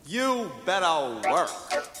You better work.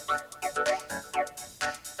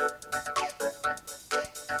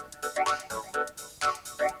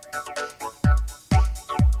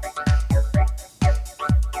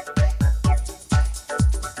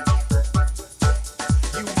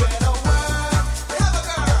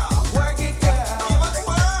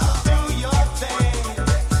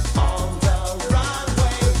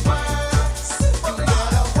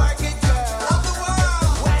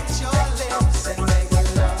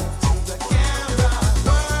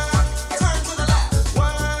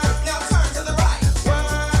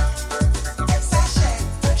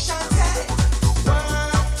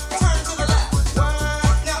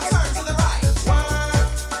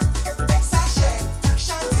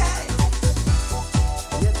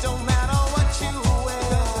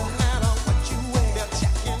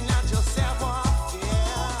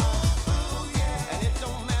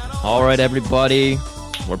 All right, everybody,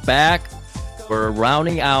 we're back. We're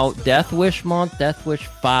rounding out Death Wish month, Death Wish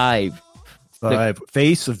 5.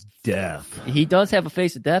 Face of Death. He does have a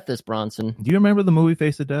face of death, this Bronson. Do you remember the movie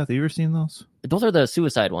Face of Death? Have you ever seen those? Those are the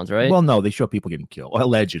suicide ones, right? Well, no, they show people getting killed.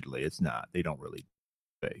 Allegedly, it's not. They don't really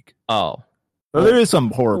fake. Oh. But there is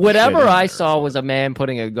some horror. Whatever I saw was a man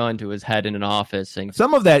putting a gun to his head in an office. And...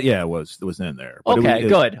 Some of that, yeah, was in there. But okay,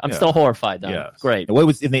 good. I'm still horrified, though. Yeah. Great. What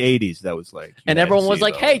was in the 80s, that was like... And everyone was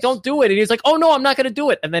like, hey, don't do it. And he's like, oh, no, I'm not going to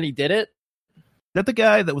do it. And then he did it. Is that the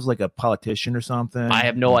guy that was like a politician or something? I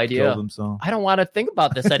have no idea. Killed himself? I don't want to think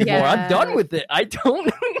about this anymore. Yeah. I'm done with it. I don't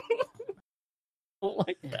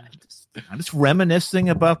like that. I'm just reminiscing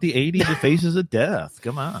about the 80s and Faces of Death.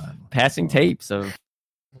 Come on. Passing tapes of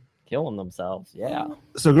killing themselves. Yeah.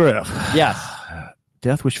 So, Griff. Yes.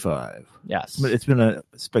 Death Wish 5. Yes. It's been a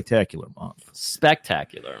spectacular month.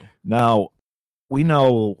 Spectacular. Now, we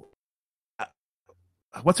know...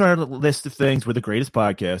 What's our list of things? We're the greatest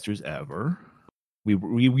podcasters ever. We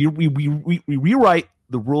rewrite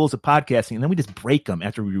the rules of podcasting, and then we just break them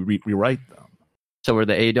after we rewrite them. So we're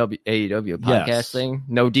the AEW podcasting, Yes.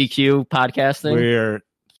 no DQ podcasting. We're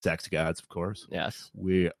sex gods, of course. Yes.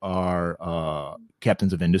 We are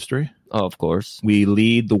captains of industry. Oh, of course. We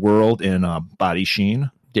lead the world in body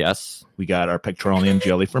sheen. Yes. We got our petroleum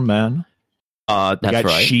jelly for men. That's we got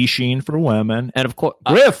right. she sheen for women. And of course,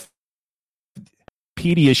 Griff,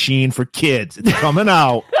 Pediasheen for kids. It's coming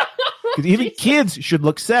out. Because even kids should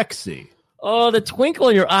look sexy. oh, the twinkle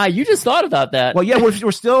in your eye. You just thought about that. Well, yeah,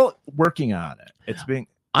 we're still working on it. It's being...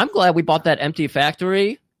 I'm glad we bought that empty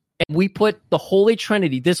factory and we put the Holy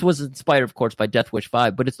Trinity. This was inspired, of course, by Death Wish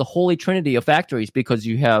 5, but it's the Holy Trinity of factories because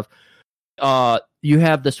you have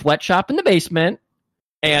the sweatshop in the basement,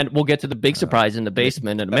 and we'll get to the big surprise in the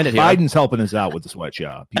basement in a minute. Biden's helping us out with the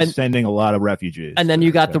sweatshop. He's sending a lot of refugees. And then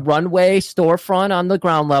you got the runway storefront on the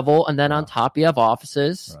ground level, and then on top you have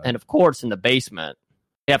offices, and of course in the basement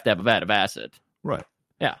you have to have a vat of acid. Right.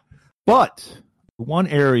 Yeah. But the one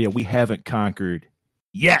area we haven't conquered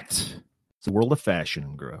yet is the world of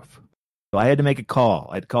fashion, Griff. So I had to make a call.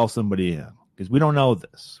 I had to call somebody in because we don't know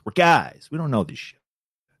this. We're guys. We don't know this shit.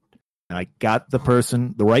 And I got the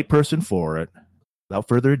right person for it. Without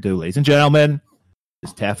further ado, ladies and gentlemen,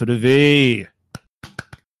 it's Taffeta V.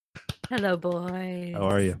 Hello, boys. How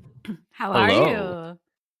are you? How are Hello.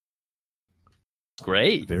 you?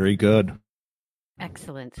 Great. Very good.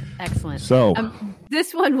 Excellent. Excellent. So,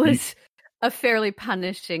 this one was a fairly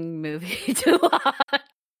punishing movie to watch.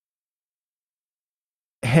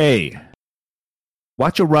 hey,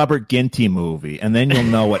 watch a Robert Ginty movie, and then you'll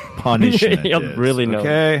know what punishment You'll is. really know.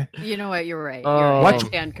 Okay? You know what? You're right. Oh. You're Watch-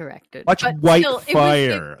 right. And corrected. Watch But White still,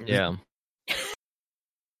 Fire. Yeah.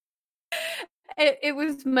 It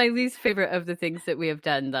was my least favorite of the things that we have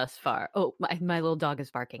done thus far. Oh, my little dog is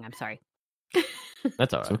barking. I'm sorry.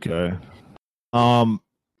 That's all It's right. okay.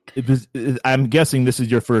 I'm guessing this is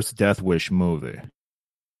your first Death Wish movie.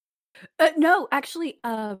 No, actually,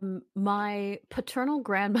 my paternal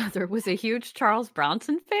grandmother was a huge Charles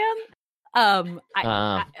Bronson fan.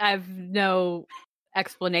 I have no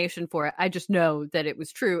explanation for it. I just know that it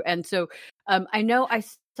was true, and so I know I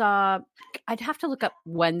saw. I'd have to look up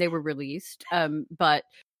when they were released, but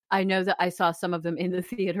I know that I saw some of them in the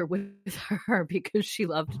theater with her because she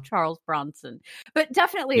loved Charles Bronson. But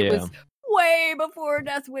definitely, it was way before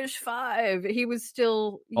Death Wish 5. He was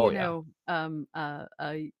still,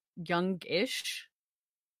 a youngish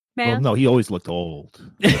man. Well, no, he always looked old.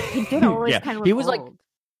 He did always kind of look he was old. like,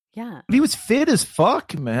 yeah. But he was fit as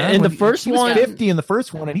fuck, man. In the When first he was one- 50 in the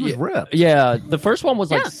first one, and he was ripped. yeah, the first one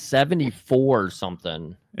was like Yeah. 74 or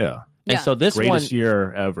something. Yeah. And Yeah. so this Greatest one,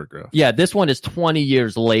 year ever, Griff. yeah, this one is 20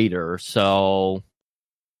 years later. So,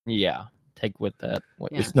 yeah, take with that.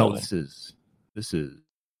 What Yeah. you're No, doing. this is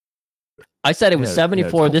I said it was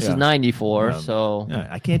 74. This is 94. Yeah. So Yeah,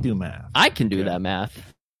 I can't do math. I can do that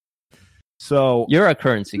math. So you're a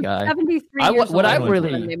currency guy. 73 years old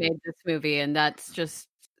when they made this movie, and that's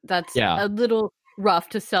a little rough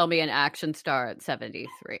to sell me an action star at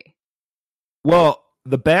 73. Well,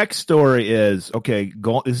 the backstory is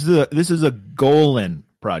this is a Golan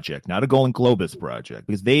project, not a Golan Globus project,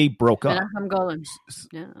 because they broke up. I'm Golan.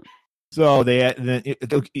 Yeah. So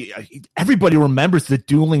everybody remembers the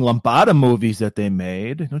dueling Lambada movies that they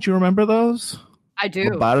made. Don't you remember those? I do.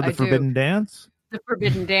 Lambada, the Forbidden Dance. The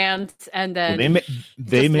Forbidden Dance, and then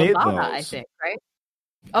they made Lambada, those. I think, right?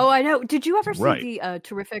 Oh, I know. Did you ever see the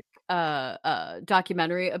terrific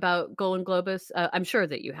documentary about Golan Globus? I'm sure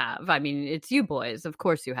that you have. I mean, it's you boys, of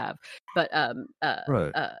course you have. But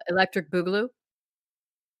Electric Boogaloo.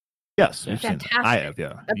 Yes, fantastic. I have.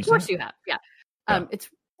 Yeah, of course you have. Yeah, it's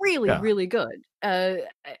really good.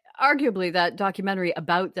 Arguably, that documentary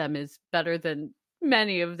about them is better than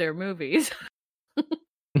many of their movies.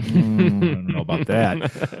 I don't know about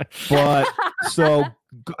that, but so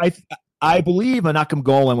I believe Menachem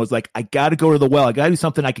Golan was like, I got to go to the well. I got to do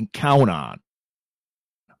something I can count on.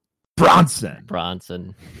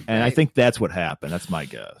 Bronson, and I think that's what happened. That's my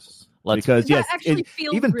guess. Because yes, even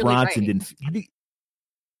really Bronson didn't.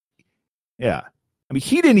 Yeah, I mean,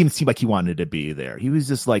 he didn't even seem like he wanted to be there. He was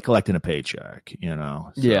just like collecting a paycheck,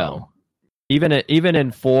 So. Yeah, even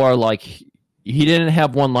in 4, like. He didn't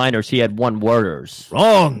have one-liners. He had one-worders.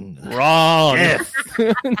 Wrong.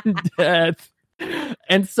 Death.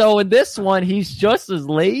 And so in this one, he's just as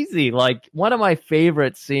lazy. Like, one of my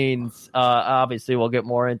favorite scenes, obviously we'll get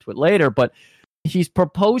more into it later, but he's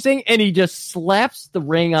proposing and he just slaps the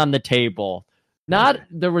ring on the table.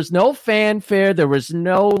 There was no fanfare. There was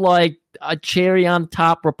no, like, a cherry on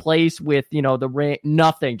top replaced with, the ring.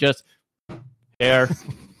 Nothing. Just there.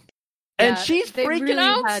 And she's freaking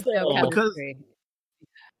out because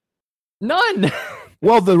none.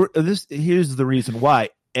 Well, here's the reason why.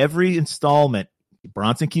 Every installment,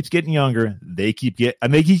 Bronson keeps getting younger. They keep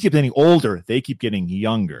getting older. They keep getting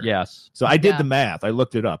younger. Yes. So I did the math. I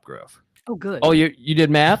looked it up, Griff. Oh, good. Oh, you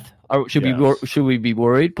did math? Or should we be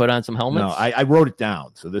worried? Put on some helmets? No, I wrote it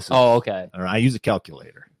down. So this is. Oh, okay. I use a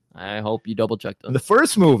calculator. I hope you double checked them. In the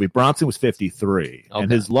first movie, Bronson was 53,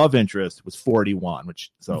 and his love interest was 41,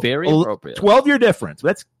 which very appropriate. 12-year difference.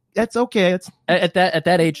 That's okay. It's at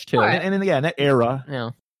that age too, and then in that era. Yeah.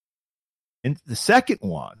 In the second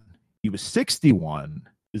one, he was 61.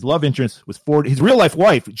 His love interest was 40. His real life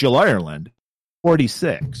wife, Jill Ireland,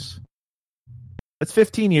 46. That's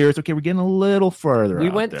 15 years. Okay, we're getting a little further. We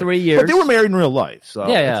went 3 years, but they were married in real life, so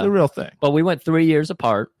it's a real thing. But we went 3 years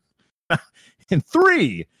apart. In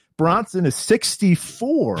 3. Bronson is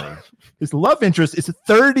 64. His love interest is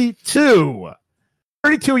 32.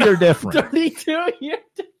 32-year difference. 32 years.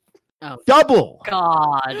 Oh, double.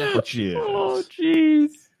 God. Which is. Oh,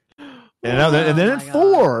 jeez. And then in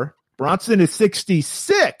 4, Bronson is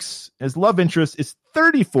 66. His love interest is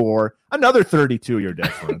 34. Another 32-year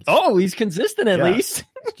difference. Oh, he's consistent at least.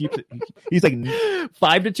 He's like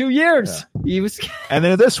 5 to 2 years. Yeah. He was. And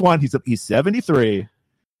then in this one, he's 73.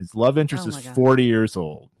 His love interest is 40 years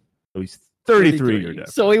old. So he's 33 year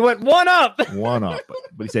difference. So he went one up.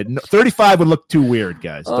 But he said 35 would look too weird,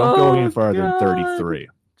 guys. Don't go any farther than 33.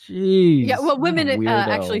 Jeez. Yeah, well, women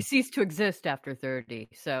actually cease to exist after 30.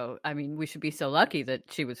 So, I mean, we should be so lucky that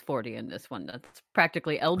she was 40 in this one. That's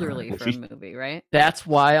practically elderly for a movie, right? That's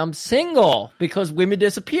why I'm single, because women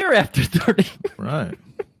disappear after 30. Right.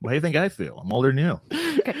 Why do you think I feel? I'm older than you.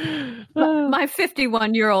 Okay. My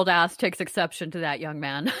 51-year-old ass takes exception to that, young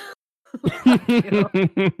man.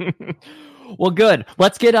 Well, good.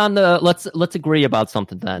 Let's get on let's agree about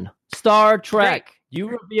something then. Star Trek. Great. You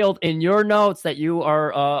revealed in your notes that you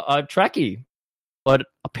are a Trekkie, but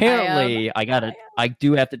apparently I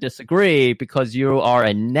do have to disagree because you are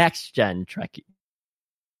a next gen Trekkie.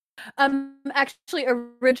 Actually,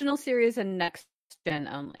 original series and next gen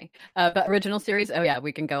only. But original series, oh yeah,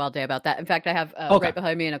 we can go all day about that. In fact, I have right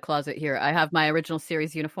behind me in a closet here, I have my original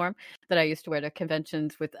series uniform that I used to wear to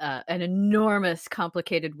conventions with an enormous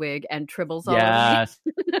complicated wig and tribbles all over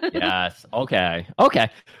me. Yes. Okay.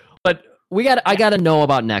 But I got to know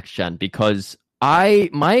about next gen, because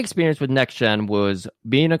my experience with next gen was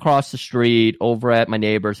being across the street over at my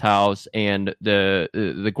neighbor's house, and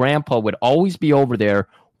the grandpa would always be over there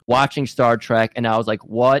watching Star Trek, and I was like,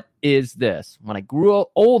 what is this? When I grew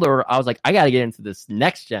older, I was like, I got to get into this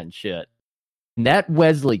next gen shit. And that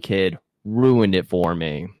Wesley kid ruined it for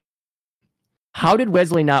me. How did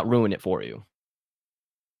Wesley not ruin it for you?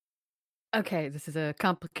 Okay, this is a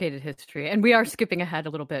complicated history, and we are skipping ahead a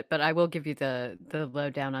little bit, but I will give you the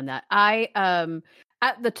lowdown on that. I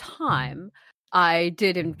at the time, I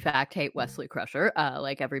did in fact hate Wesley Crusher,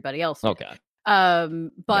 like everybody else. Okay.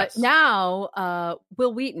 But now,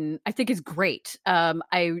 Wil Wheaton, I think, is great.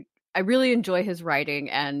 I really enjoy his writing,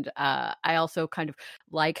 and I also kind of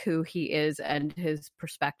like who he is and his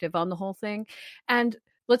perspective on the whole thing. And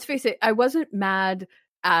let's face it, I wasn't mad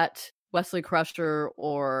at Wesley Crusher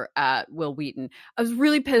or at Wil Wheaton. I was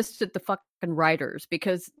really pissed at the fucking writers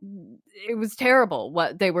because it was terrible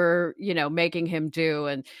what they were, making him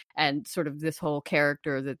do, and sort of this whole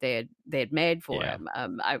character that they had made for him.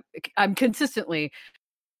 I'm consistently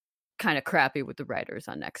kind of crappy with the writers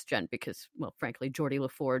on Next Gen because, well, frankly, Geordie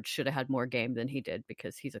LaForge should have had more game than he did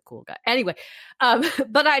because he's a cool guy. Anyway,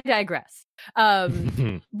 but I digress.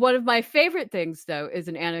 One of my favorite things, though, is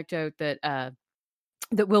an anecdote that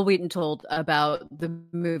Wil Wheaton told about the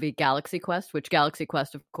movie Galaxy Quest, which Galaxy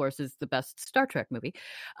Quest, of course, is the best Star Trek movie.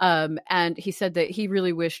 And he said that he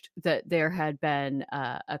really wished that there had been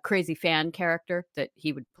a crazy fan character that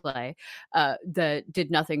he would play that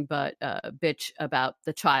did nothing but bitch about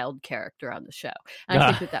the child character on the show. And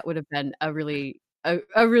I think that would have been a really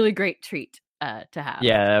great treat to have.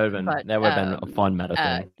 Yeah, that would have been a fun meta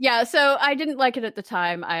thing. Yeah, so I didn't like it at the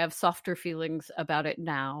time. I have softer feelings about it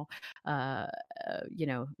now.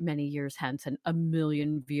 Many years hence and a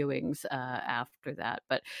million viewings after that.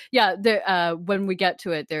 But yeah, when we get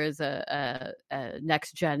to it, there is a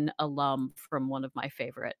Next Gen alum from one of my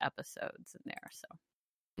favorite episodes in there. So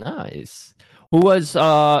nice. Who was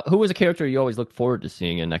a character you always looked forward to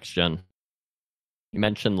seeing in Next Gen? You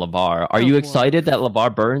mentioned LeVar. Are you excited that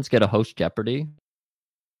LeVar Burns get a host Jeopardy?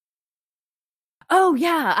 Oh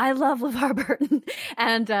yeah, I love LeVar Burton,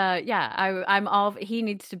 and I'm all. He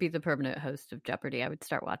needs to be the permanent host of Jeopardy. I would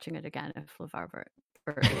start watching it again if LeVar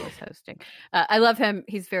Burton was hosting. I love him.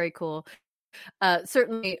 He's very cool.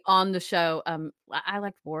 Certainly on the show, I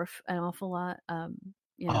liked Worf an awful lot.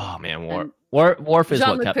 Oh man, Worf is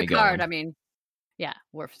what kept me going. I mean. Yeah,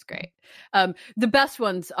 Worf is great. The best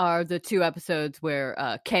ones are the two episodes where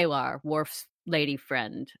Kalar, Worf's lady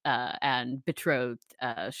friend and betrothed,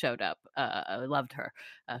 showed up. I loved her.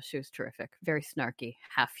 She was terrific. Very snarky,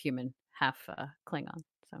 half human, half Klingon.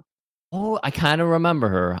 So. Oh, I kind of remember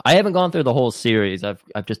her. I haven't gone through the whole series. I've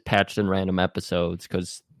just patched in random episodes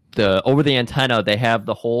because over the antenna they have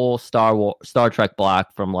the whole Star Trek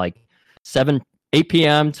block from like 8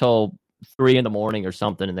 p.m. till 3 a.m. or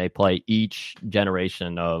something, and they play each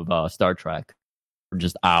generation of Star Trek for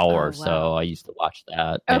just hours. Oh, wow. So I used to watch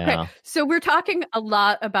that. Okay, yeah. So we're talking a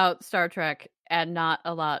lot about Star Trek and not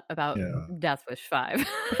a lot about Death Wish 5.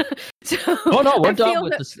 We're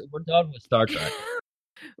done with Star Trek.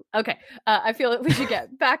 Okay, I feel that we should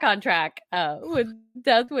get back on track with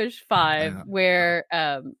Death Wish 5, where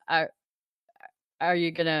are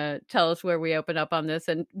you gonna tell us where we open up on this,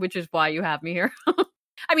 and which is why you have me here?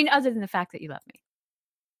 I mean, other than the fact that you love me.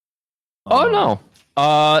 Oh,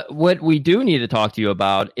 no. What we do need to talk to you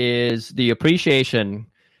about is the appreciation,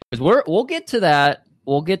 because we'll get to that.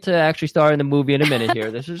 We'll get to actually starting the movie in a minute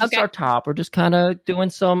here. This is just our top. We're just kind of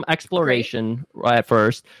doing some exploration at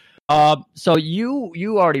first. So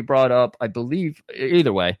you already brought up, I believe,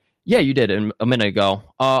 either way. Yeah, you did a minute ago.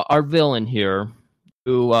 Our villain here,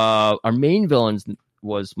 who our main villain's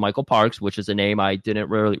was Michael Parks, which is a name I didn't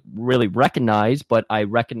really recognize, but I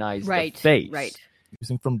recognized the face. Right.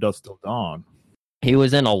 Using From Dusk Till Dawn. He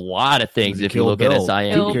was in a lot of things if you look at his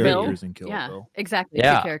IMDb. Kill characters in Kill yeah, Bill. Exactly.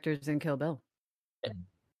 Yeah. 2 characters in Kill Bill.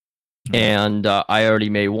 And I already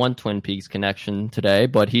made one Twin Peaks connection today,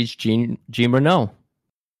 but he's Jean Renault.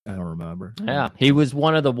 I don't remember. Yeah, he was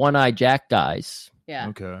one of the One-Eye Jack guys. Yeah.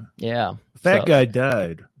 Okay. Yeah. That guy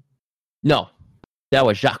died. No, that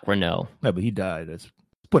was Jacques Renault. No, but he died. That's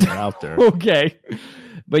putting it out there. Okay.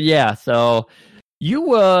 But yeah, so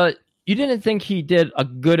you didn't think he did a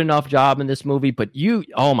good enough job in this movie, but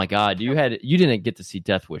oh my God, you didn't get to see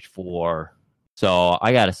Death Wish 4. So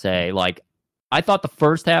I gotta say, like, I thought the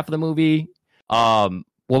first half of the movie, what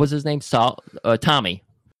was his name? Tommy.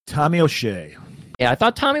 Tommy O'Shea. Yeah, I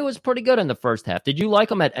thought Tommy was pretty good in the first half. Did you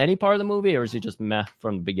like him at any part of the movie, or is he just meh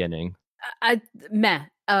from the beginning? Meh.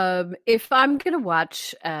 If I'm going to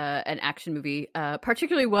watch an action movie,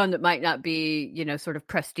 particularly one that might not be, sort of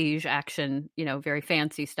prestige action, very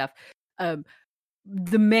fancy stuff,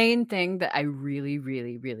 the main thing that I really,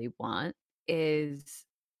 really, really want is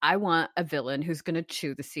I want a villain who's going to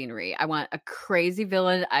chew the scenery. I want a crazy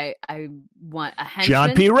villain. I want a henchman.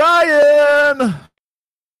 John P. Ryan!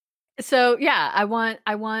 So, yeah, I want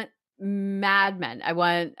Mad Men. I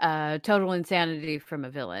want total insanity from a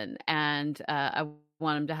villain. And I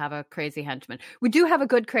want him to have a crazy henchman. We do have a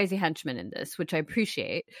good crazy henchman in this, which I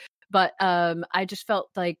appreciate. But I just felt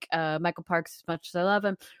like Michael Parks, as much as I love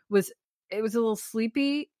him, it was a little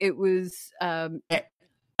sleepy. It was I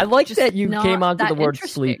like that you came onto the word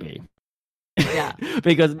sleepy. Yeah.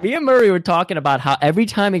 Because me and Murray were talking about how every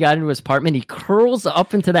time he got into his apartment, he curls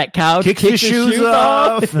up into that couch, kicks his shoes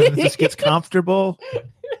off, and just gets comfortable.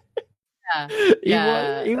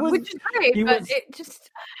 Yeah. He was, which is great, but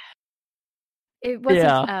it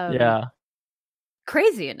wasn't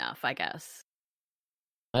crazy enough, I guess.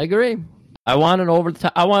 I agree. I want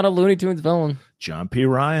a Looney Tunes villain. John P.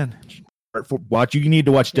 Ryan. You need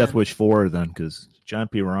to watch Death Wish 4 then, because John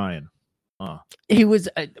P. Ryan. He was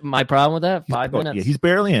my problem with that 5 minutes. Yeah, he's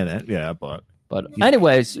barely in it. Yeah, but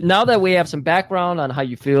anyways, now that we have some background on how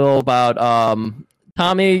you feel about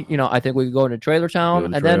Tommy, I think we can go into Trailer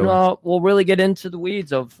Town, and then we'll really get into the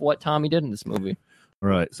weeds of what Tommy did in this movie. All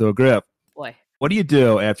right. So, Griff, boy, what do you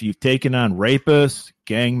do after you've taken on rapists,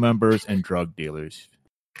 gang members, and drug dealers?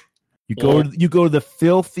 You go to the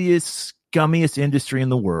filthiest, scummiest industry in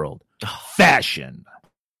the world, fashion.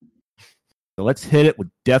 So let's hit it with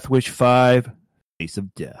Death Wish 5, Face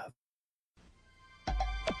of Death.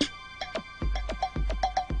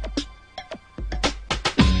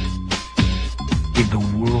 In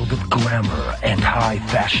the world of glamour and high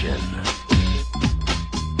fashion,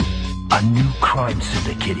 a new crime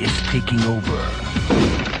syndicate is taking over.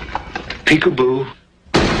 Peekaboo.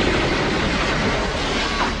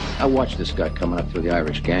 I watched this guy coming up through the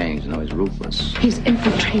Irish gangs. You know, he's ruthless. He's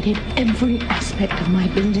infiltrated every aspect of my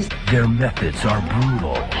business. Their methods are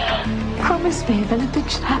brutal. Promise me if anything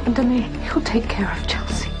should happen to me, you'll take care of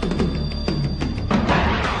Chelsea.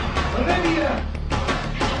 Olivia!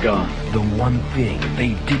 Gone. The one thing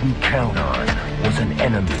they didn't count on was an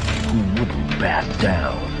enemy who wouldn't back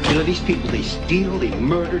down. You know, these people, they steal, they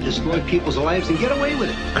murder, destroy people's lives, and get away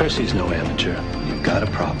with it. Kersey's no amateur. You've got a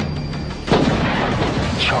problem.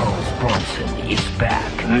 Charles Bronson is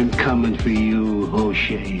back. I'm coming for you,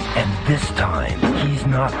 O'Shea. And this time, he's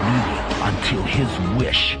not leaving until his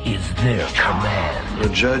wish is their command. No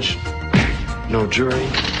judge, no jury,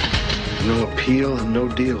 no appeal, and no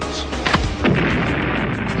deals.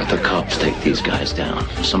 Let the cops take these guys down.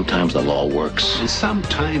 Sometimes the law works. And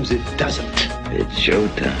sometimes it doesn't. It's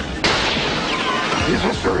showtime. He's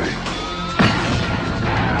history.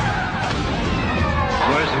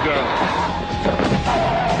 Where's the girl?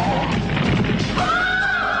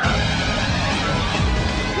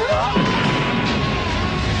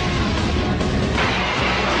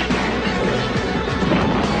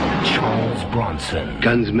 Charles Bronson.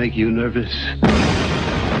 Guns make you nervous?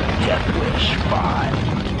 Death Wish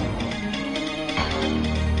 5.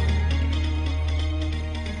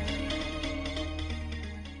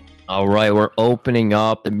 All right, we're opening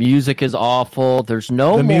up. The music is awful. There's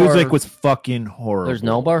no the more. The music was fucking horrible. There's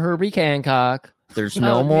no more Herbie Hancock. There's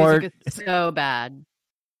no more. Music is so bad.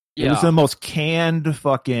 It was the most canned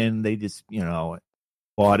fucking. They just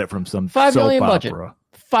bought it from some $5 million soap budget. opera.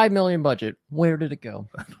 $5 million budget. Where did it go?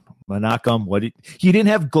 Menachem, he didn't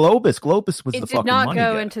have Globus. Globus was the fucking money. It did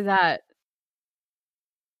not go into that.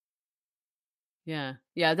 Yeah,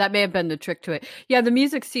 that may have been the trick to it. Yeah, the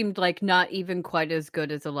music seemed like not even quite as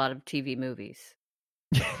good as a lot of TV movies.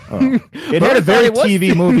 It had a very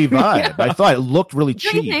TV movie vibe. Yeah. I thought it looked really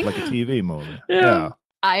cheap, like a TV movie. Yeah.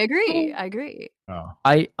 I agree. Oh.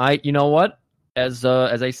 I you know what? As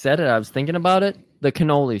I said it, I was thinking about it. The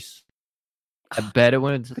cannolis. I bet it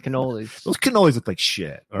went into the cannolis. Those cannolis look like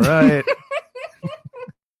shit. All right.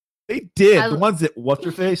 They did. The ones that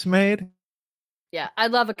What's-Her-Face made. Yeah, I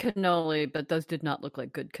love a cannoli, but those did not look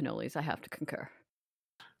like good cannolis. I have to concur.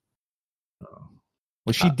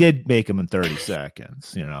 Well, she did make them in 30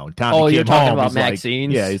 seconds, Tommy you're talking about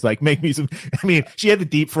Maxine's? He's like, make me some. I mean, she had the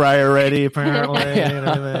deep fryer ready, apparently. And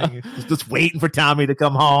everything. Just waiting for Tommy to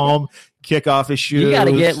come home, kick off his shoes. You got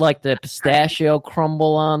to get like the pistachio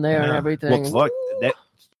crumble on there and everything. Look, that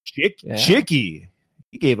Chicky.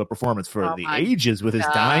 He gave a performance for the ages with his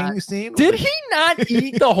dying scene. Did he not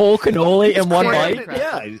eat the whole cannoli in one bite?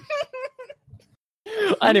 Yeah.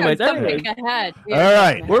 Anyways. Ahead. All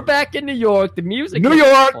right. We're back in New York. The music New is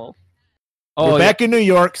York. awful. We're back in New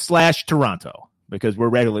York / Toronto because we're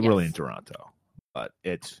really in Toronto. But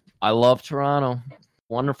I love Toronto.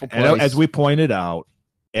 Wonderful place. And as we pointed out,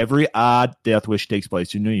 every odd Death Wish takes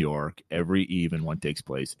place in New York. Every even one takes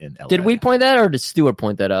place in LA. Did we point that out, or did Stuart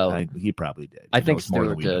point that out? He probably did. I think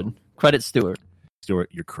Stuart did. Credit Stuart. Stuart,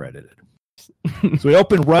 you're credited. So we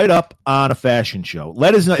open right up on a fashion show.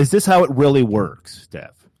 Let us know, is this how it really works,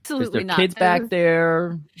 Steph? Absolutely not. Kids back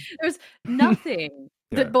there. There's nothing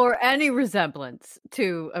that bore any resemblance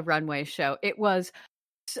to a runway show. It was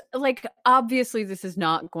like, obviously this is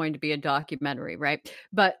not going to be a documentary, right?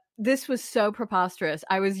 But this was so preposterous.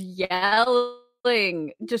 I was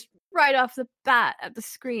yelling just right off the bat at the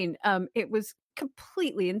screen. It was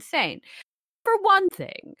completely insane. For one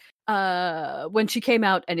thing, when she came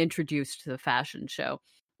out and introduced the fashion show,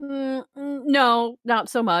 no, not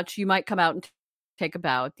so much. You might come out and take a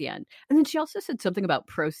bow at the end. And then she also said something about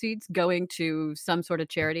proceeds going to some sort of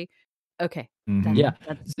charity. Okay.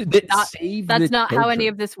 That's not how any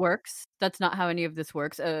of this works. That's not how any of this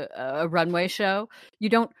works. A runway show, you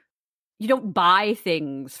don't buy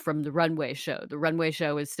things from the runway show. The runway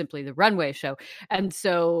show is simply the runway show. And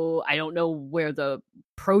so I don't know where the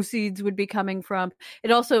proceeds would be coming from.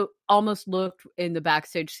 It also almost looked in the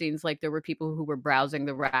backstage scenes like there were people who were browsing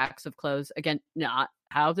the racks of clothes. Again, not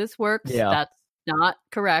how this works. Yeah. That's not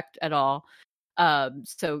correct at all.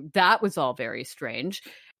 So that was all very strange.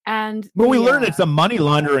 And But we learned it's a money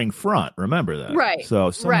laundering front. Remember that. Right. So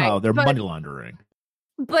somehow they're money laundering.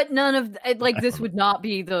 But none of this would not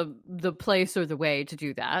be the place or the way to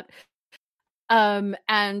do that.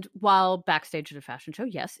 And while backstage at a fashion show,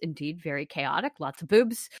 yes, indeed, very chaotic, lots of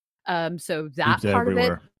boobs. So that boobs part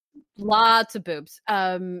everywhere. of it, lots of boobs.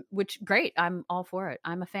 Which great, I'm all for it.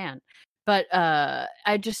 I'm a fan. But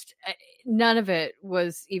none of it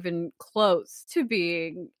was even close to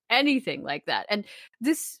being anything like that. And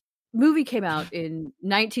this movie came out in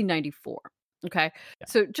 1994. Okay. Yeah.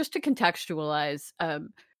 So just to contextualize,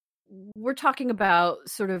 we're talking about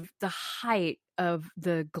sort of the height of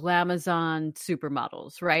the glamazon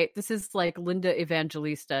supermodels, right? This is like Linda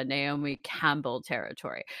Evangelista, Naomi Campbell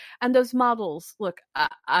territory. And those models, look,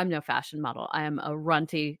 I'm no fashion model. I am a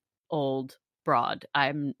runty old broad.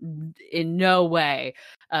 I'm in no way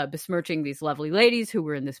besmirching these lovely ladies who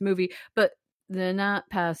were in this movie, but they're not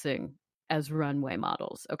passing as runway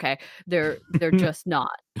models. Okay. They're just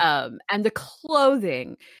not. And the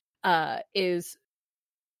clothing is,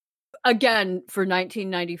 again, for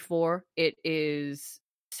 1994, it is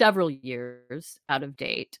several years out of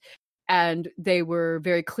date. And they were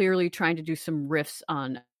very clearly trying to do some riffs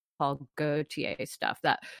on Paul Gaultier stuff.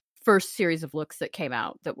 That first series of looks that came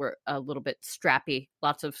out that were a little bit strappy,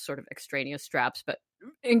 lots of sort of extraneous straps, but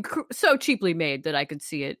so cheaply made that I could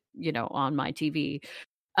see it, on my TV.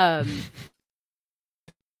 That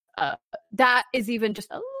is even just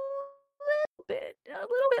a little bit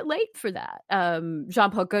late for that.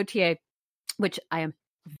 Jean-Paul Gaultier, which I am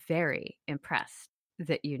very impressed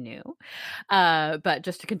that you knew. But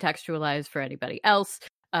just to contextualize for anybody else,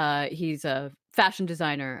 he's a fashion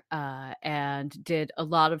designer and did a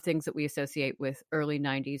lot of things that we associate with early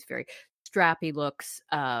 90s, very strappy looks,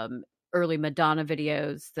 early Madonna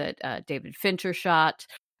videos that David Fincher shot.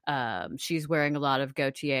 She's wearing a lot of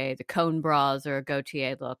Gaultier. The cone bras are a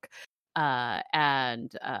Gaultier look.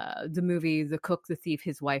 And the movie The Cook, the Thief,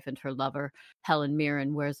 His Wife, and Her Lover, Helen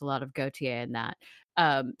Mirren wears a lot of Gaultier in that.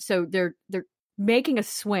 So they're making a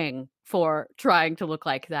swing for trying to look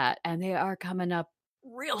like that, and they are coming up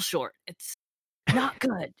real short. It's not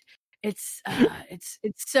good. It's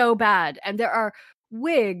so bad. And there are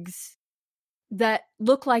wigs that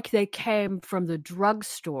look like they came from the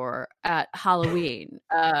drugstore at Halloween.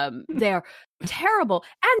 They're terrible.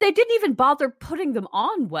 And they didn't even bother putting them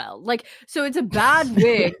on well. So it's a bad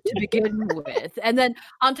wig to begin with. And then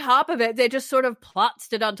on top of it, they just sort of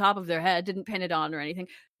plotzed it on top of their head, didn't pin it on or anything.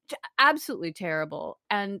 Absolutely terrible.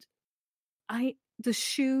 And the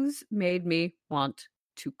shoes made me want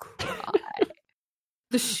to cry.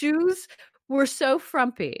 The shoes were so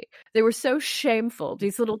frumpy. They were so shameful.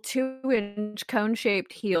 These little 2-inch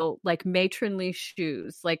cone-shaped heel, like matronly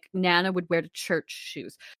shoes, like Nana would wear to church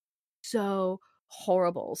shoes. So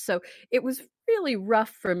horrible. So it was really rough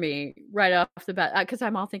for me right off the bat, because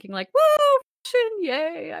I'm all thinking like, woo, fashion,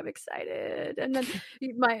 yay, I'm excited. And then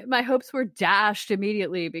my hopes were dashed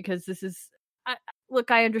immediately because this is,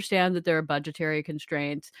 look, I understand that there are budgetary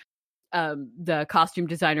constraints. The costume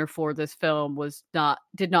designer for this film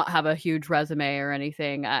did not have a huge resume or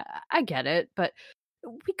anything. I get it, but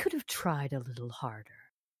we could have tried a little harder.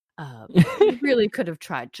 We really could have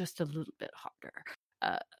tried just a little bit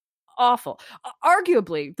harder. Awful.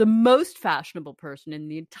 Arguably, the most fashionable person in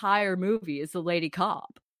the entire movie is the lady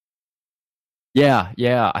cop.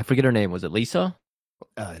 Yeah. I forget her name. Was it Lisa?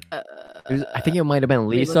 I think it might have been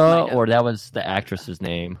Lisa, or that was the actress's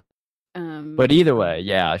name. But either way,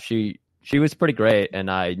 yeah, she was pretty great, and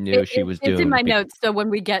I knew she was doing. It's in my notes, so when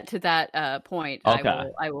we get to that point, okay.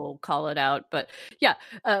 I will call it out. But yeah,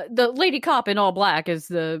 the lady cop in all black is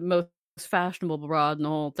the most fashionable broad in the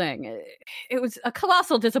whole thing. It was a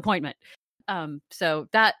colossal disappointment. So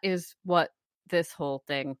that is what this whole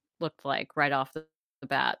thing looked like right off the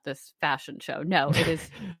bat. This fashion show. No, it is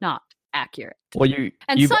not accurate. accurate. Well,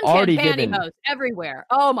 And you've suntan already pantyhose given everywhere.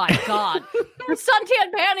 Oh my god, the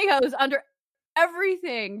suntan pantyhose under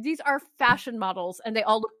everything. These are fashion models, and they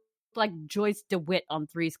all look like Joyce DeWitt on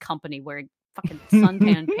Three's Company wearing fucking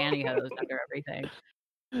suntan pantyhose under everything.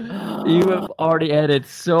 You have already added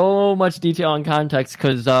so much detail and context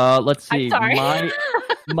because let's see.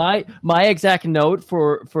 My exact note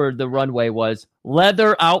for the runway was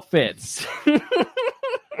leather outfits.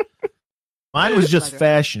 Mine was just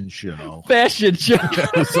fashion show. Fashion show.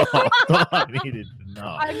 That was all I needed to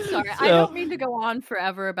know. I'm sorry. I don't mean to go on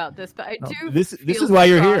forever about this, but I do. This is why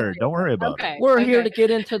you're here. Don't worry about it. We're here to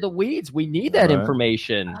get into the weeds. We need that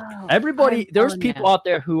information. Oh, Everybody, there's people out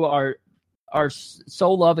there who are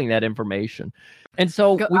so loving that information, and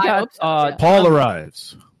so we got Paul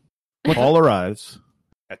arrives. Paul arrives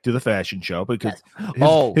to the fashion show because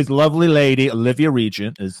his lovely lady Olivia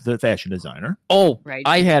Regent is the fashion designer. Oh, right.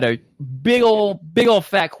 I had a big old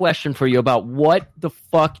fat question for you about what the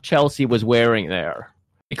fuck Chelsea was wearing there,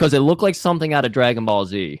 because it looked like something out of Dragon Ball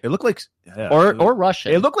Z. It looked like or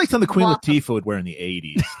Russian. It looked like something Queen Latifah would wear in the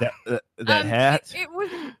 80s. That hat.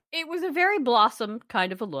 It was a very Blossom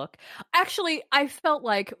kind of a look. Actually, I felt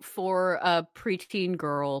like for a preteen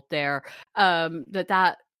girl there,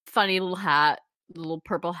 that funny little hat, little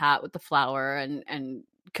purple hat with the flower and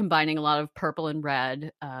combining a lot of purple and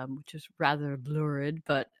red, which is rather lurid,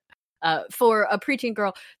 but for a preteen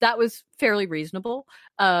girl, that was fairly reasonable,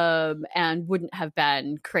 and wouldn't have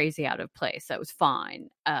been crazy out of place. That was fine.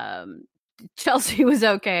 Chelsea was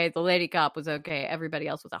okay. The lady cop was okay. Everybody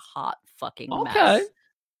else was a hot fucking mess.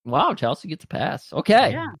 Wow, Chelsea gets a pass.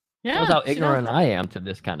 Okay. Yeah. Shows how ignorant I am to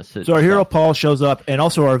this kind of situation. So our hero Paul shows up, and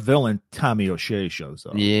also our villain Tommy O'Shea shows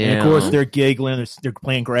up. Yeah, and of course they're giggling, they're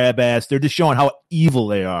playing grab ass, they're just showing how evil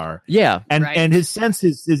they are. Yeah, and his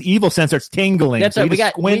evil sense starts tingling. That's so right. He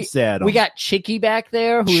squints at him. We got Chicky back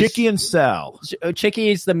there. Chicky and Sal. Chicky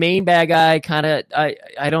is the main bad guy. Kind of.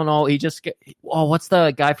 I don't know. He just. What's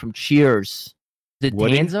the guy from Cheers? Is it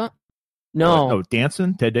Danza? No,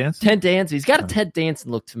 Danson. Ted Danson. Ted Danson. He's got a Ted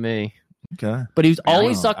Danson look to me. Okay, but he's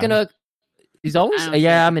always sucking a. He's always.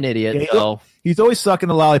 Yeah, I'm an idiot. Yeah, so he's always sucking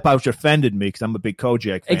the lollipop, which offended me because I'm a big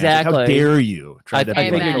Kojak fan. Exactly. Like, how dare you try to be like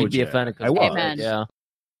figured you'd be Kojak? offended. I was. Amen. Yeah.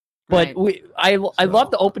 But I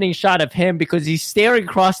love the opening shot of him because he's staring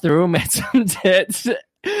across the room at some tits.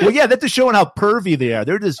 Well, yeah, that's just showing how pervy they are.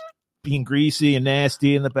 They're just being greasy and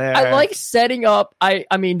nasty in the back. I like setting up. I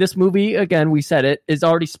mean, this movie, again, we said it, is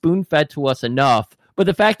already spoon-fed to us enough. But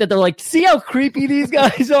the fact that they're like, see how creepy these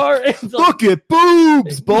guys are? Look at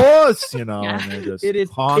boobs, boss! You know, Yeah. and they're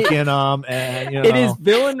just honking them. And, you know. It is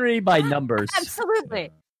villainry by numbers. Absolutely.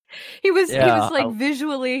 He was like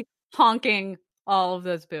visually honking all of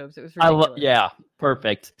those boobs. It was ridiculous.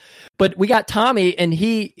 Perfect. But we got Tommy, and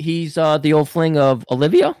he's the old fling of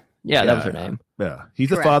Olivia. Yeah, that was her name. Yeah, he's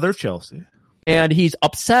the father of Chelsea. And he's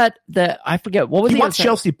upset that, I forget, what was he wants upset?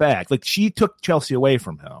 Chelsea back. Like, she took Chelsea away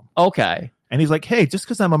from him. Okay. And he's like, hey, just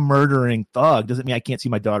because I'm a murdering thug doesn't mean I can't see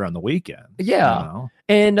my daughter on the weekend. Yeah. You know?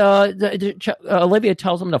 And Olivia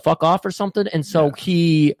tells him to fuck off or something. And so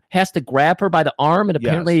he has to grab her by the arm. And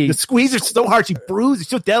apparently the squeeze is so hard. She bruises. It's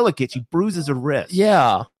so delicate. She bruises her wrist.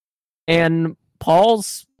 Yeah. And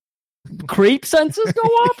Paul's creep senses go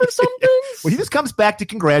off or something. Well, he just comes back to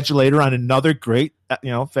congratulate her on another great,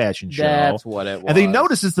 fashion show. That's what it was. And then he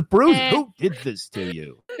notices the bruise. Who did this to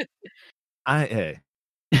you?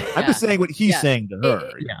 I'm just saying what he's saying to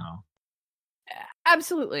her. You know?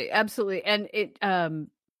 Absolutely. And it, I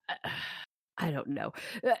don't know.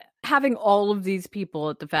 Having all of these people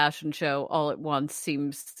at the fashion show all at once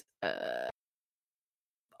seems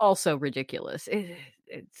also ridiculous.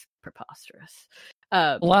 It's preposterous.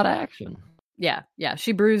 A lot of action. Yeah.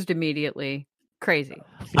 She bruised immediately. Crazy.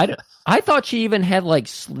 I thought she even had like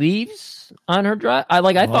sleeves on her dress.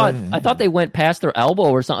 I thought they went past her elbow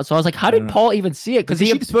or something. So I was like, how did Paul even see it? Because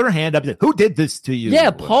she just put her hand up and said, who did this to you? Yeah,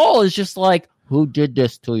 Paul is just like, who did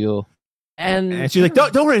this to you? And she's like,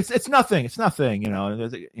 don't worry, it's nothing. It's nothing.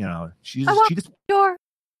 She just sure.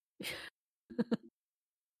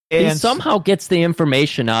 He somehow gets the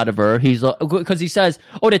information out of her. He's because he says,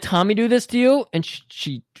 "Oh, did Tommy do this to you?" And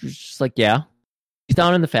she's just like, "Yeah." He's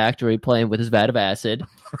down in the factory playing with his vat of acid,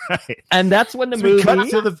 right? And that's when the so movie cut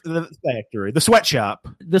to the factory, the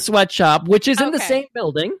sweatshop, which is in the same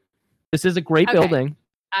building. This is a great building.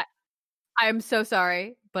 I'm so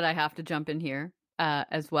sorry, but I have to jump in here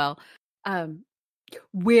as well.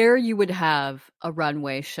 Where you would have a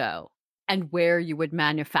runway show and where you would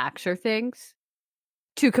manufacture things.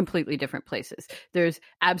 Two completely different places. There's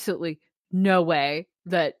absolutely no way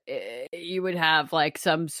that you would have like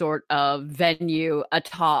some sort of venue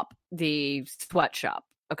atop the sweatshop.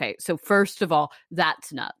 okay, so first of all,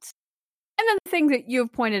 that's nuts. And then the thing that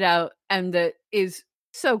you've pointed out and that is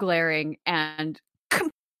so glaring and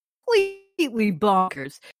completely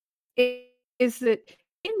bonkers is that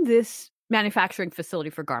in this manufacturing facility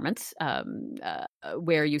for garments,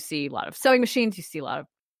 where you see a lot of sewing machines, you see a lot of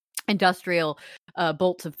industrial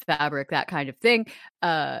bolts of fabric, that kind of thing.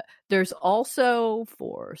 There's also,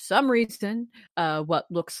 for some reason, what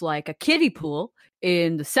looks like a kiddie pool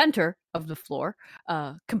in the center of the floor,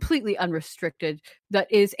 completely unrestricted,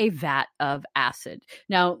 that is a vat of acid.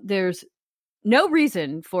 Now, there's no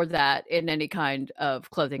reason for that in any kind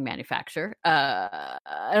of clothing manufacturer. I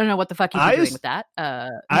don't know what the fuck you'd be doing with that.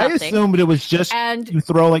 I assumed it was just you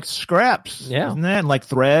throw like scraps. Yeah. Isn't that? And like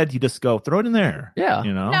thread, you just go throw it in there. Yeah.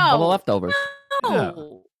 You know? All the leftovers. No.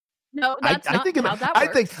 Yeah. No, that's not how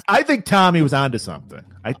that works. I think Tommy was onto something.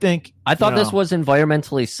 I thought this was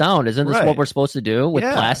environmentally sound. Isn't this what we're supposed to do with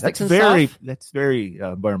plastics and stuff? That's very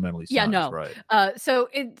environmentally sound. Yeah, no. Right. So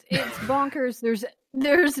it's bonkers.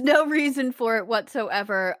 There's no reason for it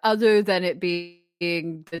whatsoever other than it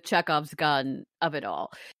being the Chekhov's gun of it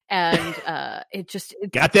all. And it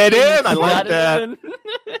got that in. I like that.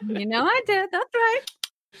 You know I did. That's right.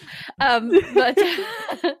 But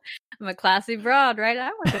I'm a classy broad, right?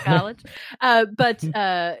 I went to college. But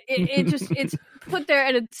it's put there,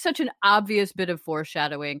 and it's such an obvious bit of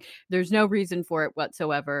foreshadowing. There's no reason for it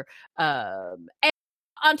whatsoever. And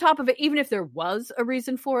on top of it, even if there was a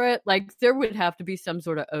reason for it, like there would have to be some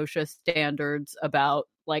sort of OSHA standards about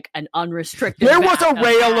like an unrestricted. There was a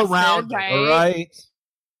rail acid, around right? it, all right?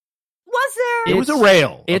 Was there? It was a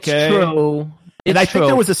rail. It's okay? true. And I think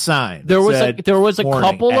there was a sign. There was a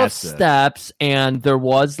warning, couple acid. of steps, and there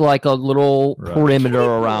was like a little perimeter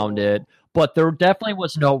around it. But there definitely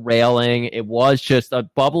was no railing. It was just a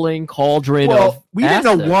bubbling cauldron of we didn't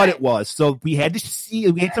know acid. what it was, so we had to see.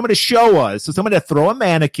 We had someone to show us. So someone to throw a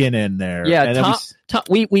mannequin in there. Yeah, and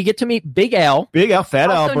we get to meet Big Al. Fat also,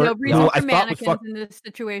 Albert. no reason for I thought mannequins in this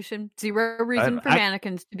situation. Zero reason for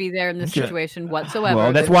mannequins to be there in this situation whatsoever.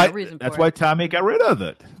 Well, that's There's why why Tommy got rid of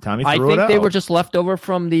it. Tommy threw it out. I think they were just left over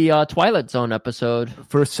from the Twilight Zone episode.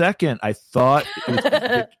 For a second, I thought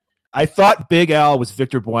I thought Big Al was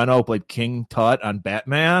Victor Bueno, played King Tut on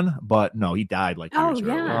Batman, but no, he died like years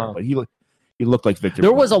earlier. But he looked like Victor.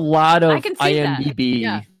 There Bueno. was a lot of I can see IMDb.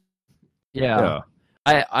 that. Yeah.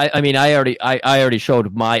 I mean, I already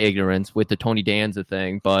showed my ignorance with the Tony Danza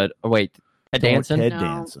thing, but wait, Ted Danson? Ted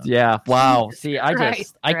Danson. Yeah. Wow. See,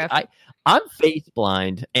 Christ, I'm face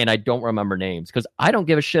blind and I don't remember names because I don't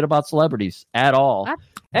give a shit about celebrities at all. What?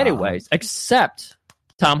 Anyways, except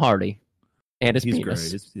Tom Hardy and his He's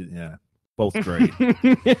penis. great. Both great.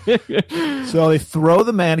 So they throw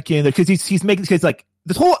the mannequin in there because he's making because like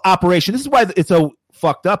this whole operation. This is why it's so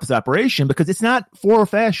fucked up, this operation, because it's not for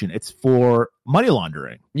fashion; it's for money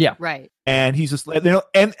laundering. Yeah, right. And he's just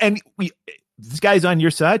this guy's on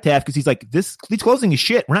your side, Taft, because he's like these clothing is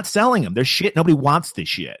shit. We're not selling them. They're shit. Nobody wants this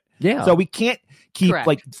shit. Yeah. So we can't keep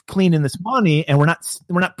like cleaning this money, and we're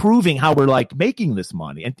not proving how we're like making this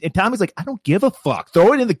money. And Tommy's like, I don't give a fuck.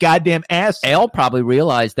 Throw it in the goddamn ass. Al probably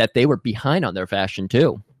realized that they were behind on their fashion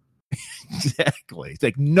too. Exactly. It's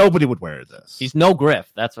like nobody would wear this. He's no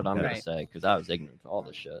Griff. That's what I'm going to say because I was ignorant to all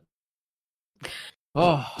this shit.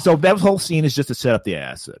 Oh, so that whole scene is just to set up the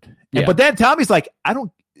acid. Yeah. But then Tommy's like,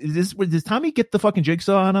 does Tommy get the fucking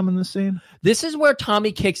jigsaw on him in this scene? This is where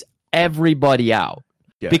Tommy kicks everybody out.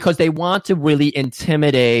 Yeah. Because they want to really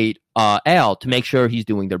intimidate Al to make sure he's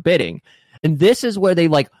doing their bidding. And this is where they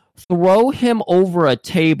like throw him over a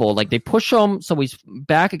table. Like they push him so he's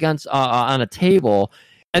back against on a table.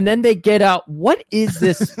 And then they get out. What is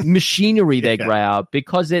this machinery they grab?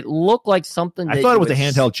 Because it looked like something. I thought it was a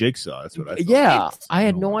handheld jigsaw. That's what I thought. Yeah, I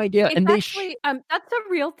had no idea. It's and actually, that's a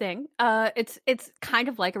real thing. It's kind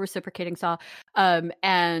of like a reciprocating saw.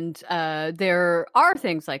 And there are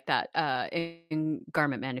things like that in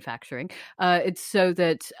garment manufacturing. It's so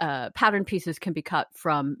that pattern pieces can be cut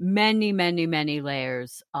from many, many, many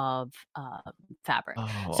layers of fabric.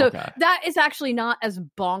 So that is actually not as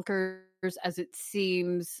bonkers as it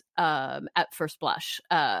seems at first blush.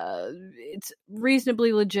 It's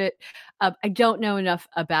reasonably legit. I don't know enough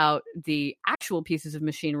about the actual pieces of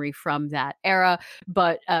machinery from that era,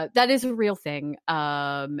 but that is a real thing.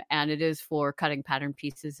 And it is for cutting pattern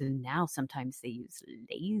pieces. And now sometimes they use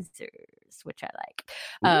lasers, which I like.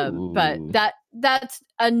 But that's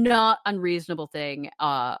a not unreasonable thing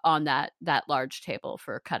on that large table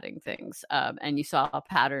for cutting things. And you saw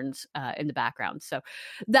patterns in the background. So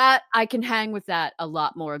that I can hang with that a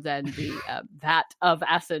lot more than the vat of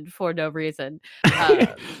acid for no reason.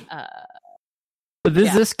 But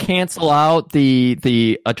does this cancel out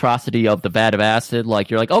the atrocity of the vat of acid?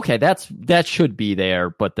 Like, you're like, okay, that should be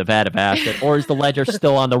there, but the vat of acid, or is the ledger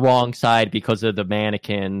still on the wrong side because of the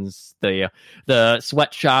mannequins, the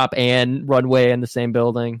sweatshop and runway in the same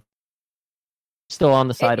building? Still on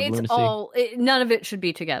the side of lunacy? None of it should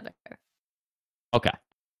be together. Okay.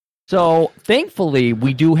 So, thankfully,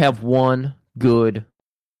 we do have one good,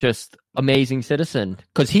 just amazing citizen,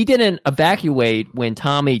 because he didn't evacuate when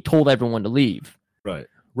Tommy told everyone to leave. Right.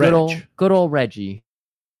 Good old Reggie.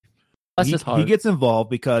 That's his heart. He gets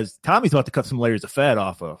involved because Tommy's about to cut some layers of fat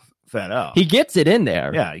off of Fat Al. He gets it in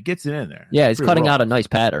there. Yeah, he gets it in there. Yeah, he's cutting out a nice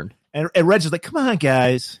pattern. And Reggie's like, come on,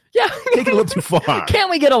 guys. Yeah. Take it a little too far.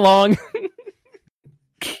 Can't we get along?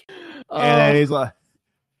 And he's like,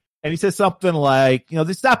 and he says something like,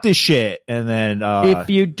 just stop this shit. And then if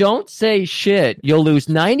you don't say shit, you'll lose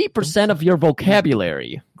 90% of your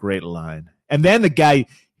vocabulary. Great line. And then the guy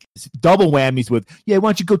double whammies with, why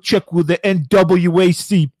don't you go check with the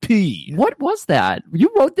NWACP? What was that?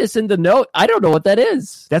 You wrote this in the note. I don't know what that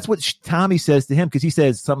is. That's what Tommy says to him, because he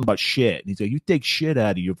says something about shit. And he's like, you take shit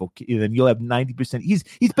out of your vocabulary, and you'll have 90%. He's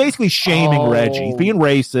basically shaming Reggie. He's being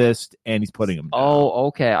racist, and he's putting him down. Oh,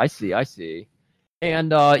 okay. I see.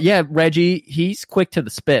 And Reggie, he's quick to the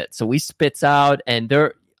spit. So he spits out, and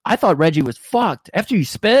I thought Reggie was fucked. After you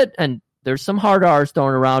spit, and there's some hard R's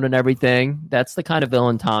thrown around and everything. That's the kind of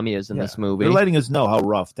villain Tommy is in this movie. They're letting us know how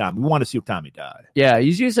rough Tommy. We want to see if Tommy died. Yeah,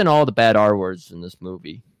 he's using all the bad R words in this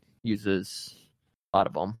movie. Uses a lot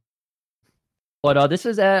of them. But this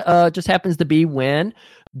is just happens to be when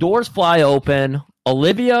doors fly open.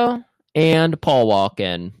 Olivia and Paul walk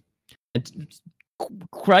in.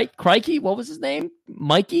 Crikey, what was his name?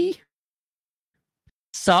 Mikey?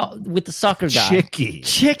 With the sucker guy.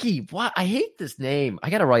 Chicky. What? I hate this name.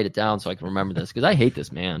 I got to write it down so I can remember this, because I hate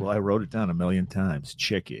this man. Well, I wrote it down a million times.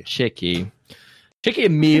 Chicky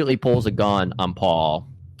immediately pulls a gun on Paul,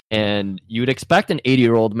 and you'd expect an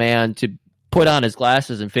 80-year-old man to put on his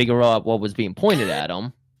glasses and figure out what was being pointed at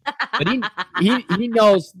him. But he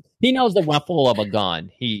knows the ruffle of a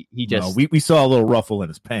gun. He just we saw a little ruffle in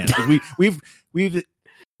his pants. We've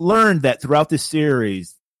learned that throughout this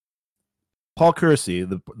series, Paul Kersey,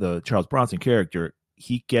 the Charles Bronson character,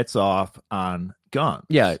 he gets off on guns.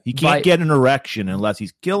 Yeah, he can't get an erection unless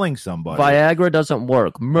he's killing somebody. Viagra doesn't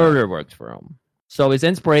work. Murder works for him. So his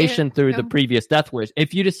inspiration through the previous Death Wish.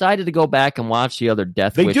 If you decided to go back and watch the other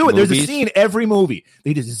Death Wish, they do it. There's a scene every movie.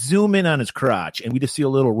 They just zoom in on his crotch, and we just see a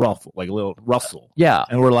little ruffle, like a little rustle. Yeah,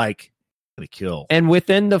 and we're like, gonna kill. And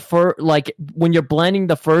within the first, like when you're blending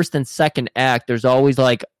the first and second act, there's always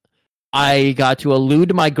like, I got to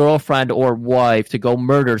elude my girlfriend or wife to go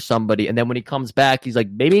murder somebody, and then when he comes back, he's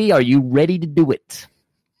like, "Baby, are you ready to do it?"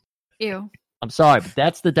 Ew. I'm sorry, but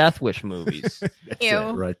that's the Death Wish movies. That's Ew.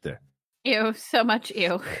 It right there. Ew, so much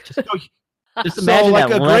ew. Just imagine like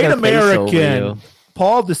that a great American,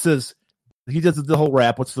 Paul just says, he does the whole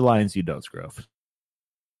rap. What's the lines you don't, Scruff?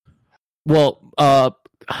 Well, I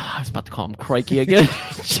was about to call him Crikey again.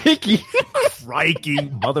 Chicky. Crikey,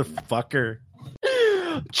 motherfucker.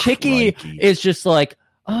 Chicky is just like,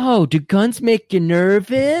 oh, do guns make you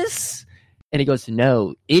nervous? And he goes,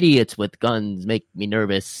 no, idiots with guns make me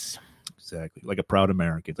nervous. Exactly. Like a proud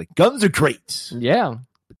American. It's like, guns are great. Yeah.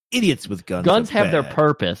 Idiots with guns. Guns have their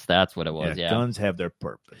purpose. That's what it was. Yeah, guns have their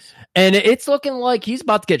purpose. And it's looking like he's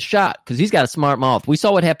about to get shot because he's got a smart mouth. We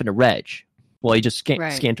saw what happened to Reg. Well, he just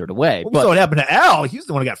scantered away. Well, we saw what happened to Al. He's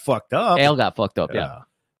the one who got fucked up. Al got fucked up, yeah.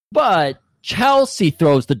 But Chelsea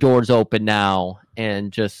throws the doors open now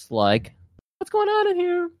and just like, what's going on in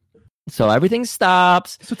here? So everything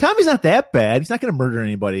stops. So Tommy's not that bad. He's not going to murder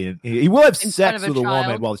anybody. He will have sex with a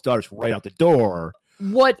woman while his daughter's right out the door.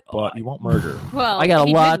 What? But he won't murder. Well, I got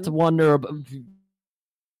a lot to wonder about.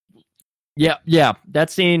 Yeah. That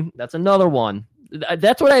scene, that's another one.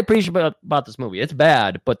 That's what I appreciate about this movie. It's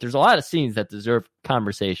bad, but there's a lot of scenes that deserve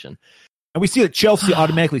conversation. And we see that Chelsea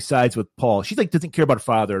automatically sides with Paul. She's like, doesn't care about her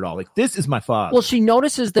father at all. Like, this is my father. Well, she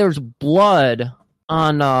notices there's blood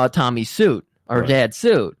on Tommy's suit, or dad's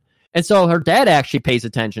suit. And so her dad actually pays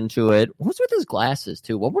attention to it. What's with his glasses,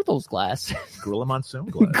 too? What were those glasses? Gorilla Monsoon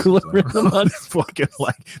glasses. Gorilla Monsoon.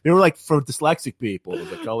 They were like for dyslexic people with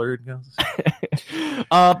the colored glasses.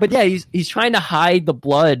 But yeah, he's trying to hide the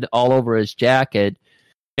blood all over his jacket.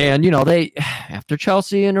 And, they, after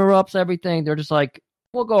Chelsea interrupts everything, they're just like,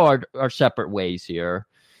 we'll go our separate ways here.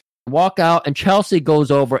 Walk out, and Chelsea goes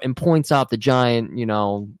over and points out the giant,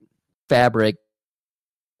 fabric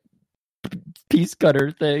piece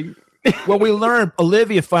cutter thing. Well, we learned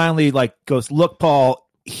Olivia finally goes, look, Paul,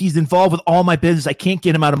 he's involved with all my business. I can't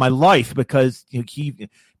get him out of my life because he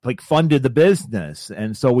like funded the business.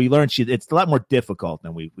 And so we learned it's a lot more difficult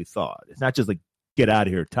than we thought. It's not just like, get out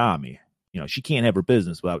of here, Tommy. She can't have her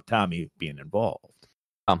business without Tommy being involved.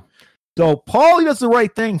 So Paul, he does the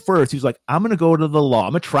right thing first. He's like, I'm going to go to the law.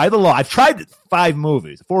 I'm going to try the law. I've tried 4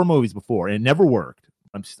 movies before, and it never worked.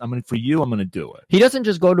 I'm going to do it. He doesn't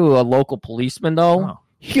just go to a local policeman though. No.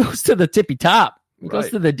 He goes to the tippy top. He goes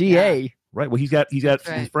to the DA. Yeah. Right. Well, he's got he's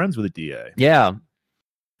friends with the DA. Yeah.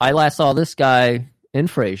 I last saw this guy in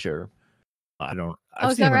Frasier. I've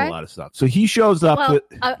seen him in a lot of stuff. So he shows up with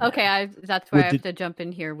okay, that's where I have to jump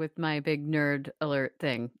in here with my big nerd alert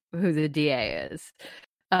thing, who the DA is.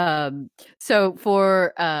 So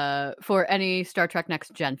for any Star Trek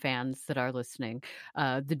Next Gen fans that are listening,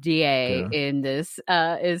 the DA in this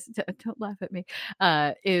is don't laugh at me,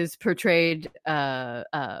 is portrayed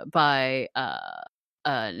by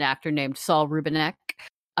an actor named Saul Rubinek.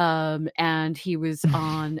 And he was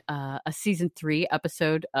on a season 3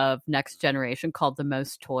 episode of Next Generation called The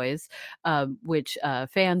Most Toys, which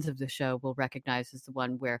fans of the show will recognize as the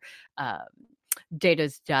one where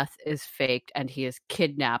Data's death is faked and he is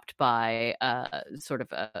kidnapped by sort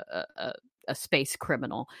of a space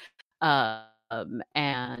criminal,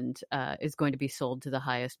 and is going to be sold to the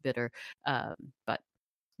highest bidder. But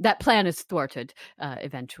that plan is thwarted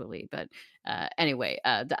eventually. But anyway,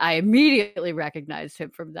 I immediately recognized him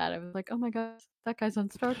from that. I was like, oh my God, that guy's on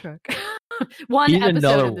Star Trek. One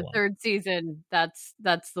episode of the 3rd season. That's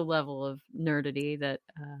the level of nerdity that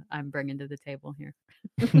I'm bringing to the table here.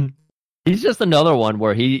 He's just another one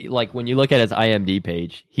where he, like, when you look at his IMDb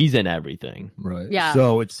page, he's in everything. Right. Yeah.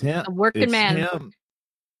 So it's him. A working man. Him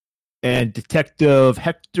and Detective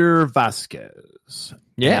Hector Vasquez.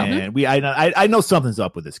 Yeah. And I know something's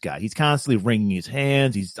up with this guy. He's constantly wringing his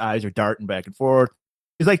hands. His eyes are darting back and forth.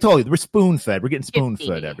 He's like, totally, we're spoon-fed. We're getting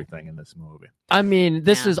spoon-fed everything in this movie. I mean,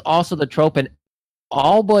 this is also the trope in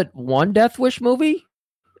all but one Death Wish movie,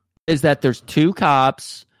 is that there's 2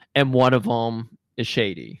 cops and one of them is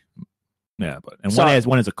shady. Yeah,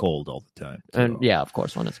 one is a cold all the time. So. And yeah, of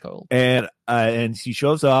course, one is cold. And he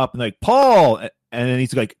shows up and like, Paul, and then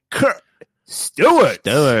he's like, Stewart.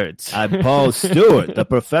 I'm Paul Stewart, the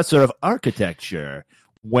professor of architecture.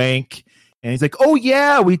 Wank. And he's like, oh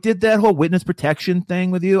yeah, we did that whole witness protection thing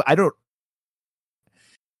with you. You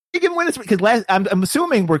give witness because I'm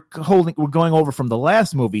assuming we're going over from the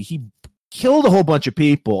last movie. He killed a whole bunch of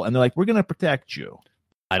people, and they're like, we're going to protect you.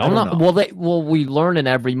 I don't know. Well, we learn in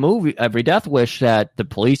every movie, every Death Wish, that the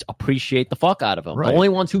police appreciate the fuck out of him. Right. The only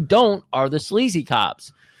ones who don't are the sleazy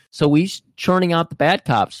cops. So he's churning out the bad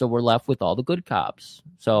cops, so we're left with all the good cops.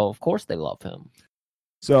 So of course they love him.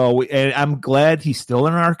 So, and I'm glad he's still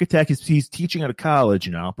an architect. He's teaching at a college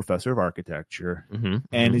now, professor of architecture,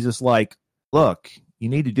 and he's just like, look, you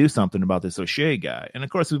need to do something about this O'Shea guy. And of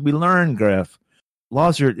course, we learn, Griff,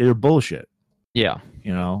 laws they're bullshit. Yeah,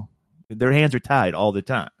 their hands are tied all the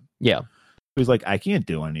time. Yeah. He's like, I can't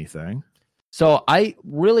do anything. So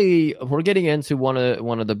we're getting into one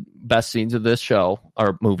of the best scenes of this show,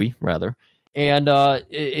 or movie rather. And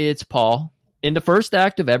it's Paul. In the first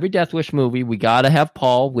act of every Death Wish movie, we got to have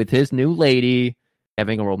Paul with his new lady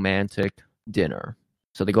having a romantic dinner.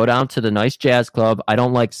 So they go down to the nice jazz club. I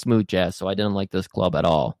don't like smooth jazz, so I didn't like this club at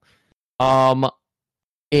all.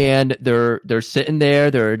 And they're sitting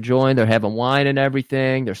there, they're enjoying, they're having wine and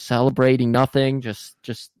everything, they're celebrating nothing, just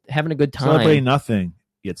having a good time. Celebrating nothing,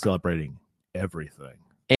 yet celebrating everything.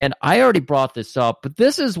 And I already brought this up, but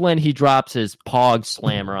this is when he drops his Pog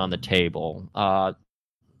Slammer on the table.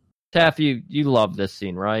 Taff, you love this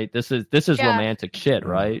scene, right? This is romantic shit,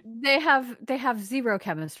 right? They have zero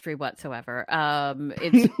chemistry whatsoever.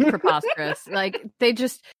 It's preposterous. Like they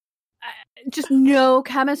just no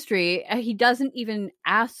chemistry. He doesn't even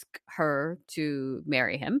ask her to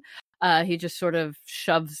marry him. He just sort of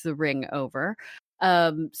shoves the ring over.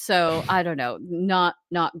 So I don't know,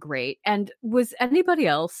 not great. And was anybody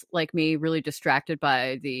else like me really distracted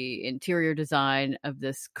by the interior design of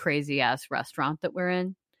this crazy ass restaurant that we're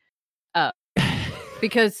in?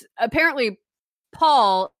 Because apparently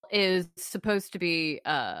Paul is supposed to be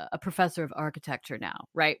a professor of architecture now,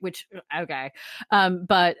 right? Which, okay.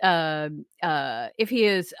 But if he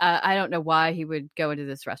is, I don't know why he would go into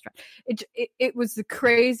this restaurant. It was the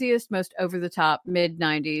craziest, most over-the-top,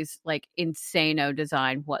 mid-90s, like, insano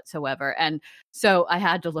design whatsoever. And so I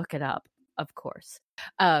had to look it up, of course.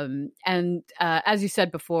 And as you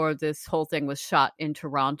said before, this whole thing was shot in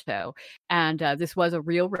Toronto. And this was a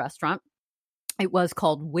real restaurant. It was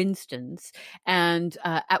called Winston's. And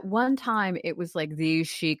at one time, it was like the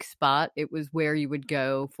chic spot. It was where you would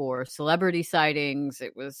go for celebrity sightings.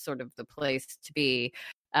 It was sort of the place to be,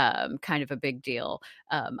 kind of a big deal.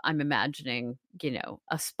 I'm imagining,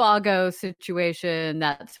 a Spago situation,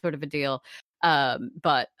 that sort of a deal.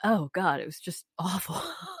 But oh God, it was just awful.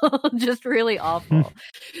 Just really awful.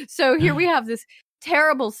 So here we have this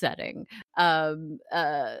terrible setting,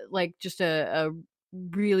 like just a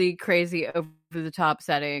really crazy over the top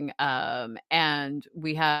setting, and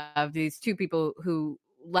we have these two people who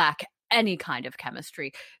lack any kind of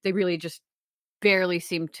chemistry. They really just barely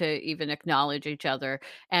seem to even acknowledge each other,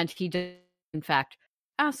 and he did in fact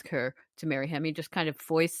ask her to marry him. He just kind of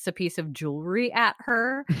foists a piece of jewelry at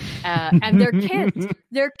her, and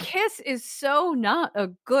their kiss is so not a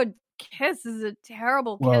good kiss. This is a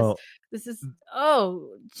terrible kiss. This is,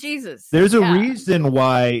 oh Jesus, there's a reason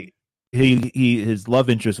why his love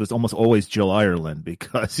interest was almost always Jill Ireland,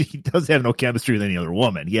 because he does have no chemistry with any other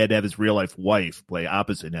woman. He had to have his real life wife play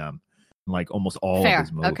opposite him in like almost all of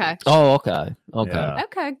his movies. Okay. Oh, okay. Yeah.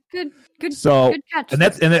 Okay. Good. So, good catch.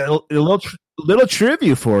 and a little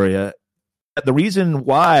trivia for you. The reason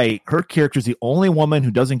why her character is the only woman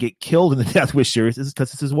who doesn't get killed in the Death Wish series is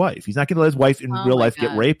because it's his wife. He's not going to let his wife in real life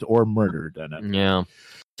get raped or murdered in it. Yeah.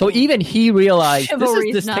 So even he realized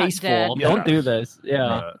Chivalry's this is distasteful. Don't do this.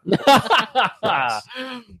 Yeah.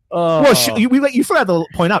 Well, you forgot to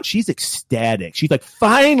point out she's ecstatic. She's like,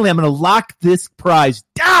 finally, I'm going to lock this prize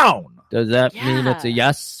down. Does that mean it's a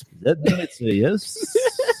yes? Does that mean it's a yes?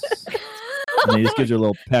 And he just gives her a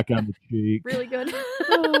little peck on the cheek. Really good.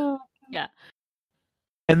 Yeah.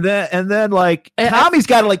 And then like Tommy's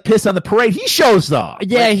got to like piss on the parade. He shows up.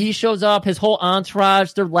 Yeah, he shows up. His whole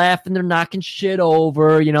entourage, they're laughing, they're knocking shit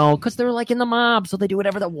over, because they're like in the mob, so they do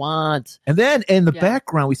whatever they want. And then in the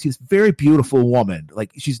background, we see this very beautiful woman.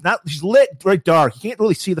 Like she's lit very dark. You can't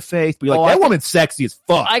really see the face, but you're like, that woman's sexy as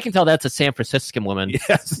fuck. I can tell that's a San Franciscan woman.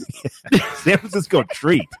 Yes, San Francisco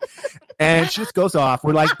treat. And she just goes off.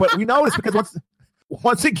 We're like, but we notice because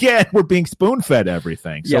once again, we're being spoon-fed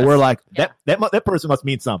everything. So we're like, that person must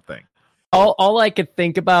mean something. All I could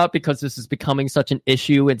think about, because this is becoming such an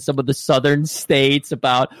issue in some of the southern states,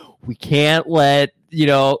 about we can't let,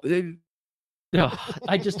 I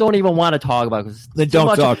just don't even want to talk about it.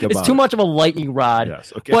 It's too much of a lightning rod.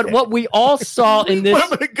 Yes, okay. But what we all saw in this... I'm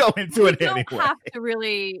going to go into it anyway. You don't have to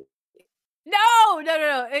really... No.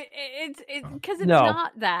 It's because it's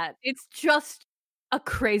not that. It's just a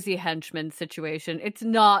crazy henchman situation. It's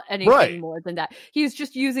not anything more than that. He's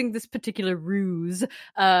just using this particular ruse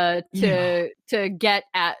to get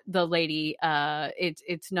at the lady.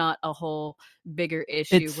 It's not a whole bigger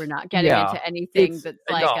issue. We're not getting into anything that's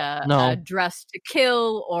like a Dress to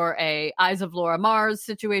Kill or a Eyes of Laura Mars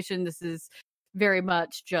situation. This is very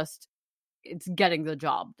much just it's getting the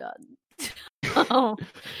job done.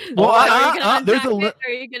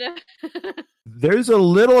 There's a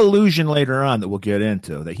little illusion later on that we'll get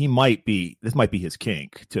into that this might be his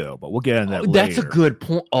kink too, but we'll get into that later. That's a good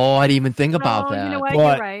point. Oh, I didn't even think about that. You know what?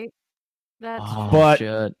 You're right.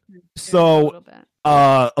 So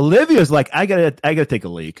Olivia's like, I gotta take a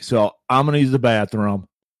leak, so I'm gonna use the bathroom.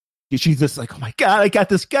 She's just like, oh my God, I got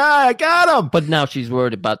this guy, I got him. But now she's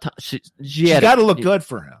worried about she got to look good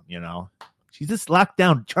for him, She's just locked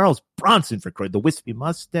down Charles Bronson for the wispy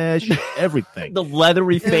mustache, everything. The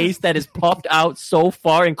leathery face that is puffed out so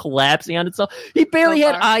far and collapsing on itself. He barely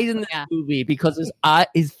had eyes in this movie because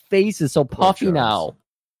his face is so puffy now.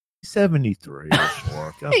 73. He should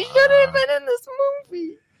have been in this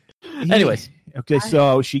movie. Anyways. Okay,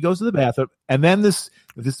 so she goes to the bathroom, and then this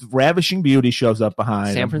ravishing beauty shows up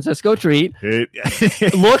behind San Francisco treat.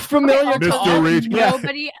 Looked familiar to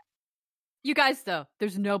nobody. You guys, though,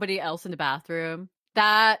 there's nobody else in the bathroom.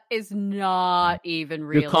 That is not even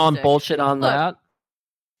realistic. You're calling bullshit on that?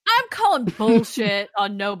 I'm calling bullshit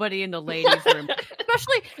on nobody in the ladies' room.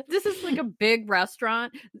 Especially, this is like a big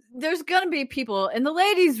restaurant. There's going to be people in the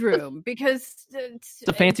ladies' room because it's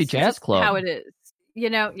a fancy jazz club. How it is.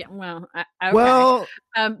 Yeah, well, okay. Well,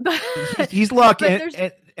 but he's locked and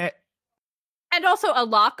also a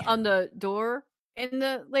lock on the door in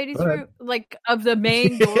the ladies' room, like of the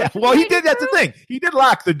main door. Well, he did. That's the thing. He did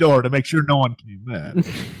lock the door to make sure no one came in.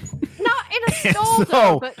 Not in a stall,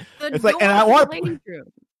 though, but the door to the ladies' room.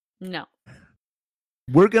 No.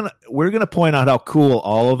 We're gonna point out how cool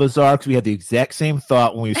all of us are because we had the exact same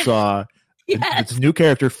thought when we saw this new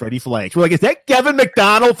character, Freddie Flanks. We're like, is that Kevin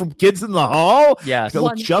McDonald from Kids in the Hall? Yes, it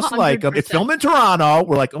looks just like him. It's filmed in Toronto.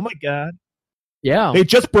 We're like, oh my God. Yeah, they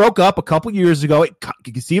just broke up a couple years ago. It could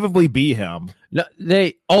conceivably be him. No,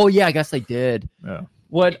 I guess they did. Yeah.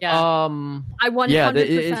 What? Yeah. I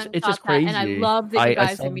 100% it's just thought crazy, that, and I love that you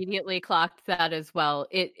guys saw... immediately clocked that as well.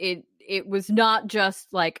 It was not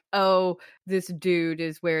just like, oh, this dude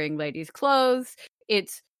is wearing ladies' clothes.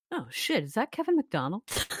 It's, oh shit, is that Kevin McDonald?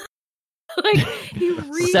 Like, he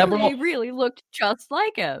really looked just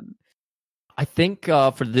like him. I think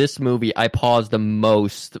for this movie, I paused the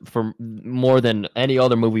most for more than any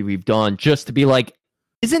other movie we've done, just to be like,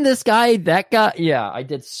 isn't this guy that guy? Yeah, I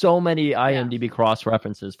did so many IMDb cross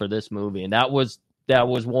references for this movie, and that was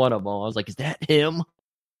one of them. I was like, is that him?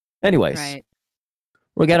 Anyways, right.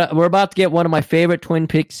 We're about to get one of my favorite Twin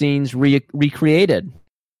Peaks scenes recreated.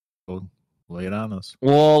 Well, lay it on us.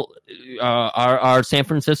 Well, our San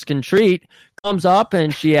Franciscan treat comes up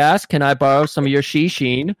and she asks, "Can I borrow some of your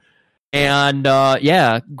shisheen?" And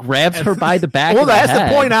grabs her by the back. Well, of the that has head.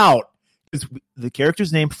 to point out is the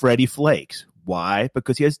character's named Freddie Flakes. Why?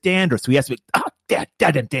 Because he has dandruff. So he has to be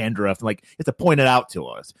dandruff. And like, it's to point it out to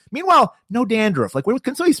us. Meanwhile, no dandruff. Like,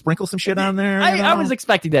 can somebody sprinkle some shit on there? I was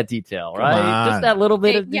expecting that detail, right? Just that little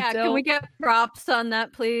bit of detail. Yeah, can we get props on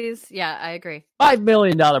that, please? Yeah, I agree. $5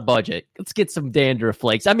 million budget. Let's get some dandruff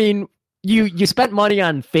flakes. I mean, you spent money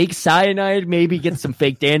on fake cyanide. Maybe get some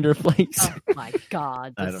fake dandruff flakes. Oh my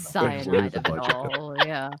god, the cyanide of it all.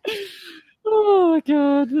 Yeah. Oh my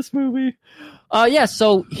god, this movie.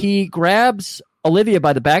 So he grabs Olivia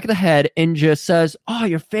by the back of the head and just says, "Oh,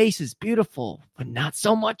 your face is beautiful, but not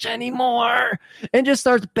so much anymore," and just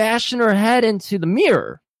starts bashing her head into the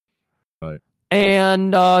mirror. Right.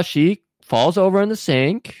 And she falls over in the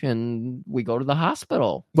sink, and we go to the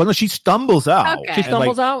hospital. Well, no, she stumbles out. Okay. She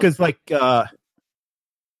stumbles out? Because,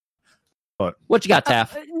 what you got,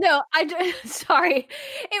 Taff? No, sorry.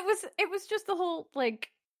 It was just the whole, like,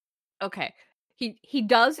 okay. He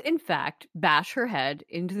does, in fact, bash her head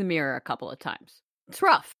into the mirror a couple of times. It's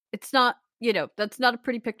rough. It's not, that's not a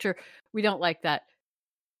pretty picture. We don't like that.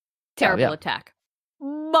 Terrible attack.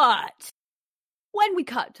 But when we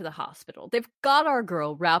cut to the hospital, they've got our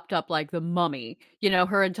girl wrapped up like the mummy.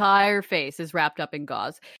 Her entire face is wrapped up in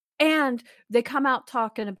gauze. And they come out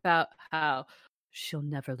talking about how she'll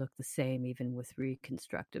never look the same even with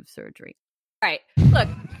reconstructive surgery. All right, look,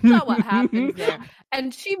 that's not what happens there.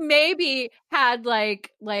 And she maybe had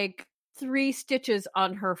like 3 stitches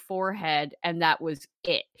on her forehead, and that was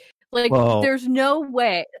it. Like, there's no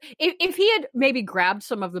way. If he had maybe grabbed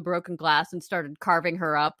some of the broken glass and started carving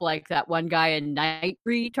her up like that one guy in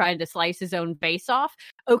Nightbreed trying to slice his own face off,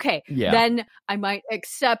 okay, then I might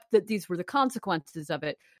accept that these were the consequences of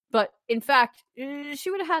it. But in fact,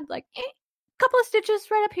 she would have had like couple of stitches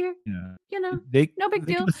right up here. No big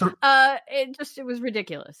deal. It was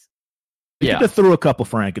ridiculous. They could have threw a couple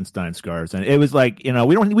Frankenstein scars, and it was like,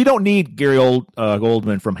 we don't need Gary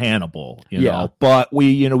Goldman from Hannibal, but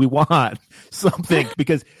we want something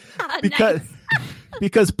because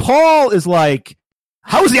Paul is like,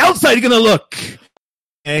 how's the outside going to look?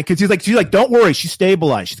 And because she's like, don't worry, she's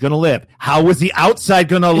stabilized, she's gonna live. How was the outside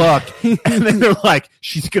gonna look? And then they're like,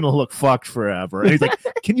 she's gonna look fucked forever. And he's like,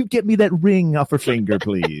 can you get me that ring off her finger,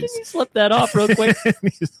 please? Can you slip that off real quick?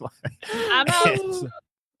 He's like, I'm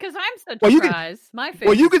because I'm such a surprise. My face.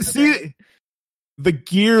 Well, you can see the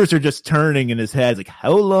gears are just turning in his head. Like,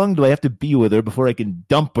 how long do I have to be with her before I can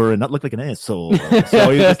dump her and not look like an asshole?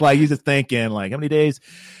 So he's just thinking, like, how many days?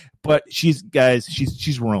 But she's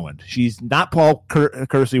ruined. She's not Paul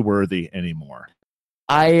Kersey worthy anymore.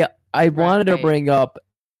 I wanted to bring up,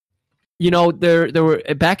 there were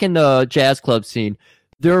back in the jazz club scene,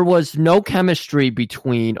 there was no chemistry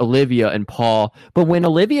between Olivia and Paul. But when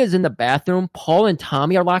Olivia's in the bathroom, Paul and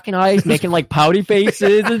Tommy are locking eyes, making like pouty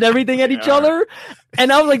faces and everything at each other.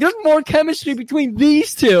 And I was like, there's more chemistry between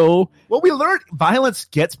these two. Well, we learned violence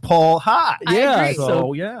gets Paul hot.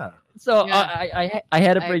 Yeah. So I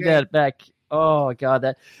had to bring that back. Oh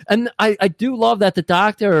god, and I do love that the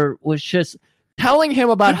doctor was just telling him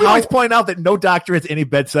about how. Always point out that no doctor has any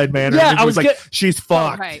bedside manner. Yeah, I was like, she's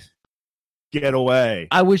fucked. Right. Get away.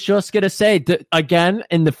 I was just gonna say again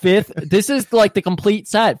in the 5th. This is like the complete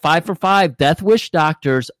set. 5 for 5. Death Wish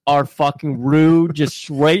doctors are fucking rude. Just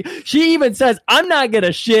straight. She even says, "I'm not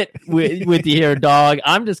gonna shit with you here, dog.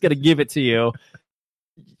 I'm just gonna give it to you."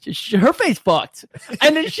 Her face fucked.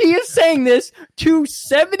 And then she is saying this to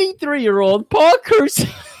 73-year-old Paul Kersey.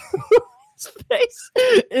 His face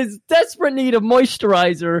is desperate need of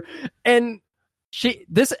moisturizer. And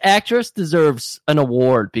this actress deserves an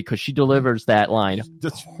award because she delivers that line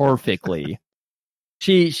perfectly.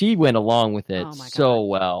 She went along with it so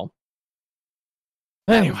well.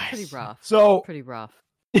 Anyways. Pretty rough. Pretty rough.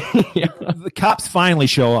 The cops finally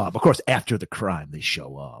show up. Of course, after the crime, they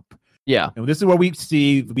show up. Yeah. And this is where we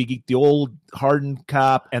get the old hardened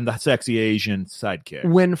cop and the sexy Asian sidekick.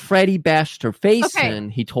 When Freddie bashed her face in,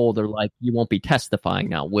 he told her, like, you won't be testifying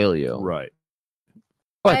now, will you? Right.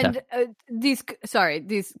 And these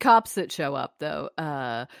cops that show up, though,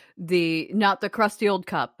 not the crusty old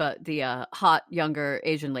cop, but the hot younger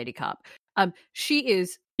Asian lady cop. She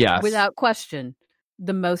is, without question,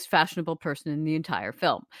 the most fashionable person in the entire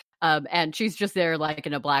film. And she's just there, like,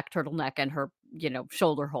 in a black turtleneck and her,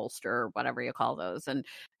 shoulder holster or whatever you call those,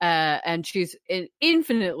 and she's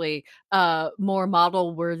infinitely more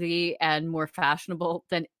model worthy and more fashionable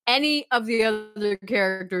than any of the other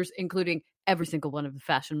characters, including every single one of the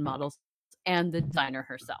fashion models and the designer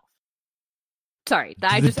herself. Sorry,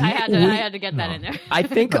 I had to get that in there. I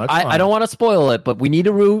think I don't want to spoil it, but we need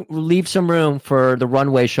to leave some room for the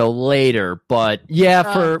runway show later. But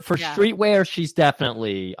for streetwear, she's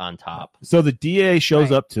definitely on top. So the DA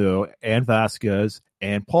shows up too, and Vasquez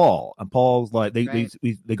and Paul. And Paul's like, they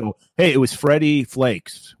go, hey, it was Freddie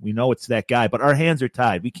Flakes. We know it's that guy, but our hands are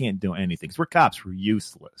tied. We can't do anything because we're cops. We're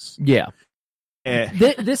useless. Yeah.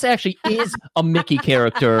 This actually is a Mickey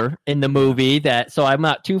character in the movie, so I'm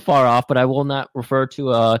not too far off, but I will not refer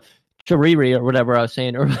to Chariri or whatever I was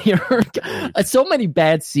saying earlier. So many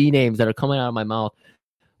bad C names that are coming out of my mouth.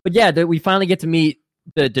 But yeah, we finally get to meet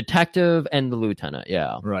the detective and the lieutenant.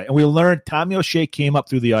 Yeah, right. And we learned Tommy O'Shea came up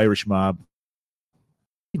through the Irish mob.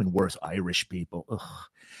 Even worse, Irish people. Ugh.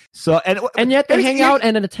 So and yet they hang out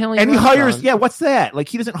in an Italian and he restaurant. hires what's that? Like,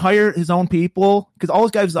 he doesn't hire his own people because all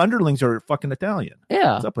his guys' underlings are fucking Italian.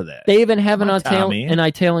 Yeah, what's up with that? They even have an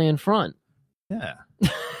Italian front. Yeah, I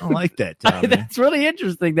don't like that. Tommy. That's really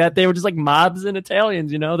interesting that they were just like mobs and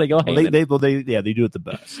Italians. They go. They do it the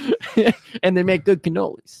best, and they make good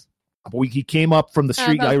cannolis. But he came up from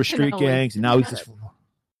the Irish street gangs, and now he's just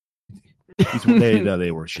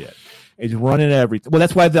they were shit. He's running everything. Well,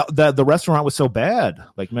 that's why the restaurant was so bad.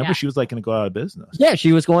 Like, remember, she was like going to go out of business. Yeah,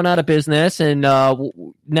 she was going out of business, and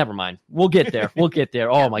never mind. We'll get there.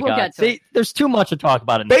 Oh my god! See, there's too much to talk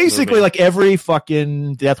about. Basically, like every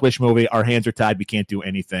fucking Death Wish movie, our hands are tied. We can't do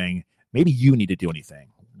anything. Maybe you need to do anything.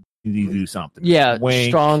 You need to do something. Yeah,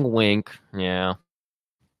 strong wink. Yeah.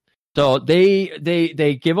 So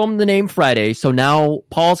they give him the name Friday. So now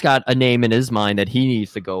Paul's got a name in his mind that he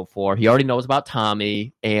needs to go for. He already knows about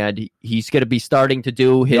Tommy, and he's going to be starting to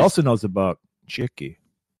do his... He also knows about Chicky.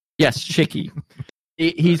 Yes, Chicky.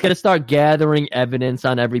 He's going to start gathering evidence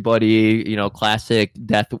on everybody, classic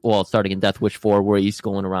starting in Death Wish 4, where he's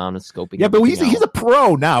going around and scoping. Yeah, but he's a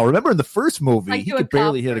pro now. Remember in the first movie, he could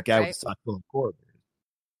barely hit a guy with a softball cord.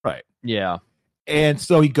 Right. Yeah. And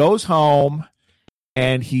so he goes home...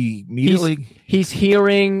 And he immediately... He's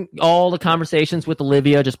hearing all the conversations with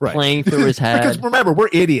Olivia just playing through his head. Because remember, we're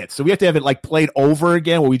idiots, so we have to have it like played over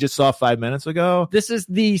again what we just saw 5 minutes ago. This is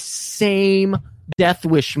the same Death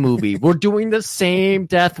Wish movie. We're doing the same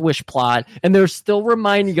Death Wish plot, and they're still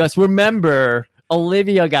reminding us, remember,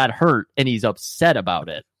 Olivia got hurt, and he's upset about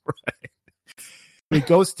it. Right. He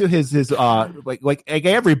goes to his like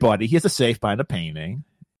everybody, he has a safe behind a painting.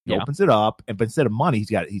 He opens it up, but instead of money, he's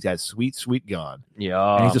got a sweet gun.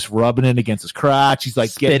 Yeah, and he's just rubbing it against his crotch. He's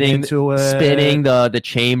like getting into it, spinning the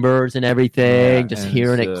chambers and everything, just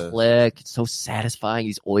hearing it click. It's so satisfying.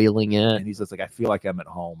 He's oiling it, and he's just like, I feel like I'm at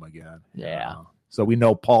home again. Yeah. So we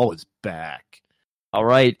know Paul is back. All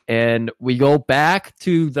right, and we go back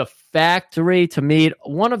to the factory to meet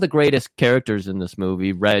one of the greatest characters in this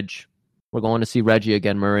movie, Reg. We're going to see Reggie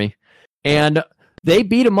again, Murray, and they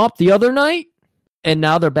beat him up the other night. And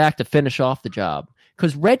now they're back to finish off the job.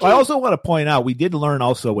 Because Reggie... I also want to point out, we did learn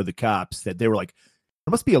also with the cops that they were like,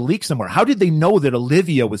 there must be a leak somewhere. How did they know that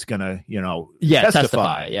Olivia was going to,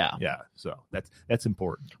 testify? Yeah. So that's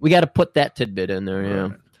important. We got to put that tidbit in there, yeah.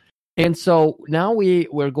 Right. And so now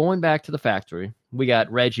we're going back to the factory. We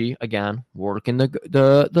got Reggie, again, working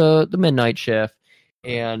the midnight shift.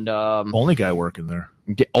 And only guy working there.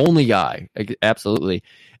 The only guy, absolutely.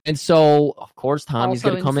 And so, of course, Tommy's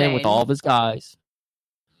going to come in with all of his guys.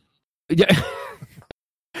 Yeah,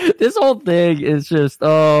 this whole thing is just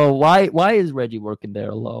why is Reggie working there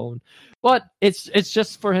alone? But it's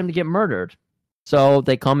just for him to get murdered. So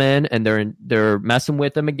they come in and they're messing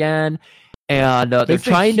with him again, and they're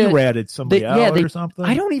trying to ratted somebody out or something.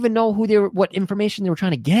 I don't even know what information they were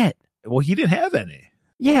trying to get. Well, he didn't have any.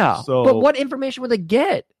 Yeah, but what information would they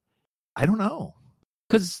get? I don't know.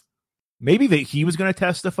 Because maybe he was going to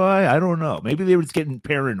testify. I don't know. Maybe they were just getting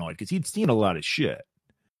paranoid because he'd seen a lot of shit.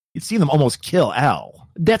 You'd seen them almost kill Al.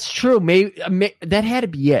 That's true. Maybe that had to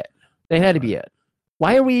be it. That had to be it.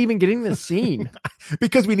 Why are we even getting this scene?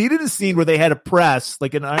 Because we needed a scene where they had a press,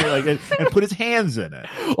 like an iron, and put his hands in it.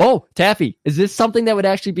 Oh, Taffy, is this something that would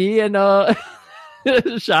actually be in a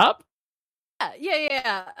shop?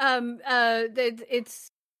 Yeah. It's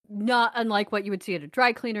not unlike what you would see at a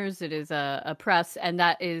dry cleaners. It is a press, and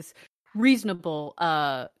that is reasonable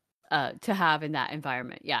to have in that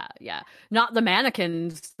environment. Yeah. Not the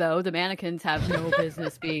mannequins, though. The mannequins have no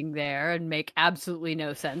business being there and make absolutely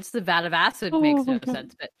no sense. The vat of acid makes no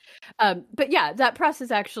sense. But yeah, that press is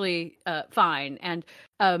actually fine. And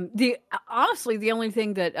honestly, the only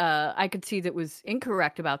thing that I could see that was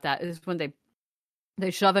incorrect about that is when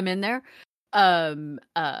they shove him in there.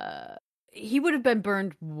 He would have been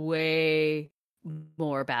burned way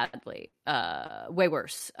more badly, way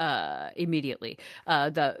worse, immediately.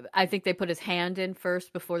 I think they put his hand in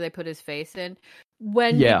first before they put his face in.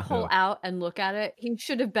 When you pull out and look at it, he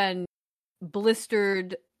should have been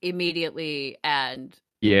blistered immediately and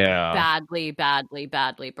badly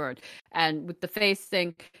burned. And with the face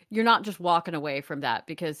thing, you're not just walking away from that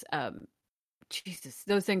because, Jesus,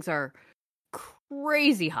 those things are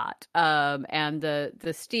crazy hot. And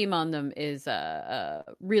the steam on them is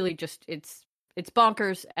really just it's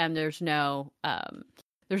bonkers, and there's no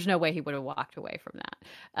way he would have walked away from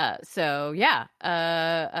that. So yeah,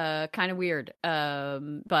 kind of weird.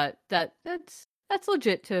 But that's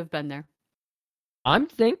legit to have been there. I'm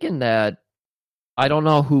thinking that I don't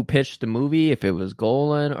know who pitched the movie, if it was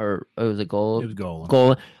Golan or was it Golan? It was Golan.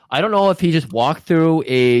 Golan. I don't know if he just walked through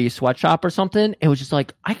a sweatshop or something. It was just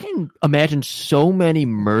like, I can imagine so many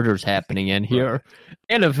murders happening in here,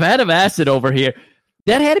 and a vat of acid over here.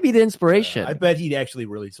 That had to be the inspiration. I bet he actually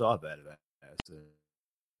really saw that.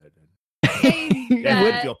 That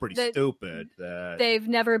would feel pretty stupid. They've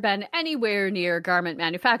never been anywhere near garment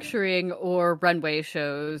manufacturing or runway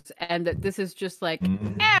shows, and that this is just like,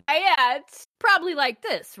 yeah, it's probably like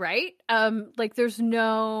this, right? Like there's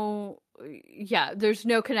no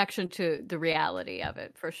connection to the reality of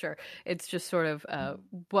it for sure. It's just sort of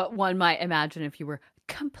what one might imagine if you were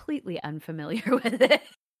completely unfamiliar with it.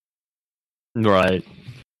 Right.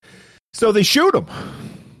 So they shoot him,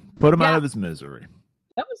 put him out of his misery.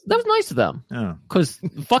 That was nice of them. Yeah. Because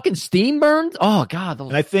fucking steam burned. Oh God.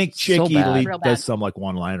 And I think Chicky so does some like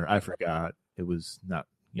one liner. I forgot. It was not.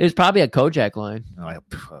 It was probably a Kojak line. Oh, I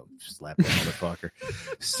slapped that motherfucker.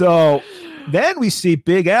 So then we see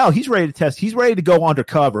Big Al. He's ready to test. He's ready to go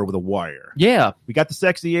undercover with a wire. Yeah. We got the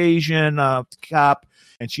sexy Asian cop,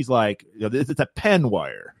 and she's like, it's a pen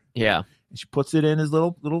wire. Yeah. And she puts it in his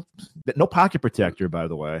little, no pocket protector, by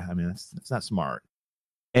the way. I mean, that's not smart.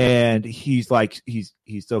 And he's like, he's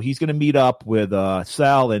going to meet up with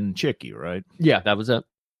Sal and Chicky, right? Yeah, that was it.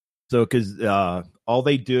 So, because all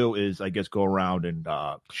they do is, I guess, go around and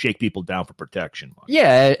shake people down for protection.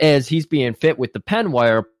 Yeah, as he's being fit with the pen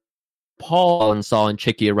wire, Paul and Sal and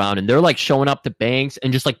Chicky around, and they're like showing up to banks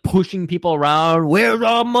and just like pushing people around. Where's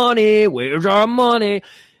our money? Where's our money?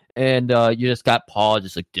 And you just got Paul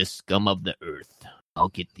just like, this scum of the earth. I'll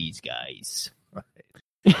get these guys. Right.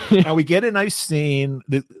 Now we get a nice scene,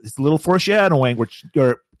 this little foreshadowing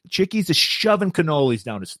where Chicky's just shoving cannolis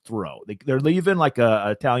down his throat. They're leaving like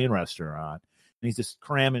a Italian restaurant, and he's just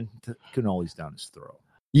cramming cannolis down his throat.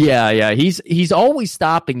 Yeah. He's always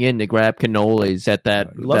stopping in to grab cannolis at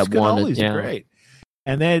that. He loves that cannolis, one. Yeah. Great.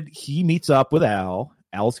 And then he meets up with Al.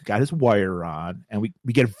 Al's got his wire on, and we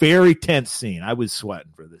get a very tense scene. I was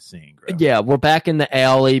sweating for this scene. Greg. Yeah, we're back in the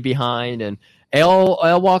alley behind, and Al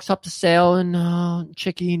walks up to Sal and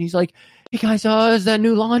Chicky, and he's like, "Hey guys, is that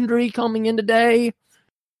new laundry coming in today?"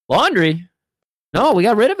 Laundry? No, we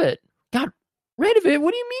got rid of it. Got rid of it?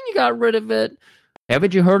 What do you mean you got rid of it?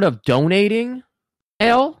 Haven't you heard of donating,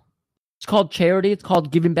 Al? It's called charity. It's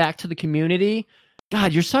called giving back to the community.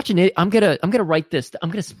 God, you're such an idiot. I'm gonna write this. I'm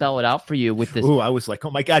gonna spell it out for you with this. Ooh, I was like, oh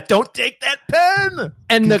my God, don't take that pen.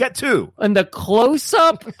 And you got two. And the close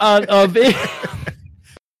up of it.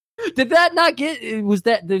 Did that not get?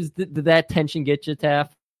 Did that tension get you,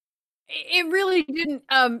 Taff? It really didn't.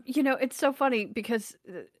 It's so funny because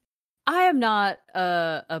I am not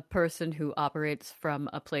a person who operates from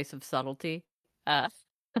a place of subtlety. I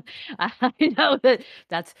know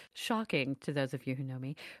that's shocking to those of you who know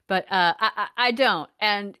me, but I don't.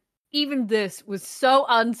 And even this was so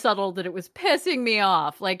unsubtle that it was pissing me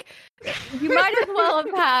off. Like, you might as well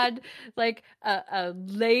have had like a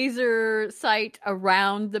laser sight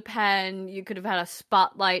around the pen. You could have had a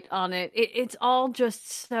spotlight on it. It's all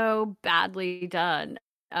just so badly done.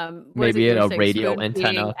 Maybe a radio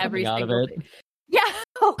antenna coming out of it. Yeah.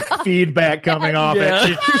 Oh, God. Feedback coming off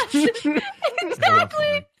it.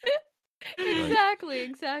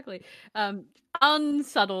 Exactly.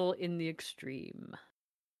 Unsubtle in the extreme.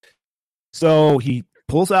 So he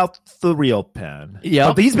pulls out the real pen.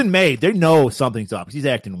 Yeah, but he's been made. They know something's up. He's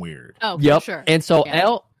acting weird. Oh, yep. sure. And so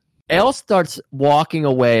Elle starts walking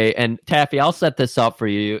away, and Taffy, I'll set this up for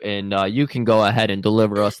you, and you can go ahead and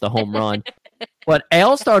deliver us the home run. But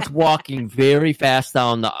Elle starts walking very fast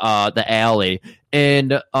down the alley,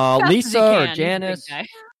 and Lisa or Janice,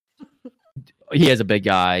 he is a big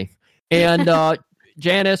guy, and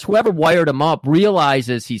Janice, whoever wired him up,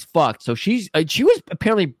 realizes he's fucked. So she was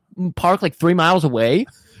apparently parked like 3 miles away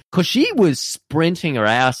because she was sprinting her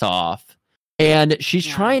ass off. And she's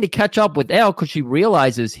trying to catch up with Elle because she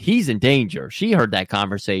realizes he's in danger. She heard that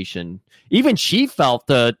conversation. Even she felt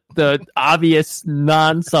the obvious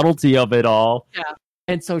non-subtlety of it all. Yeah.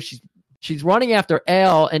 And so she's running after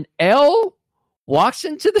Elle, and Elle walks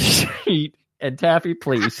into the street. And Taffy,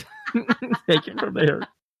 please take it from there.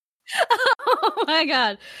 Oh my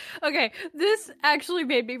god. Okay, this actually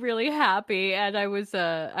made me really happy, and I was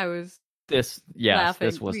laughing this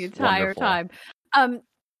was the entire wonderful. time.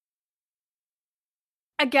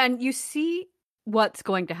 Again, you see what's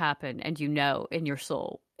going to happen, and you know in your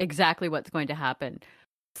soul exactly what's going to happen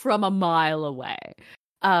from a mile away.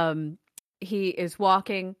 He is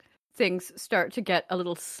walking. Things start to get a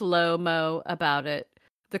little slow-mo about it.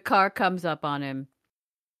 The car comes up on him.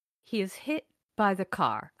 He is hit by the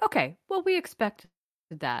car. Okay, well, we expected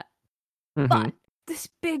that. Mm-hmm. But this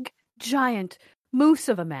big, giant moose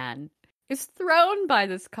of a man is thrown by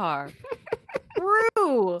this car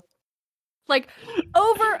through... like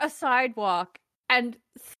over a sidewalk and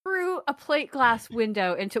through a plate glass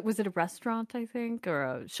window into, was it a restaurant, I think, or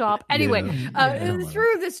a shop? Anyway,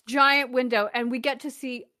 through this giant window, and we get to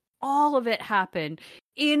see all of it happen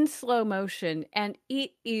in slow motion, and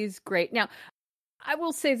it is great. Now, I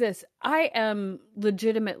will say this, I am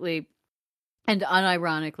legitimately and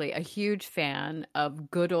unironically a huge fan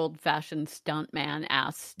of good old-fashioned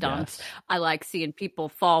stuntman-ass stunts. Yes. I like seeing people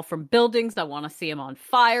fall from buildings. I want to see them on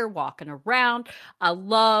fire, walking around. I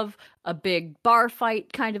love a big bar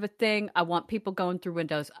fight kind of a thing. I want people going through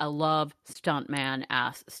windows. I love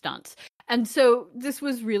stuntman-ass stunts. And so this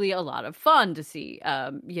was really a lot of fun to see,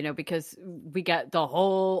 because we got the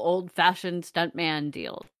whole old-fashioned stuntman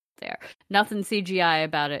deal there. Nothing CGI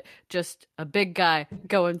about it, just a big guy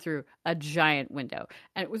going through a giant window.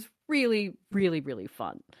 And it was really, really, really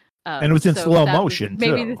fun. And it was in slow motion,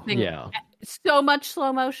 maybe too. The thing, so much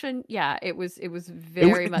slow motion. Yeah, it was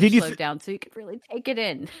very much slowed down, so you could really take it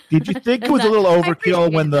in. Did you think it was a little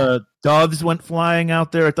overkill when the doves went flying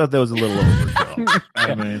out there? I thought that was a little overkill.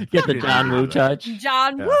 I mean, get the John Woo touch.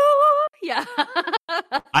 John Woo! Yeah.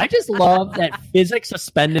 I just love that physics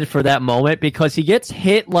suspended for that moment because he gets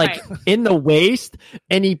hit in the waist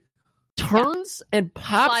and he turns and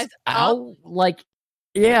pops out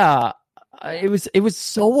it was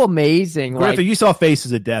so amazing. Griffin, you saw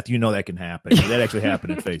Faces of Death. You know that can happen. That actually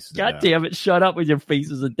happened in Faces of Death. God damn it. Shut up with your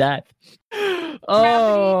Faces of Death.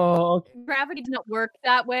 Gravity doesn't work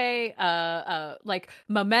that way. Like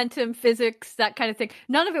momentum, physics, that kind of thing.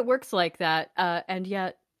 None of it works like that. And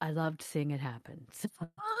yet I loved seeing it happen.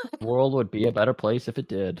 The world would be a better place if it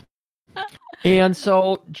did. And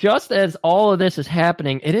so just as all of this is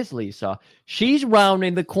happening, it is Lisa. She's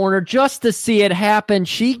rounding the corner just to see it happen.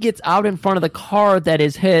 She gets out in front of the car that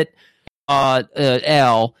is hit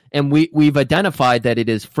Elle, and we've identified that it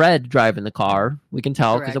is Fred driving the car. We can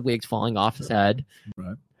tell because the wig's falling off his head.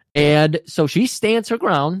 Right. And so she stands her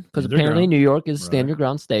ground because apparently New York is a stand your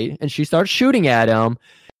ground state, and she starts shooting at him.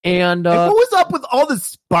 And what was up with all the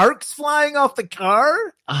sparks flying off the car?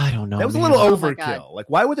 I don't know. That was a little overkill. Like,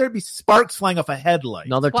 why would there be sparks flying off a headlight?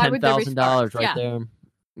 Another $10,000 right there.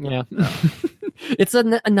 Yeah. It's a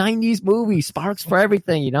 90s movie. Sparks for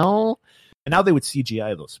everything, you know? And now they would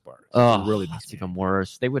CGI those sparks. Oh, really? That's even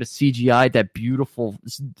worse. They would have CGI'd that beautiful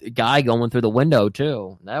guy going through the window,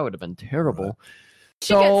 too. That would have been terrible. Right.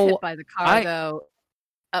 She gets hit by the car, though.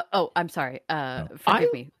 I'm sorry.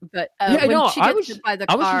 Forgive me. But when she gets hit by the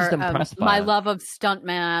car, my love of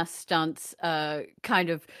stuntman stunts kind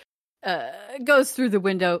of goes through the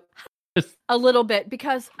window a little bit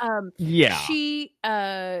because she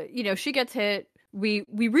she gets hit. We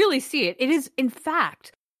really see it. It is in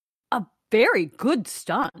fact a very good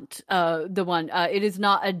stunt. It is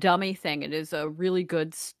not a dummy thing. It is a really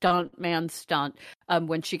good stuntman stunt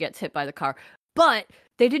when she gets hit by the car. But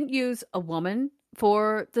they didn't use a woman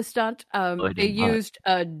for the stunt. They used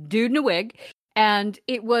a dude in a wig, and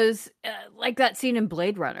it was like that scene in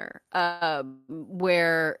Blade Runner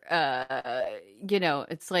where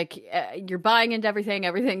it's like you're buying into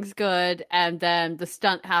everything's good, and then the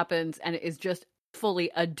stunt happens and it is just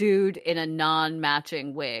fully a dude in a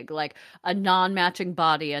non-matching wig, like a non-matching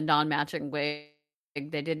body, a non-matching wig,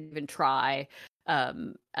 They didn't even try.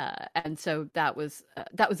 And so that was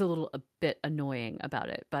a bit annoying about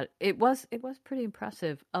it, but it was pretty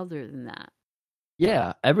impressive other than that.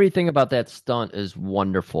 Yeah, everything about that stunt is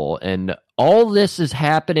wonderful, and all this is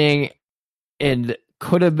happening and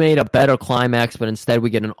could have made a better climax, but instead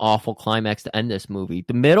we get an awful climax to end this movie.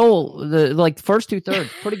 The middle, the first 2/3,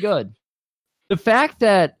 pretty good. The fact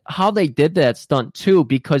that how they did that stunt too,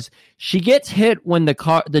 because she gets hit when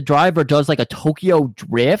the driver does like a Tokyo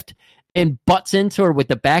drift and butts into her with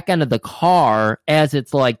the back end of the car as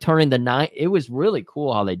it's like turning the 9. It was really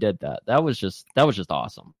cool how they did that. That was just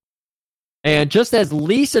awesome. And just as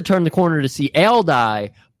Lisa turned the corner to see Al die,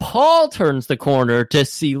 Paul turns the corner to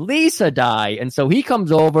see Lisa die. And so he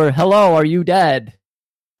comes over. Hello, are you dead?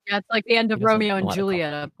 Yeah, it's like the end of Romeo and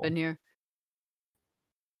Juliet up in here.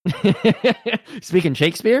 Speaking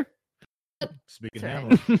Shakespeare? Speaking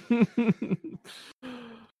Hamlet.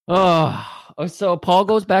 So Paul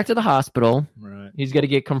goes back to the hospital. Right. He's going to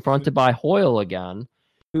get confronted by Hoyle again,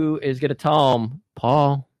 who is going to tell him,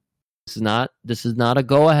 Paul, this is not a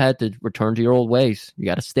go ahead to return to your old ways. You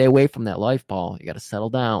got to stay away from that life, Paul. You got to settle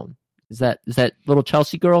down. Is that little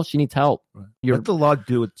Chelsea girl? She needs help. Right. Let the law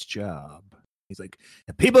do its job. He's like,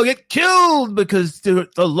 people get killed because the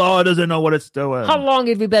law doesn't know what it's doing. How long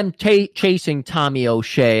have you been chasing Tommy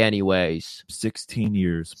O'Shea anyways? 16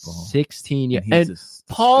 years, Paul. 16 years. And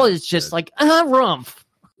Paul is just like, rumph.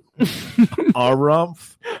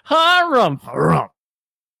 Rumph. Rumph. Rumph.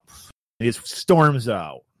 He just storms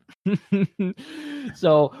out.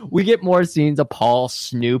 So we get more scenes of Paul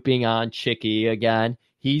snooping on Chicky again.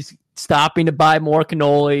 He's stopping to buy more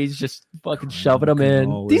cannolis, just fucking shoving them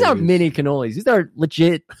in. These aren't mini cannolis. These are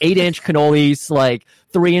legit 8-inch cannolis, like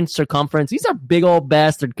 3-inch circumference. These are big old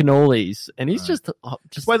bastard cannolis. And he's just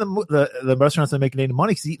why the restaurants not making any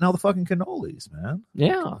money. He's eating all the fucking cannolis, man.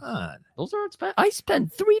 Yeah. Come on. Those are expensive. I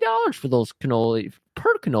spent $3 for those cannoli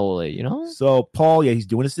per cannoli, you know? So Paul, he's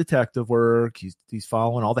doing his detective work. He's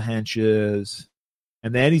following all the henches.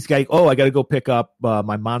 And then he's like, I got to go pick up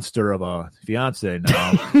my monster of a fiance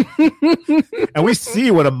now. And we see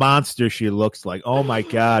what a monster she looks like. Oh, my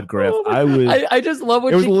God, Griff. I just love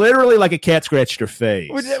what it was literally like a cat scratched her face.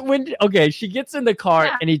 When she gets in the car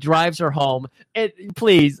and he drives her home. And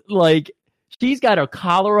please, she's got her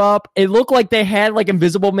collar up. It looked like they had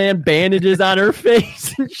Invisible Man bandages on her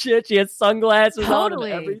face and shit. She had sunglasses on and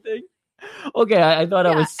everything. Okay, I thought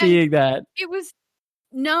I was seeing that. It was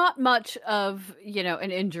not much of,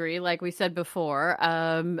 an injury, like we said before.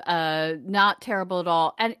 Not terrible at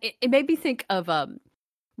all. And it made me think of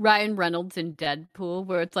Ryan Reynolds in Deadpool,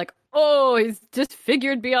 where it's like, he's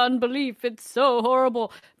disfigured beyond belief. It's so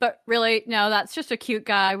horrible. But really, no, that's just a cute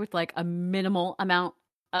guy with a minimal amount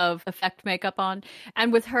of effect makeup on.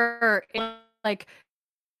 And with her, like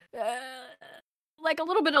a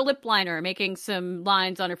little bit of lip liner, making some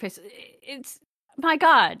lines on her face. It's, my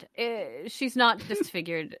God, she's not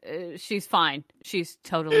disfigured. She's fine. She's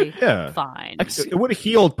totally fine. It would have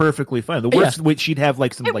healed perfectly fine. The worst, she'd have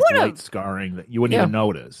some light scarring that you wouldn't even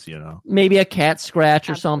notice. Maybe a cat scratch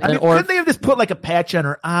or something. Or couldn't they have just put a patch on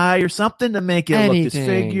her eye or something to make it look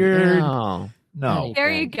disfigured? No.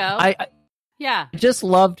 There you go. I just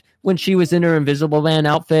loved when she was in her Invisible Man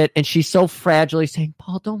outfit and she's so fragile. He's saying,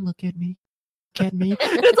 Paul, don't look at me. Look at me. And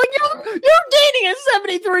it's like, you're dating a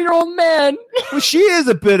 73-year-old man. Well, she is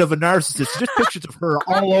a bit of a narcissist. Just pictures of her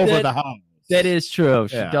all over the house. That is true.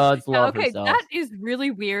 She does love herself. That is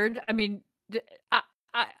really weird. I mean, I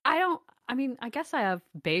guess I have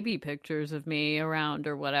baby pictures of me around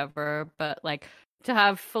or whatever, but to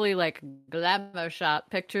have fully glamour shot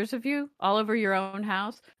pictures of you all over your own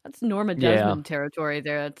house, that's Norma Desmond territory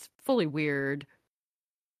there. That's fully weird.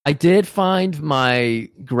 I did find my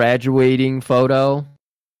graduating photo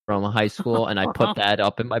from high school, and I put that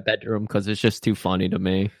up in my bedroom because it's just too funny to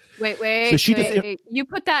me. Wait. So you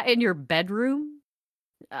put that in your bedroom?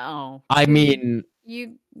 Oh. I mean,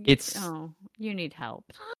 you need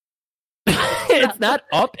help. It's not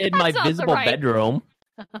up in my visible bedroom.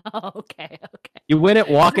 Okay. You wouldn't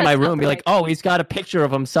walk in my room and be like, he's got a picture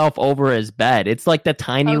of himself over his bed. It's like the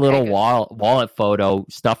tiny little wallet photo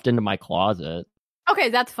stuffed into my closet. Okay,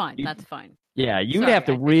 that's fine. That's fine. Yeah, you'd have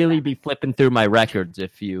to really be flipping through my records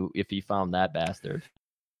if you found that bastard.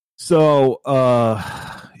 So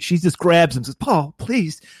she just grabs him and says, Paul,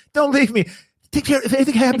 please, don't leave me. Take care. If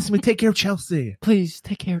anything happens to me, take care of Chelsea. Please,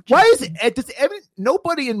 take care of Chelsea. Why is it?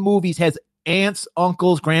 Nobody in movies has aunts,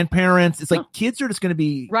 uncles, grandparents. It's like kids are just going to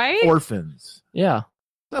be orphans. Yeah.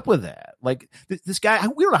 What's up with that? This guy,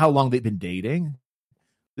 we don't know how long they've been dating.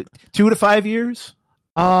 2 to 5 years?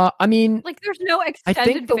 I mean, there's no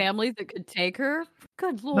extended family that could take her.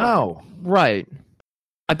 Good Lord. No. Right.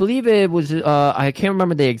 I believe it was, I can't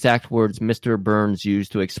remember the exact words Mr. Burns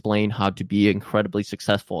used to explain how to be incredibly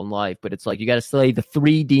successful in life, but it's like you got to slay the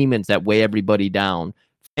 3 demons that weigh everybody down.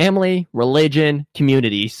 Family, religion,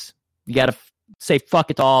 communities. You got to say fuck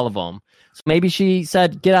it to all of them. So maybe she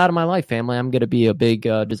said, get out of my life, family. I'm going to be a big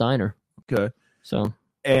designer. Okay. So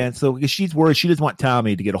she's worried. She doesn't want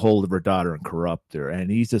Tommy to get a hold of her daughter and corrupt her. And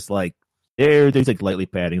he's just like, he's like lightly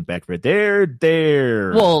patting him back for it.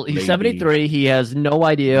 There. Well, he's 73. He has no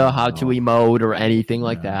idea how to emote or anything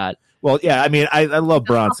like that. Well, yeah, I mean, I love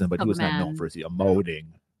Bronson, but he was not known for his emoting.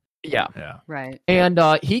 Yeah. Right. And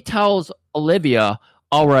he tells Olivia,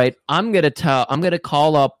 all right, I'm going to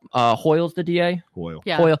call up Hoyle's the DA. Hoyle.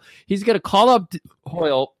 Yeah. Hoyle. He's going to call up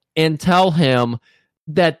Hoyle and tell him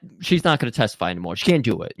that she's not going to testify anymore. She can't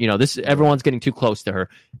do it. You know, everyone's getting too close to her.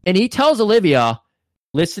 And he tells Olivia,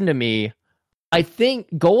 listen to me. I think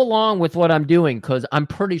go along with what I'm doing because I'm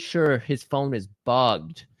pretty sure his phone is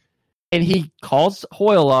bugged. And he calls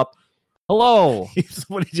Hoyle up. Hello.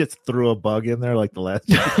 Somebody just threw a bug in there like the last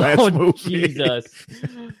Oh, movie. Jesus.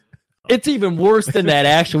 It's even worse than that,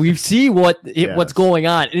 actually. We see what's going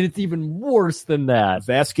on, and it's even worse than that.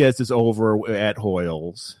 Vasquez is over at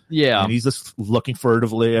Hoyle's. Yeah. And he's just looking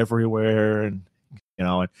furtively everywhere. And, you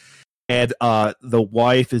know, and the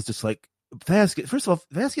wife is just like, Vasquez. First of all,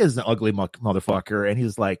 Vasquez is an ugly motherfucker, and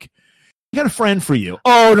he's like, "I got a friend for you."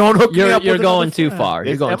 Oh, don't hook me up. You're going too far.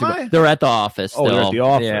 You're going too far. They're at the office. Oh, they're at the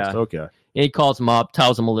office. Yeah. Okay. And he calls him up,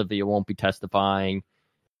 tells him Olivia won't be testifying.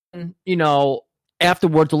 And, you know,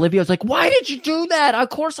 afterwards, Olivia's like, "Why did you do that? Of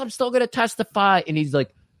course, I'm still going to testify." And he's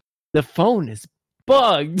like, "The phone is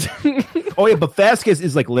bugged." Oh yeah, but Vasquez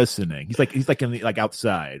is like listening. He's like in the, like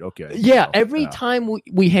outside. Okay. Yeah. Every time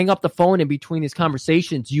we hang up the phone in between these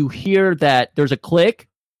conversations, you hear that there's a click,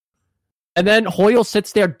 and then Hoyle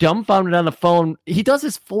sits there dumbfounded on the phone. He does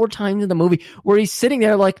this 4 times in the movie where he's sitting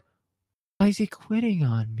there like, why is he quitting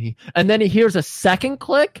on me? And then he hears a second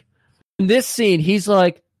click. In this scene, he's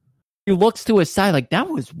like, he looks to his side like, that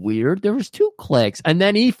was weird. There was 2 clicks, and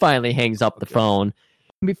then he finally hangs up the phone.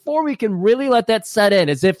 Before we can really let that set in,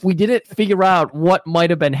 as if we didn't figure out what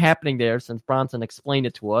might have been happening there, since Bronson explained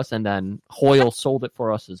it to us, and then Hoyle sold it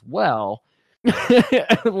for us as well,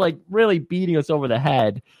 like really beating us over the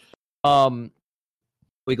head.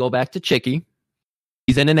 We go back to Chicky.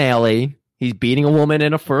 He's in an alley. He's beating a woman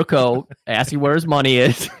in a fur coat, asking where his money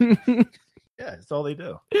is. Yeah, that's all they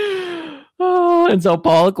do. Oh, and so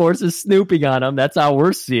Paul, of course, is snooping on him. That's how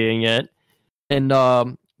we're seeing it. And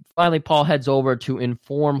finally, Paul heads over to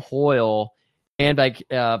inform Hoyle and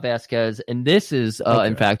Vasquez. And this is,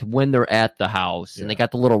 in fact, when they're at the house. And they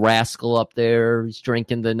got the little rascal up there. He's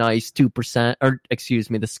drinking the nice 2%, or excuse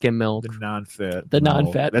me, the skim milk. The non-fat. The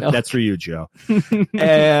non-fat milk. That's for you, Joe.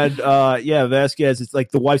 And, Vasquez, it's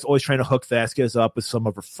like the wife's always trying to hook Vasquez up with some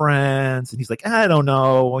of her friends. And he's like, I don't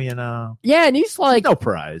know, you know. Yeah, and he's like, no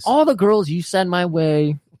prize. All the girls you send my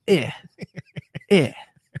way,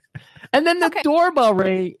 And then the doorbell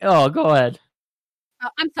ring. Oh, go ahead.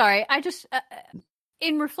 I'm sorry. I just,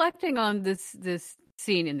 in reflecting on this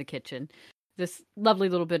scene in the kitchen, this lovely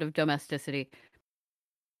little bit of domesticity,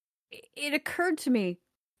 it occurred to me,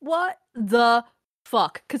 what the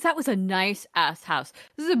fuck? Because that was a nice ass house.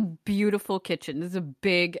 This is a beautiful kitchen. This is a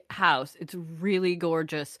big house. It's really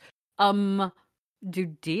gorgeous. Do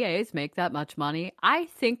DAs make that much money? I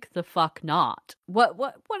think the fuck not.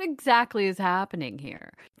 What exactly is happening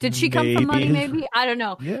here? Did she come from money? Maybe I don't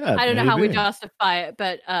know. Yeah, I don't know how we justify it,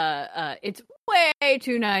 but it's way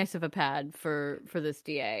too nice of a pad for this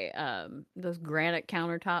DA. Those granite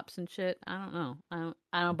countertops and shit. I don't know.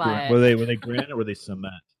 I don't buy it. Were they granite or were they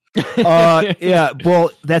cement? Yeah,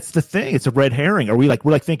 well, that's the thing. It's a red herring.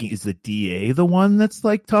 We're thinking, is the DA the one that's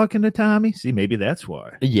like talking to Tommy? See, maybe that's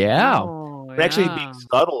why. Yeah. They're actually being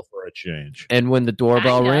subtle for a change. And when the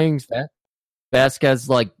doorbell rings, Vasquez is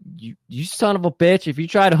like, you son of a bitch, if you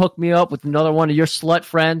try to hook me up with another one of your slut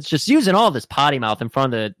friends, just using all this potty mouth in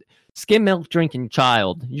front of the skim milk drinking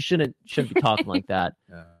child. You shouldn't be talking like that.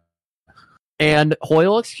 And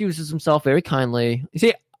Hoyle excuses himself very kindly. You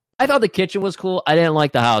see, I thought the kitchen was cool. I didn't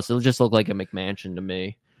like the house. It just looked like a McMansion to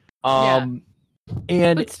me. And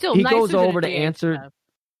still he goes over to answer. Stuff.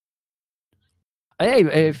 Hey,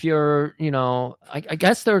 if you're, I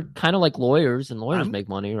guess they're kind of like lawyers, and lawyers make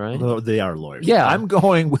money, right? Well, they are lawyers. Yeah. I'm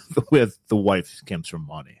going with the wife comes from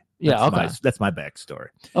money. That's my backstory.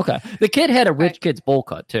 Okay. The kid had a rich kid's bowl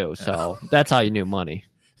cut, too, so that's how you knew money.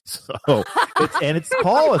 So, it's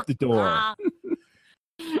Paul at the door.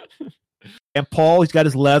 And Paul, he's got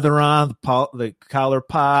his leather on, the collar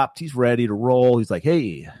popped. He's ready to roll. He's like,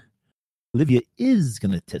 hey, Olivia is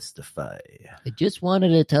going to testify. I just wanted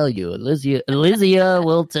to tell you, Olivia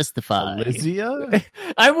will testify. Olivia?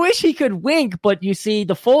 I wish he could wink, but you see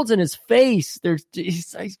the folds in his face.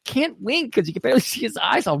 I can't wink because you can barely see his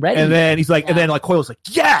eyes already. And then he's like, and then like Coyle's like,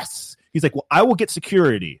 yes. He's like, well, I will get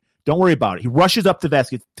security. Don't worry about it. He rushes up to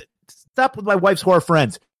Vasquez. Stop with my wife's horror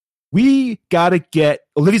friends. We got to get,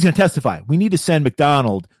 Olivia's going to testify. We need to send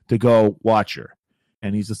McDonald to go watch her.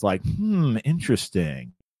 And he's just like,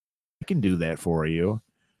 interesting. I can do that for you.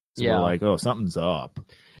 So we're like, oh, something's up.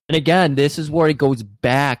 And again, this is where he goes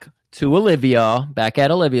back to Olivia, back at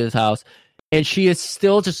Olivia's house. And she is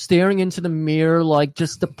still just staring into the mirror, like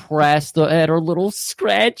just depressed at her little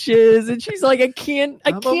scratches. And she's like, I can't.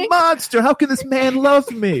 I'm a monster. How can this man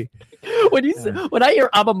love me? When I hear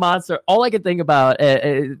I'm a monster, all I can think about,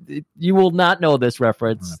 you will not know this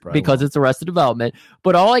reference because it's Arrested Development,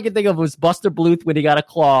 but all I can think of was Buster Bluth when he got a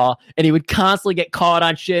claw and he would constantly get caught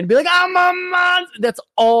on shit and be like, I'm a monster. That's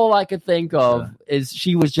all I could think of is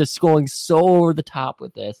she was just going so over the top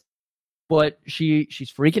with this. But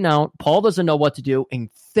she's freaking out. Paul doesn't know what to do. And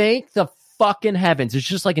thank the fucking heavens. It's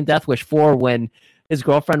just like in Death Wish 4 when his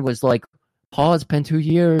girlfriend was like, Paul, it's been 2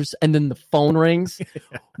 years. And then the phone rings.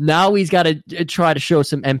 Now he's got to try to show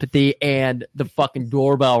some empathy and the fucking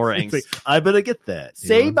doorbell rings. I better get that.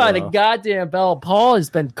 Saved by the goddamn bell. Paul has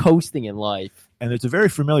been coasting in life. And it's a very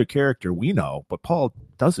familiar character we know, but Paul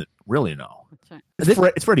doesn't really know. That's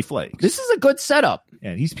right. It's Freddie Flakes. This is a good setup.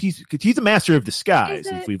 And he's a master of disguise,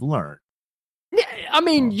 as we've learned. I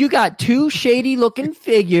mean, you got two shady-looking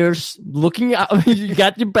figures looking out. You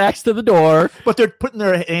got your backs to the door. But they're putting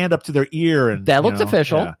their hand up to their ear. And that looked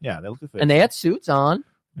official. Yeah, that looked official. And they had suits on.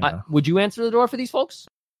 Yeah. Would you answer the door for these folks?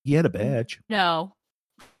 He had a badge. No.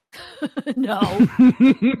 No.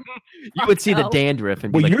 You would see the dandruff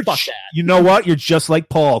and be like, fuck that. You know what? You're just like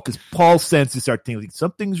Paul, because Paul's senses start thinking,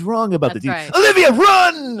 something's wrong about the right. Olivia,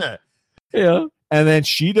 run! Yeah. And then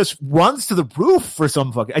she just runs to the roof for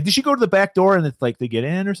some fucking. Did she go to the back door and it's like they get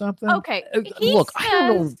in or something? Okay. He Look, says, I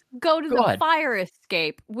don't know. go to the fire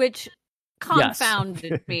escape, which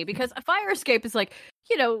confounded me because a fire escape is like,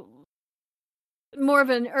 more of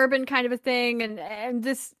an urban kind of a thing, and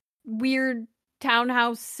this weird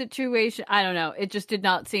townhouse situation. I don't know. It just did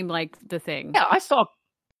not seem like the thing. Yeah, I saw.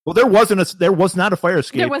 Well, there was not a fire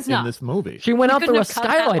escape in this movie. She went out through a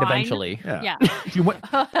skylight eventually. Yeah. She went.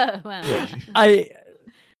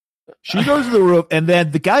 She goes to the roof, and then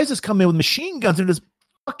the guys just come in with machine guns and just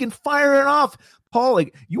fucking firing off. Paul,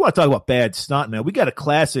 like, you want to talk about bad stuntman? We got a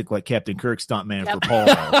classic like Captain Kirk stuntman for Paul.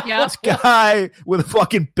 This guy with a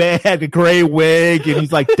fucking bag, a gray wig, and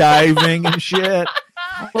he's like diving and shit.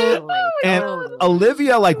 And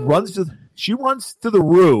Olivia like runs to the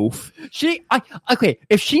roof.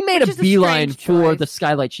 If she made a beeline for the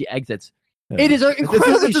skylight, she exits. Yeah. It is an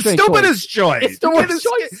incredibly it's the stupidest choice. It's the worst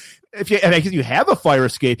choice. If you have a fire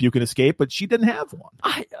escape, you can escape, but she didn't have one.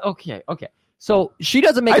 Okay. So she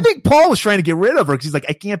doesn't make. I think Paul was trying to get rid of her because he's like,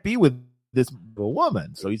 I can't be with this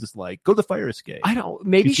woman. So he's just like, go to the fire escape. I don't.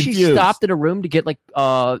 Maybe she stopped at a room to get like,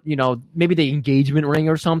 maybe the engagement ring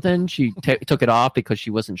or something. She took it off because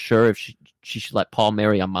she wasn't sure if she should let Paul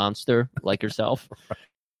marry a monster like herself.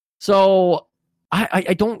 So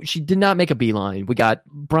I don't. She did not make a beeline. We got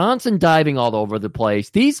Bronson diving all over the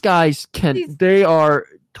place. These guys they are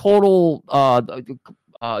total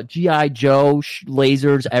G.I. Joe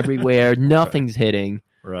lasers everywhere. Nothing's hitting.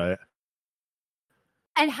 Right.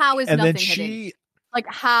 And how is nothing hitting? Like,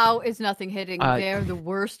 how is nothing hitting? They're the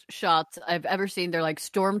worst shots I've ever seen. They're like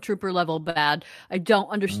stormtrooper level bad. I don't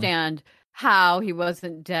understand how he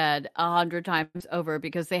wasn't dead 100 times over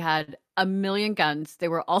because they had a million guns. They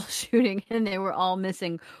were all shooting and they were all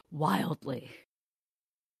missing wildly.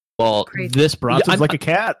 Well, this Bronson's like a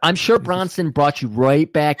cat. I'm sure Bronson brought you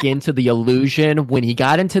right back into the illusion when he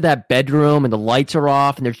got into that bedroom and the lights are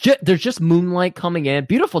off and there's just moonlight coming in.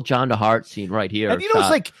 Beautiful John DeHart scene right here. And it's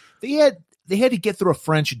like they had to get through a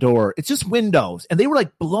French door. It's just windows, and they were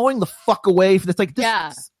like blowing the fuck away. It's like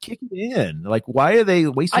just kick it in. Like, why are they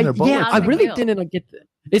wasting their bullets? Yeah, I really didn't get it.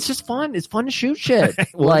 It's just fun. It's fun to shoot shit.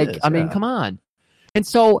 I mean, come on. And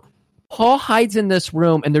so Paul hides in this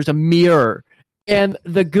room, and there's a mirror. And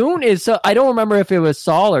the goon is, I don't remember if it was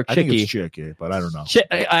Saul or Chicky. I think it was Chicky, but I don't know.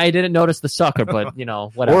 I didn't notice the sucker, but,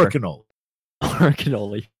 whatever. Or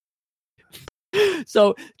cannoli.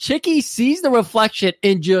 So Chicky sees the reflection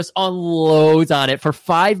and just unloads on it for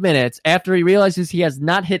 5 minutes. After he realizes he has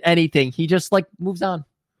not hit anything, he just, moves on.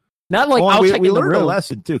 Not like, we learned a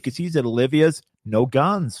lesson, too, because he's at Olivia's, no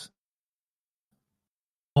guns.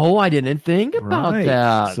 Oh, I didn't think about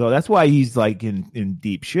that. So that's why he's, in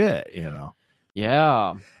deep shit,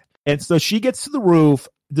 Yeah. And so she gets to the roof.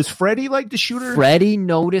 Does Freddy like to shoot her? Freddy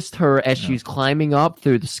noticed her as she's climbing up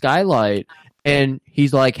through the skylight, and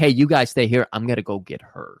he's like, "Hey, you guys stay here. I'm gonna go get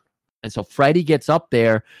her." And so Freddy gets up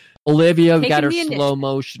there. Olivia got her slow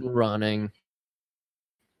motion running.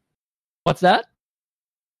 What's that?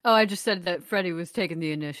 Oh, I just said that Freddy was taking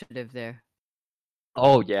the initiative there.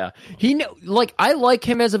 Oh yeah, I like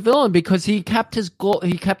him as a villain because he kept his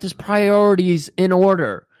priorities in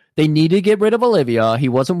order. They needed to get rid of Olivia. He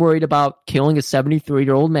wasn't worried about killing a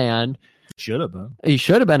 73-year-old man. Should have been. He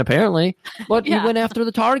should have been, apparently, but he went after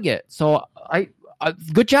the target. So I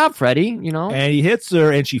good job, Freddy. You know, and he hits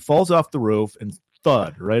her, and she falls off the roof and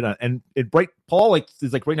thud right on. And Paul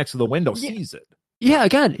is right next to the window, sees it. Yeah,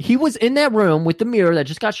 again, he was in that room with the mirror that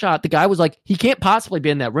just got shot. The guy was like, he can't possibly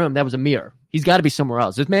be in that room. That was a mirror. He's got to be somewhere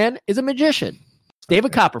else. This man is a magician. It's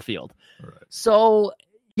David Copperfield. Right. So,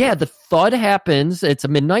 yeah, the thud happens. It's a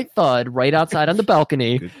midnight thud right outside on the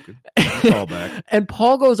balcony. Good callback. And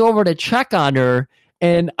Paul goes over to check on her,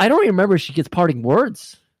 and I don't even remember if she gets parting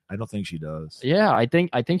words. I don't think she does. Yeah, I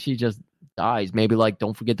think she just dies. Maybe like,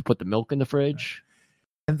 don't forget to put the milk in the fridge.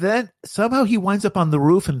 And then somehow he winds up on the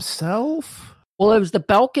roof himself. Well, it was the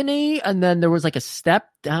balcony, and then there was like a step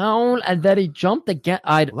down, and then he jumped again.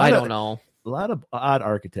 I don't know. A lot of odd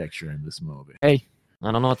architecture in this movie. Hey,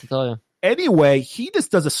 I don't know what to tell you. Anyway, he just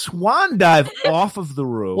does a swan dive off of the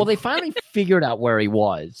roof. Well, they finally figured out where he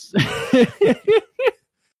was.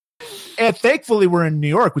 And thankfully, we're in New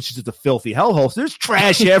York, which is just a filthy hellhole. So there's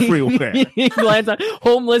trash everywhere. He lands on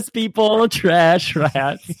homeless people, trash,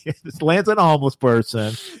 rats. Just lands on a homeless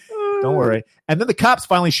person. Don't worry. And then the cops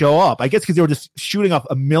finally show up. I guess because they were just shooting off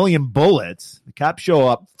a million bullets. The cops show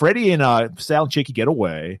up. Freddy and Sal and Chicky get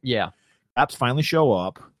away. Yeah. Cops finally show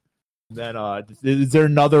up. Then is there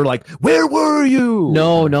another like, where were you?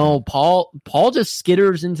 No. Paul just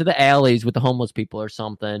skitters into the alleys with the homeless people or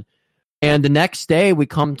something. And the next day we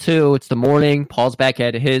come to, it's the morning. Paul's back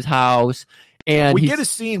at his house. And we get a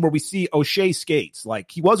scene where we see O'Shea skates.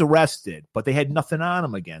 Like, he was arrested, but they had nothing on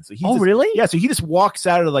him again. So really? Yeah. So he just walks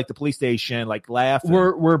out of like the police station, like laughing.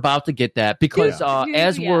 We're about to get that because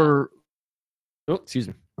excuse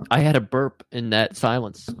me, I had a burp in that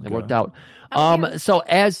silence. It worked out. So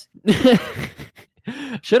as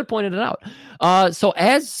should have pointed it out. So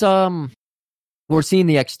as we're seeing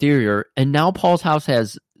the exterior, and now Paul's house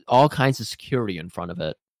has all kinds of security in front of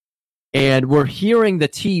it. And we're hearing the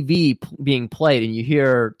TV being played, and you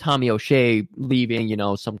hear Tommy O'Shea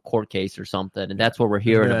leaving, some court case or something, and that's what we're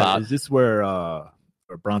hearing about. Is this where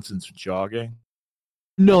Bronson's jogging?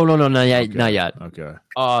 No, not yet. Okay.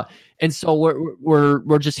 And so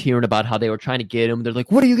we're just hearing about how they were trying to get him. They're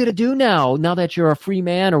like, "What are you gonna do now that you're a free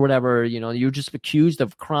man or whatever? You're just accused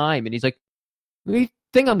of crime." And he's like, "What do you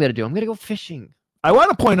think I'm gonna do? I'm gonna go fishing." I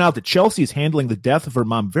want to point out that Chelsea is handling the death of her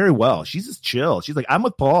mom very well. She's just chill. She's like, I'm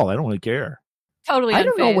with Paul. I don't really care. Totally. I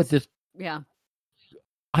don't know what this. Yeah.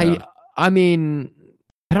 I mean,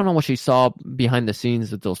 I don't know what she saw behind the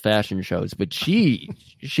scenes at those fashion shows, but she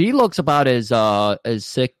looks about as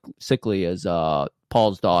sickly as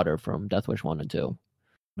Paul's daughter from Death Wish 1 and 2.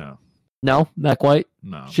 No, not quite.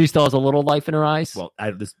 No, she still has a little life in her eyes. Well,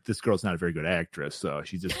 this girl's not a very good actress, so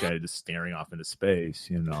she's just kind of just staring off into space,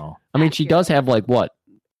 I mean, she does have like what,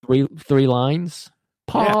 three lines.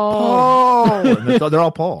 Paul. Yeah, Paul. They're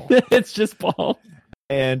all Paul. It's just Paul.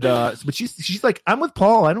 And but she's like, I'm with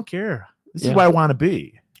Paul. I don't care. This is where I want to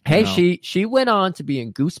be. Hey, she went on to be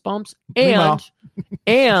in Goosebumps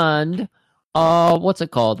and what's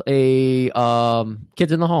it called? A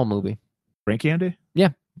Kids in the Hall movie. Brain Candy? Yeah.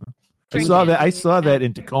 I saw that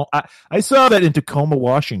in Tacoma. I saw that in Tacoma,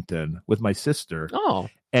 Washington, with my sister. Oh,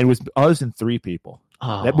 and it was us and 3 people.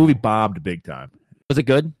 Oh. That movie bombed big time. Was it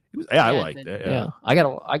good? I liked it. Yeah.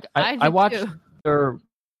 I watched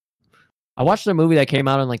their movie that came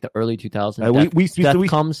out in like the early 2000s. Death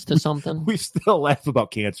Comes to Something. We still laugh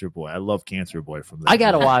about Cancer Boy. I love Cancer Boy from that. I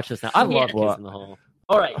gotta watch this now. I love Kids in the Hall.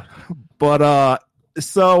 All right, but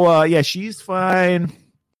she's fine.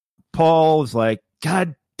 Paul is like,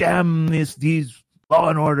 God damn these Law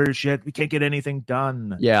and Order shit. We can't get anything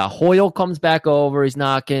done. Yeah, Hoyle comes back over. He's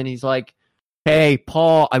knocking. He's like, hey,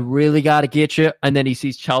 Paul, I really got to get you. And then he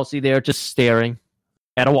sees Chelsea there just staring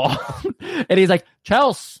at a wall. And he's like,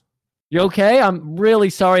 Chelsea, you okay? I'm really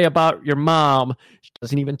sorry about your mom. She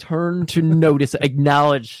doesn't even turn to notice,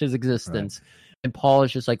 acknowledge his existence. Right. And Paul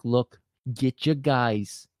is just like, look, get your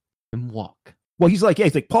guys and walk. Well, he's like,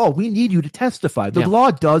 Paul, we need you to testify. The law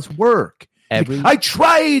does work. I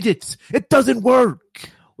tried it. It doesn't work.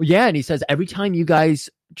 Well, yeah, and he says every time you guys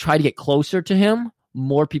try to get closer to him,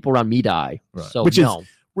 more people around me die. Right. So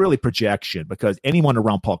really projection because anyone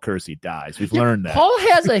around Paul Kersey dies. We've learned that. Paul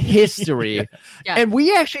has a history, Yeah. and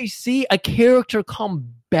we actually see a character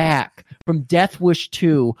come back from Death Wish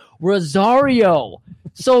 2, Rosario.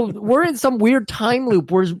 So we're in some weird time loop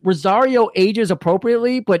where Rosario ages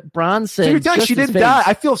appropriately, but Bronson. So you're telling just she his didn't face. die?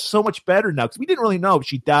 I feel so much better now because we didn't really know if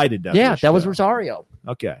she died in Death Yeah, Wish that was 2. Rosario.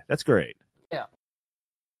 Okay, that's great.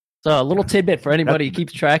 So a little tidbit for anybody who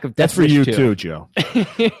keeps track of Death That's for Wish you 2. too, Joe.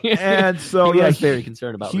 And so He was very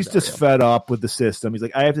concerned about he's Rosario. just fed up with the system. He's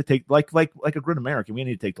like, I have to take like a good American. We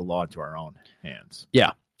need to take the law into our own hands.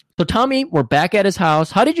 Yeah. So Tommy, we're back at his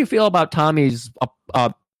house. How did you feel about Tommy's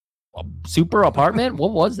super apartment?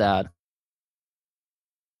 What was that?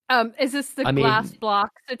 Is this the I mean- glass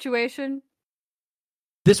block situation?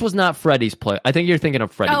 This was not Freddy's place. I think you're thinking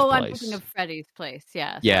of Freddy's place. I'm thinking of Freddy's place.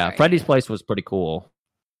 Yeah. Yeah, sorry. Freddy's place was pretty cool.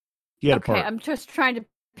 He had a Okay, part. I'm just trying to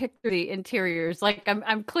picture the interiors. Like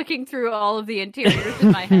I'm clicking through all of the interiors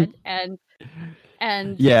in my head,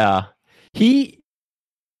 and Yeah. He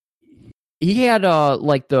had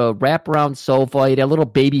like the wraparound sofa. He had a little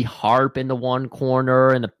baby harp in the one corner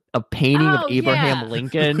and a painting Oh, of Abraham yeah.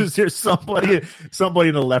 Lincoln. Is there somebody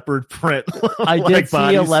in a leopard print? I did like, see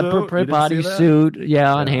a bodysuit? leopard print You didn't see that? bodysuit.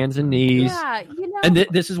 Yeah, on Yeah. hands and knees. yeah, And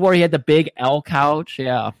this is where he had the big L couch.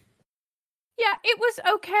 Yeah. Yeah, it was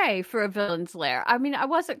okay for a villain's lair. I mean, I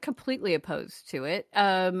wasn't completely opposed to it.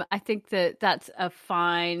 I think that's a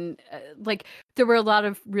fine. Like there were a lot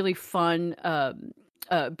of really fun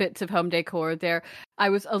bits of home decor there. I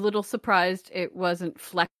was a little surprised it wasn't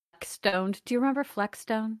Flexstoned. Do you remember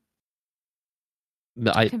Flexstone?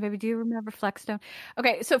 Tim, baby, do you remember Flexstone?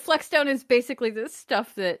 Okay, so Flexstone is basically this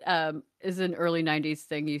stuff that is an early 90s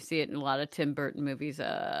thing. You see it in a lot of Tim Burton movies.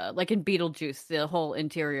 Like in Beetlejuice, the whole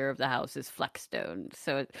interior of the house is Flexstone.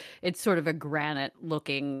 So it's sort of a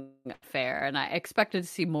granite-looking affair, and I expected to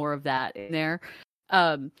see more of that in there.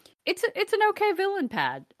 It's an okay villain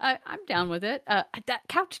pad. I'm down with it. That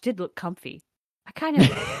couch did look comfy. I kind of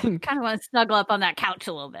want to snuggle up on that couch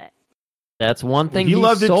a little bit. That's one thing He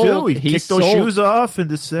loved sold. it too. He kicked those shoes off and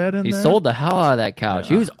just sat in He there. sold the hell out of that couch.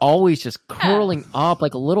 Yeah. He was always just curling up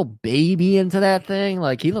like a little baby into that thing.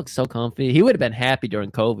 Like he looked so comfy. He would have been happy during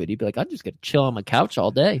COVID. He'd be like, I'm just gonna chill on my couch all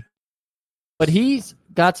day. But he's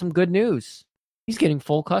got some good news. He's getting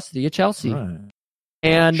full custody of Chelsea. Right.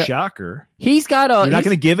 And Shocker. he's got a You're not he's-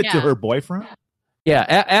 going to give it to yeah. her boyfriend? yeah,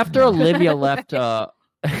 after Olivia left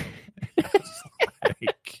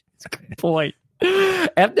point.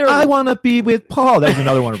 After I want to be with Paul. That was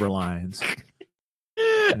another one of her lines.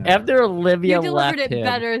 after Olivia You delivered left it him,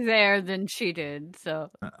 better there than she did. So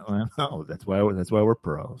Well, that's why we're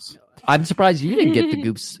pros. I'm surprised you didn't get the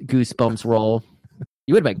Goosebumps role.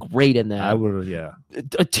 You would have been great in that. I would, yeah.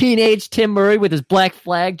 A teenage Tim Murray with his Black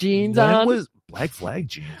Flag jeans That on. was Black Flag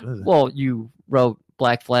jeans. What is that? Well, you wrote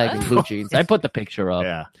Black Flag and blue jeans. I put the picture up.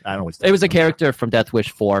 Yeah, I don't. It was a character from Death Wish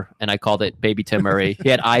 4, and I called it Baby Tim Murray. He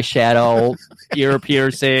had eyeshadow, ear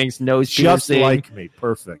piercings, nose just piercing, like me.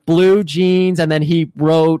 Perfect. blue jeans, and then he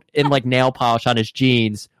wrote in like nail polish on his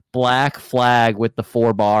jeans, Black Flag with the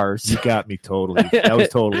 4 bars. You got me totally. That was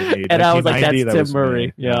totally me. And I was like, that's 1990, that Tim was Murray.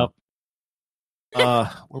 me. Yeah. Where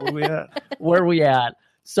were we at? Where are we at?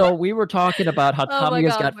 So we were talking about how oh my Tommy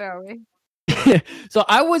has god, got. where are we? So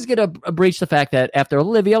I was gonna breach the fact that after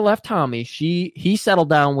Olivia left Tommy, he settled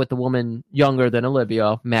down with the woman younger than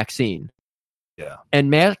Olivia, Maxine. Yeah. And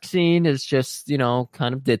Maxine is just,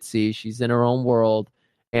 kind of ditzy. She's in her own world,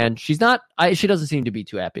 and she doesn't seem to be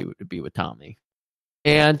too happy to be with Tommy.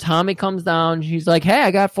 And Tommy comes down. She's like, "Hey,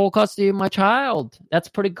 I got full custody of my child. That's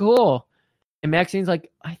pretty cool." And Maxine's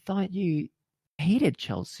like, "I thought you hated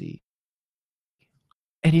Chelsea."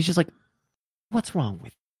 And he's just like, "What's wrong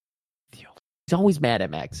with you?" He's always mad at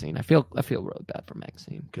Maxine. I feel really bad for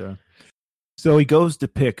Maxine. Okay. So he goes to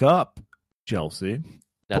pick up Chelsea.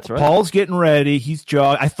 That's right. Paul's getting ready. He's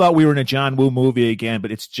jogging. I thought we were in a John Woo movie again, but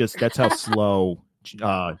it's just that's how slow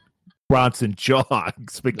Bronson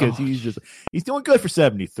jogs because he's doing good for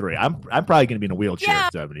 73. I'm probably going to be in a wheelchair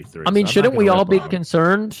at 73. I mean, so shouldn't we all be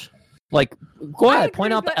concerned? concerned? Like, go I ahead,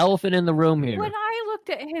 point agree, out the but elephant in the room here. When I looked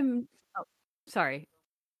at him, sorry.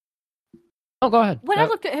 Oh, go ahead. When I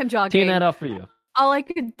looked at him jogging, teeing that up for you. all I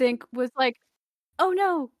could think was like, "Oh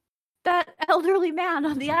no, that elderly man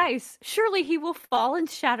on the ice. Surely he will fall and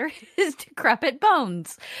shatter his decrepit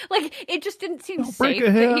bones." Like it just didn't seem break safe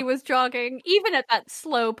a that hip. he was jogging, even at that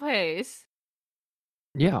slow pace.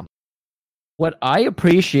 Yeah. What I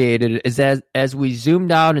appreciated is as we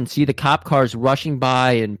zoomed out and see the cop cars rushing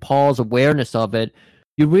by and Paul's awareness of it,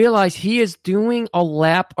 you realize he is doing a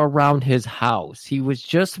lap around his house. He was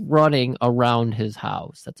just running around his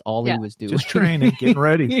house. That's all he was doing. Just training, getting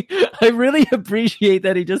ready. I really appreciate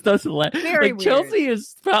that he just doesn't lap. Very like, Chelsea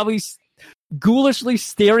is probably ghoulishly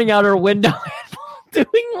staring out her window doing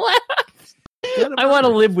laps. I want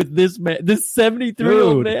to live with this man, this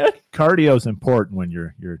 73-year-old man. Cardio's important when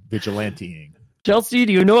you're vigilanteing. Chelsea,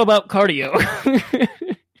 do you know about cardio?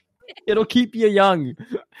 It'll keep you young.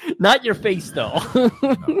 Not your face, though. No,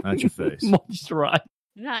 not your face. Moisturize.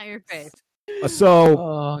 Not your face.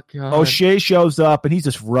 So O'Shea shows up and he's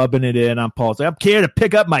just rubbing it in on Paul. He's like, I'm here to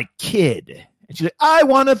pick up my kid. And she's like, I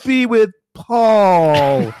want to be with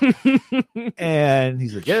Paul. And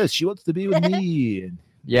he's like, yes, she wants to be with me. And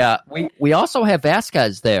yeah, we also have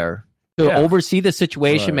Vasquez there to oversee the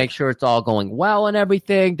situation, Right. make sure it's all going well and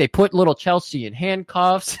everything. They put little Chelsea in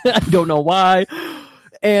handcuffs. I don't know why.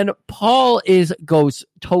 And Paul goes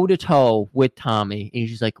toe-to-toe with Tommy. And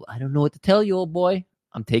she's like, I don't know what to tell you, old boy.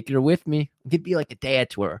 I'm taking her with me. I'm going to be like a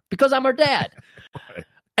dad to her because I'm her dad. Right.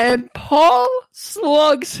 And Paul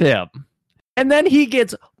slugs him. And then he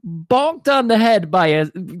gets bonked on the head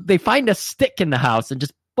they find a stick in the house and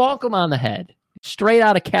just bonk him on the head. Straight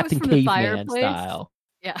out of Captain from the Caveman fireplace? style.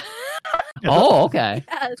 Yeah. Oh, okay.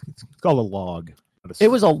 Yes. it's called a log. It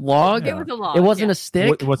was a log? It was a log. It wasn't a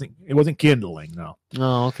stick? It wasn't kindling, no.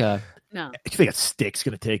 Oh, okay. No. You think a stick's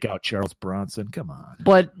going to take out Charles Bronson? Come on.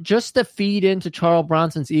 But just to feed into Charles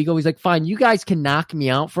Bronson's ego, he's like, fine, you guys can knock me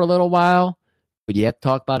out for a little while, but you have to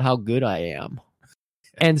talk about how good I am.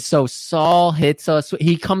 And so Saul hits us.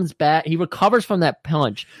 He comes back. He recovers from that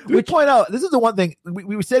punch. We point out, this is the one thing,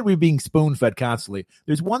 we said we were being spoon-fed constantly.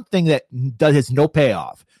 There's one thing that has no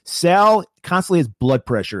payoff. Sal constantly has blood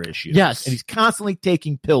pressure issues. Yes. And he's constantly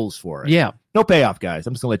taking pills for it. Yeah. No payoff, guys.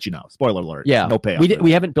 I'm just going to let you know. Spoiler alert. Yeah. No payoff.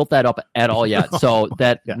 We haven't built that up at all yet. So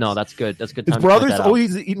that, Yes. no, that's good. That's good. His time to point brother's that out.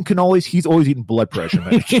 always eating cannolis. He's always eating blood pressure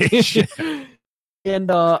medication.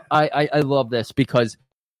 And I love this because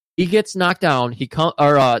he gets knocked down.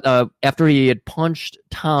 After he had punched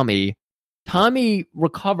Tommy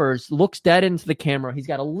recovers, looks dead into the camera. He's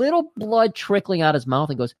got a little blood trickling out his mouth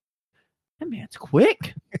and goes, "That man's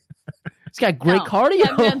quick. He's got great cardio."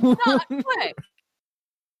 That man's not quick.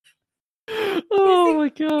 Oh my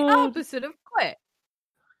The god! opposite of quick.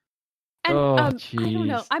 And Oh, I don't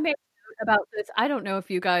know. jeez. I made a note about this. I don't know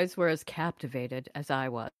if you guys were as captivated as I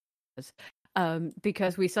was.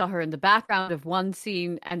 Because we saw her in the background of one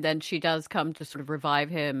scene, and then she does come to sort of revive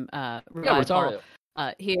him. Paul.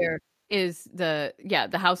 Here is the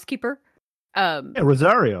housekeeper.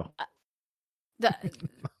 Rosario.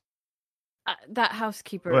 That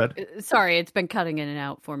housekeeper. Sorry, it's been cutting in and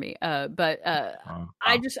out for me. I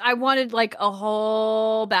wanted like a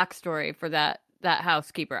whole backstory for that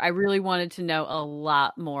housekeeper. I really wanted to know a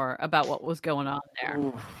lot more about what was going on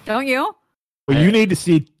there. Don't you? Well, you need to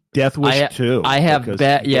see Death Wish 2. I have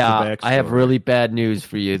I have really bad news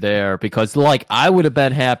for you there because I would have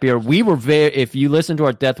been happier. We were if you listen to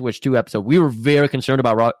our Death Wish 2 episode, we were very concerned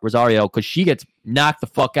about Rosario because she gets knocked the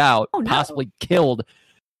fuck out, possibly killed.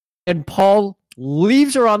 And Paul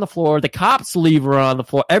leaves her on the floor. The cops leave her on the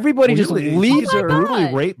floor. Everybody just leaves her.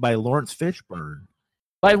 Brutally raped by Lawrence Fishburne.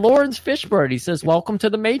 By Lawrence Fishburne. He says, "Welcome to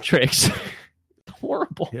the Matrix."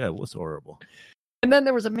 Horrible. Yeah, it was horrible. And then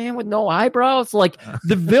there was a man with no eyebrows.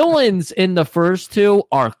 The villains in the first two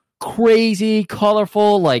are crazy,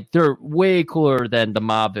 colorful. They're way cooler than the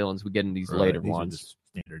mob villains we get in these later ones.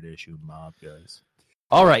 Standard issue mob guys.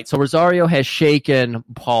 All right, so Rosario has shaken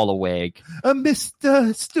Paul awake.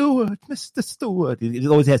 Mr. Stewart. He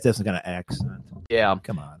always has to have some kind of accent. Yeah.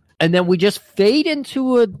 Come on. And then we just fade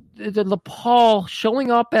into the Paul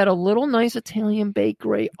showing up at a little nice Italian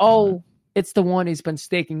bakery. Oh, it's the one he's been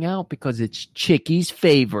staking out because it's Chicky's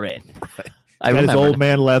favorite. Right. I got his remember old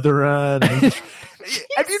man leather on.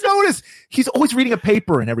 Have you noticed he's always reading a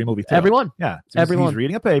paper in every movie? Too. Everyone. Yeah. So everyone. He's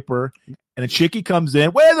reading a paper, and then Chicky comes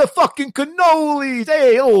in. Where the fucking cannolis?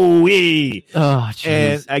 Hey, oh, hey. Oh, jeez.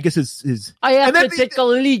 And I guess his I have to take a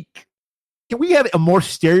leak. Can we have a more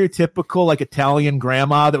stereotypical Italian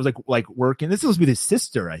grandma that was like working? This was with his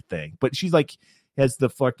sister, I think, but she's has the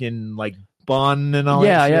fucking bun and all.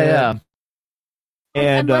 Yeah, that shit. yeah.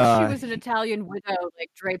 And unless she was an Italian widow,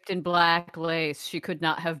 draped in black lace, she could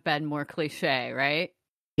not have been more cliche, right?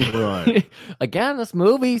 Right. Again, this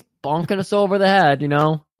movie's bonking us over the head,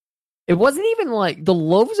 It wasn't even the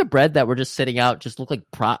loaves of bread that were just sitting out just looked like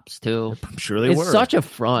props, too. I'm sure they were. It's such a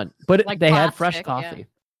front. But they plastic, had fresh coffee.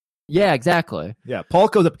 Yeah, exactly. Yeah, Paul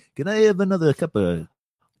goes up. Can I have another cup of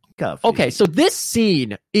Coffee. Okay, so this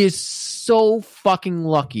scene is so fucking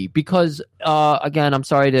lucky because, again, I'm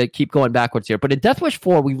sorry to keep going backwards here, but in Death Wish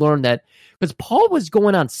 4, we learned that because Paul was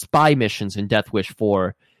going on spy missions in Death Wish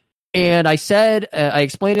 4, and I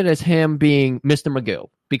explained it as him being Mr. Magoo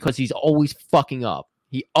because he's always fucking up.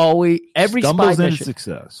 He always, every Stumbles spy in mission,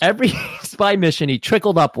 success. every spy mission, he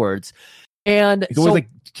trickled upwards. And he's always like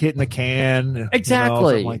kid in a can.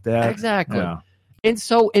 Exactly. Something like that. Exactly. Yeah. And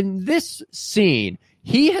so in this scene,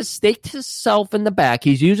 he has staked himself in the back.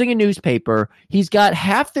 He's using a newspaper. He's got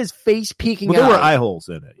half his face peeking out. There were eye holes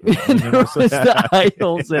in it. There was the eye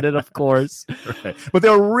holes in it, of course. Right. But they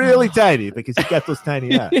were really tiny because he got those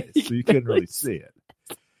tiny eyes, so you couldn't really see it.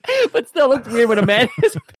 But still looked weird when a man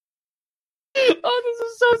is...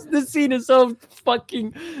 this scene is so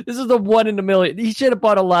fucking... This is the one in a million. He should have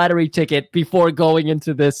bought a lottery ticket before going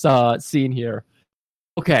into this scene here.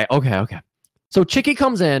 Okay. So Chicky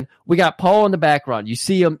comes in. We got Paul in the background. You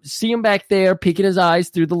see him back there, peeking his eyes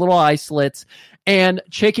through the little eye slits. And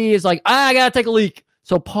Chicky is like, I gotta take a leak.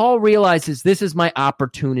 So Paul realizes this is my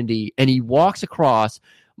opportunity, and he walks across.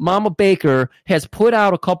 Mama Baker has put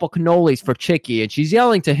out a couple cannolis for Chicky, and she's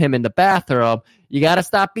yelling to him in the bathroom, you gotta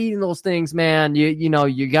stop eating those things, man.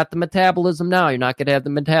 You got the metabolism now. You're not gonna have the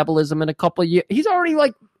metabolism in a couple of years. He's already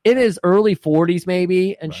like in his early 40s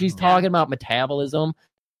maybe, and she's talking about metabolism.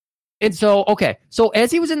 And so as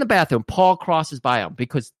he was in the bathroom, Paul crosses by him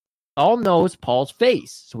because Paul knows Paul's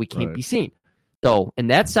face, so he can't be seen. So in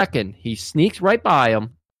that second, he sneaks right by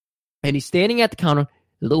him, and he's standing at the counter.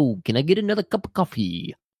 Hello, can I get another cup of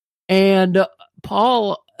coffee? And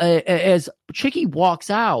Paul, as Chicky walks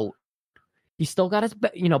out, he's still got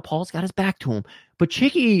Paul's got his back to him. But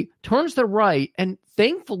Chicky turns to the right, and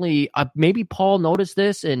thankfully, maybe Paul noticed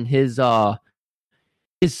this in his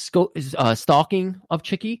stalking of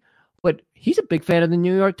Chicky. But he's a big fan of the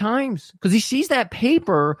New York Times because he sees that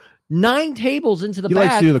paper 9 tables into the back. He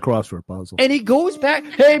likes to do the crossword puzzle. And he goes back,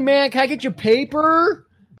 hey, man, can I get your paper?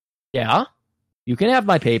 Yeah, you can have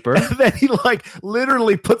my paper. And then he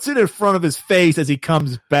literally puts it in front of his face as he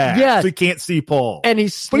comes back. Yes. So he can't see Paul. And but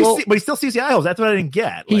he still sees the eye holes. That's what I didn't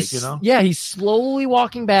get. Yeah, he's slowly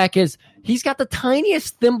walking back as he's got the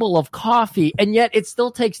tiniest thimble of coffee, and yet it still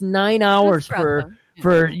takes 9 hours for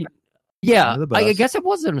Yeah, I guess it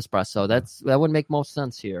was an espresso. That would make most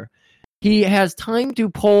sense here. He has time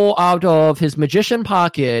to pull out of his magician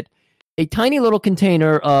pocket a tiny little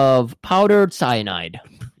container of powdered cyanide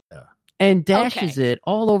and dashes it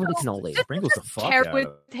all over the cannoli. Sprinkles the fuck Tear out with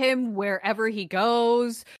of it. him wherever he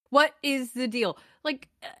goes. What is the deal? I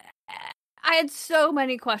had so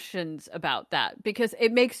many questions about that because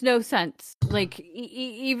it makes no sense.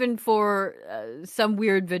 Even for some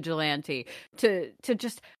weird vigilante to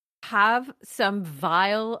just have some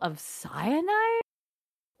vial of cyanide?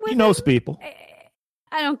 He knows people.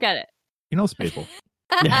 I don't get it. He knows people.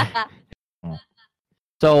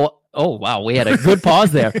 So, oh wow, we had a good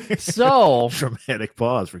pause there. So dramatic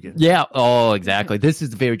pause for getting. Yeah. Oh, exactly. This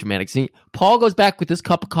is a very dramatic scene. Paul goes back with this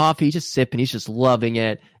cup of coffee. He's just sipping. He's just loving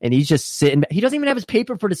it, and he's just sitting. He doesn't even have his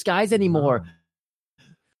paper for disguise anymore.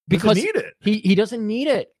 Because need it. He doesn't need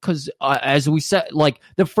it because as we said,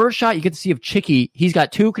 the first shot you get to see of Chicky, he's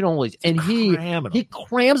got 2 cannolis and he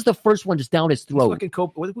crams the first one just down his throat.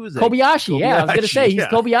 Who was that? Kobayashi, yeah, I was gonna say he's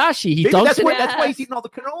Kobayashi. He dunks it. That's why he's eating all the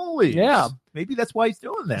cannolis. Yeah, maybe that's why he's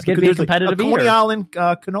doing that. He's gonna be a competitive eater. Coney Island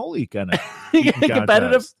cannoli kind of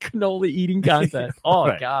competitive cannoli eating contest. Oh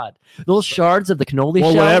right. God, those shards of the cannoli.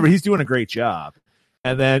 Well, whatever. He's doing a great job.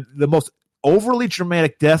 And then the most overly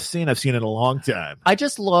dramatic death scene I've seen in a long time. I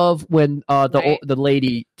just love when the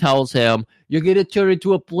lady tells him, "You're gonna turn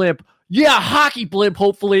into a blimp." Yeah, hockey blimp.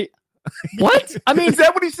 Hopefully. What? I mean, is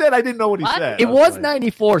that what he said? I didn't know what he said. It was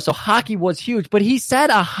 94, so hockey was huge. But he said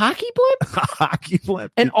a hockey blimp. A hockey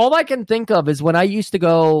blimp. And all I can think of is when I used to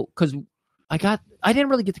go because I didn't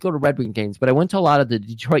really get to go to Red Wing games, but I went to a lot of the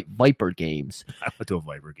Detroit Viper games. I went to a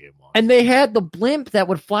Viper game once. And they had the blimp that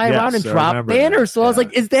would fly around and drop banners. So I was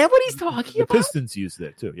like, is that what he's talking about? The Pistons used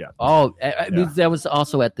that too, yeah. Oh, that was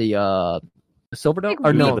also at the Silverdome?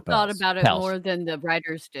 Or no? We thought about it more than the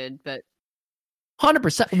writers did, but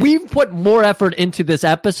 100%. We've put more effort into this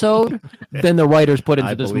episode than the writers put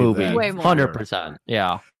into this movie. Way more. 100%.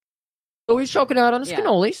 Yeah. So he's choking out on his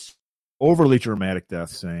cannolis. Overly dramatic death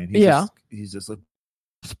scene. He's just like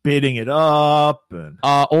spitting it up. And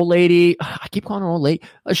old lady, I keep calling her old lady,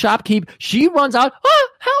 a shopkeep. She runs out.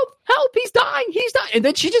 Help, he's dying. And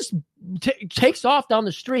then she just takes off down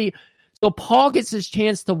the street. So Paul gets his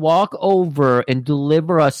chance to walk over and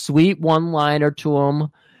deliver a sweet one-liner to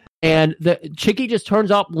him. And the Chicky just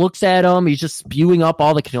turns up, looks at him. He's just spewing up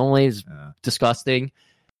all the cannolis. Disgusting.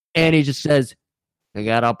 And he just says, I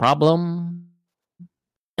got a problem.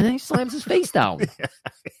 And then he slams his face down.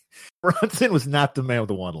 Bronson was not the man with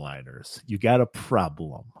the one-liners. You got a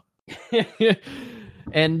problem.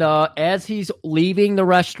 And as he's leaving the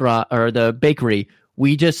restaurant or the bakery,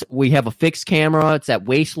 we have a fixed camera. It's at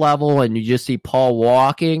waist level, and you just see Paul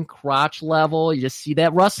walking, crotch level. You just see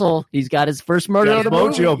that Russell. He's got his first murder of the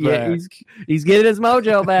mojo movie. back. Yeah, he's getting his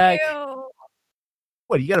mojo back.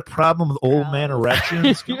 What, you got a problem with old man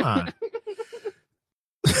erections? Come on.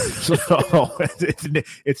 So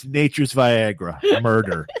it's nature's Viagra,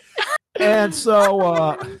 murder. And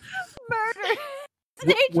so murder.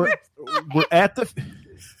 We're at the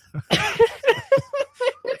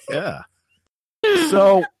yeah.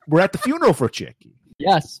 So we're at the funeral for Chicky.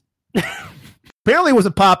 Yes. Apparently it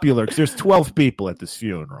wasn't popular because there's 12 people at this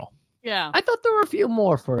funeral. Yeah. I thought there were a few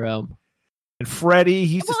more for him. And Freddie,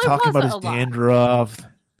 he's just talking about his dandruff.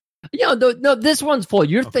 Yeah, no, this one's full.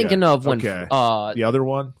 You're thinking of when the other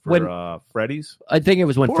one for when, Freddie's? I think it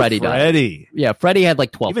was when Freddie died. Yeah, Freddie had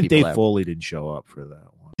like 12 Even people. Dave there. Foley didn't show up for that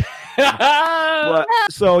one.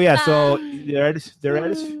 So they're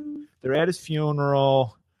at his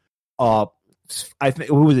funeral. I think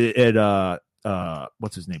who was it at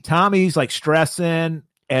what's his name? Tommy's like stressing,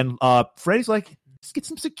 and Freddie's like, let's get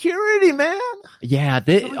some security, man. Yeah,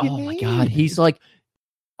 oh my god. He's like,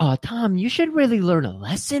 Tom, you should really learn a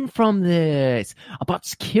lesson from this about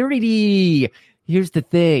security. Here's the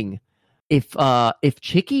thing. If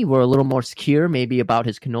Chicky were a little more secure, maybe about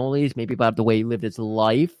his cannolis, maybe about the way he lived his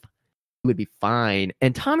life, he would be fine.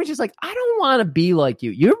 And Tommy's just like, I don't want to be like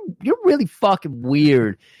you. You're really fucking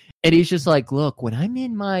weird. And he's just like, look, when I'm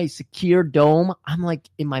in my secure dome, I'm like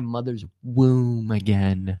in my mother's womb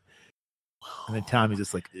again. And then Tommy's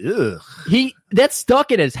just like, ugh. That's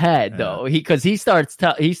stuck in his head though. Because he starts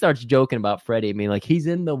joking about Freddie. I mean, like he's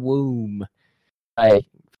in the womb. I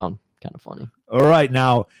found kind of funny. All right,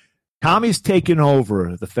 now Tommy's taken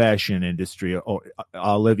over the fashion industry.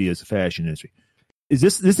 Olivia's fashion industry. Is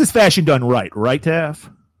this fashion done right, Taff?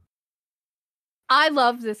 I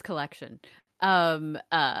love this collection.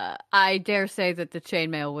 I dare say that the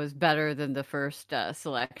chainmail was better than the first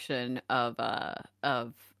selection of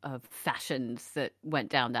fashions that went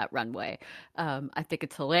down that runway. I think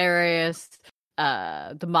it's hilarious.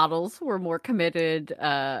 The models were more committed.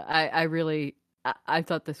 I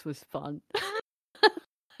thought this was fun.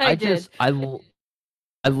 I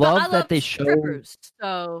love that they show strippers,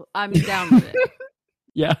 so I'm down with it.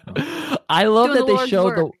 Yeah, I love that they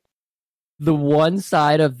show the one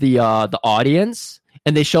side of the audience,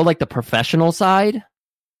 and they show like the professional side.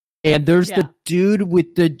 And there's the dude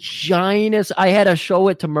with the giantest. I had to show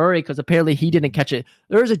it to Murray because apparently he didn't catch it.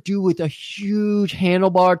 There's a dude with a huge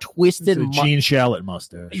handlebar, twisted Gene Shalit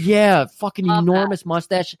mustache. Yeah, fucking enormous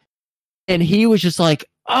mustache. And he was just like,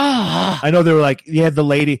 I know they were like, you had the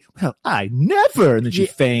lady, well, I never. And then she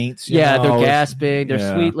faints. They're gasping.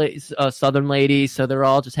 They're sweet Southern ladies. So they're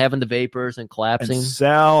all just having the vapors and collapsing. And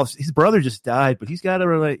Sal, his brother just died, but he's got to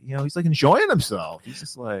relate, he's like enjoying himself. He's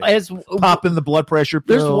just like popping the blood pressure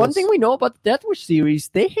pills. There's one thing we know about the Death Wish series.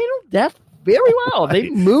 They handled death very well. They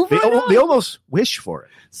move They almost wish for it.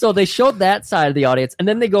 So they showed that side of the audience, and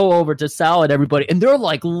then they go over to Sal and everybody, and they're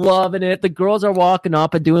like loving it. The girls are walking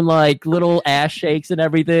up and doing like little ass shakes and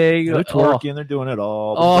everything. They're twerking, they're doing it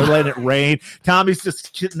all. They're letting it rain. Tommy's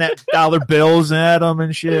just shitting that dollar bills at them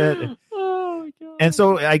and shit. Oh my God. And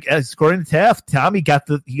so, according to Taft, Tommy got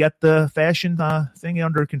the fashion thing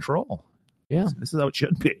under control. Yeah, this is how it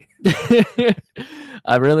should be.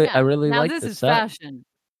 I really like this the is set. fashion.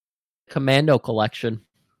 Commando collection.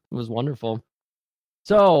 It was wonderful.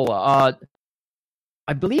 So,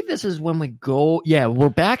 I believe this is when we go. Yeah, we're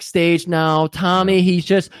backstage now. Tommy, he's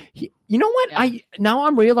just. You know what? Yeah.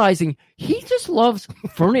 I'm realizing he just loves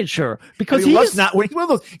furniture because he's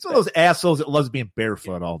one of those assholes that loves being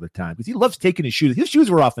barefoot all the time because he loves taking his shoes. His shoes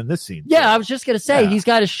were off in this scene. Yeah, I was just gonna say he's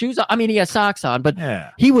got his shoes on. I mean, he has socks on, but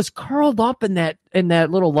he was curled up in that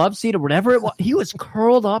little love seat or whatever it was. He was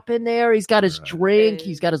curled up in there. He's got his drink.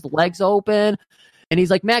 He's got his legs open, and he's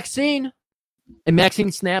like, Maxine. And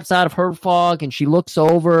Maxine snaps out of her fog, and she looks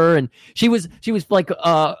over, and she was like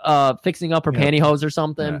fixing up her pantyhose or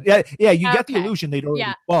something. Yeah. You got the illusion they'd already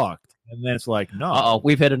fucked, and then it's like, no.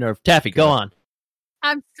 We've hit a nerve. Taffy, go on.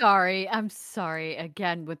 I'm sorry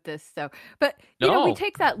again with this though. But we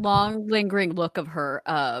take that long lingering look of her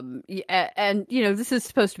and this is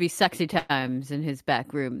supposed to be sexy times in his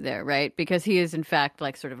back room there, right? Because he is in fact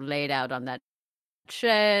like sort of laid out on that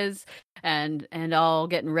chaise and all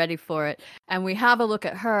getting ready for it, and we have a look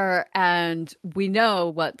at her and we know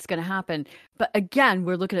what's going to happen, but again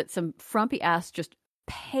we're looking at some frumpy ass just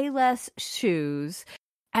Payless shoes,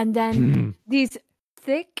 and then these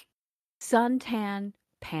thick suntan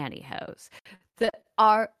pantyhose that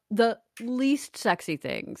are the least sexy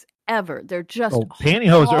things ever. They're just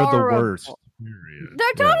pantyhose horrible. are the worst.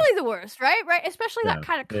 They're totally the worst, right? Especially that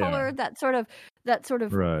kind of color, that sort of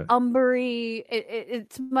umbery.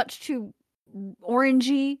 It's much too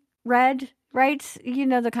orangey red, right? You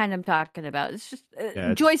know the kind I'm talking about. It's just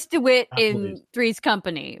Joyce DeWitt in Three's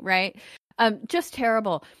Company, right? Just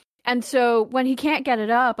terrible. And so when he can't get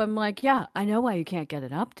it up, I'm like, yeah, I know why you can't get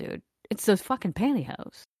it up, dude. It's those fucking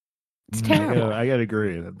pantyhose. It's terrible. I gotta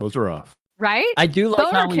agree. Those are off. Right? I do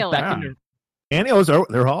like how he's pantyhose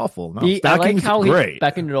they're awful. No, I like how great. He's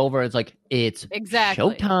beckoned it over. It's like, it's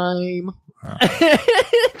exactly showtime.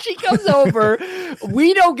 She comes over.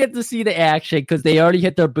 We don't get to see the action because they already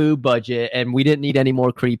hit their boob budget, and we didn't need any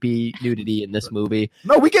more creepy nudity in this movie.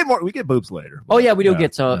 No, we get more. We get boobs later. Oh yeah, we do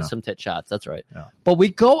get some tit shots. That's right. Yeah. But we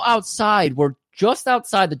go outside. We're just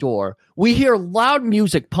outside the door. We hear loud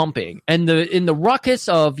music pumping, and in the ruckus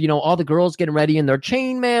of all the girls getting ready in their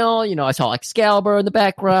chainmail. I saw Excalibur in the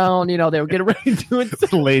background. They were getting ready to do it.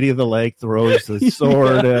 The Lady of the Lake throws the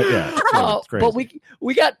sword. It's crazy. But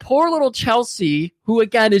we got poor little Chelsea, who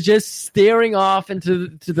again is just staring off into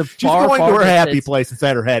the she's far. She's going to her happy place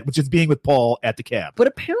inside her head, which is being with Paul at the cab. But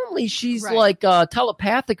apparently she's like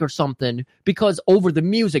telepathic or something, because over the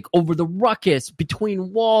music, over the ruckus,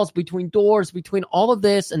 between walls, between doors, between all of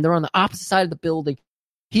this, and they're on the opposite side of the building,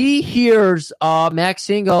 he hears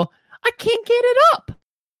Maxine go, "I can't get it up."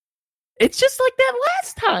 It's just like that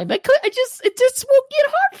last time. It just won't get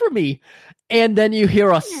hard for me. And then you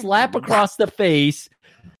hear a slap across the face.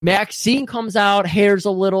 Maxine comes out, hair's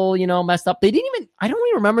a little, messed up. I don't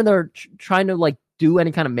even remember they're trying to do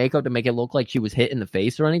any kind of makeup to make it look like she was hit in the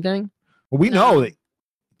face or anything. Well, we know that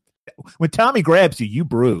when Tommy grabs you, you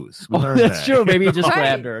bruise. That's true. Maybe he just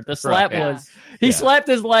grabbed her. The slap was he slapped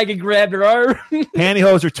his leg and grabbed her arm.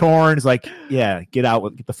 Pantyhose are torn. It's like, get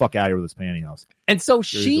the fuck out of here with this pantyhose. And so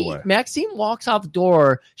Maxine walks out the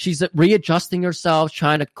door. She's readjusting herself,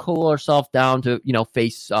 trying to cool herself down to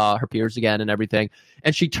face her peers again and everything.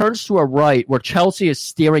 And she turns to her right, where Chelsea is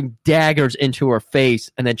staring daggers into her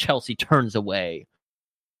face, and then Chelsea turns away.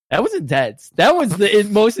 That was intense. That was the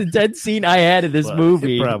most intense scene I had in this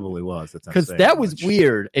movie. It probably was. Because that was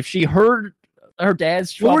weird. If she heard her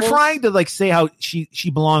dad's trouble. Well, we're trying to say how she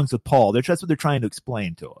belongs with Paul. That's what they're trying to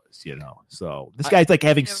explain to us, So this guy's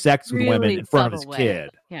having sex with women in front of his kid.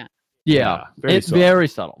 Yeah. It's very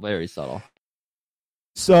subtle. Very subtle.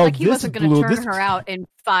 So he wasn't going to turn her out in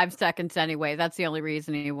 5 seconds anyway. That's the only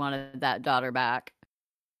reason he wanted that daughter back.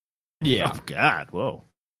 Yeah. Oh, God. Whoa.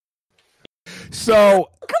 So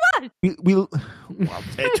come on, we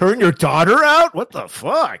turn your daughter out? What the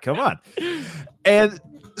fuck? Come on. And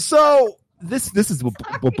so this is what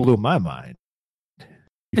blew my mind.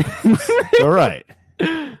 All right,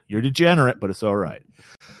 you're degenerate, but it's all right.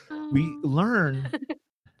 We learn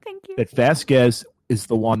Thank you. that Vasquez is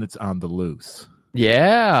the one that's on the loose.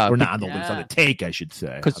 Yeah, or not on the loose, on the take, I should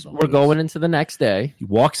say. Because we're going into the next day. He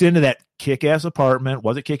walks into that kick-ass apartment.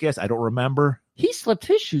 Was it kick-ass? I don't remember. He slipped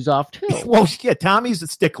his shoes off too. Well, yeah, Tommy's a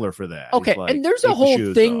stickler for that. Okay, and there's a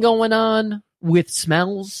whole thing going on with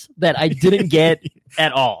smells that I didn't get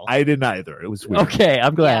at all. I didn't either. It was weird. Okay,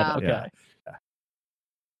 I'm glad. Yeah. Okay. Yeah.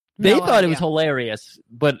 They thought it was hilarious,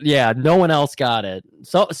 but no one else got it.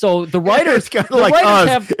 So the writers kind of like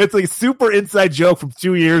us. It's a super inside joke from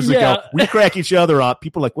 2 years ago. We crack each other up.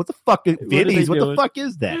 People are like, "What the fuck is Vinny's? What the fuck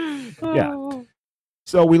is that?" Yeah.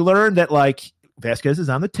 So we learned that Vasquez is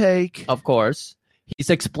on the take. Of course, he's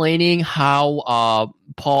explaining how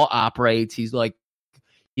Paul operates. He's like,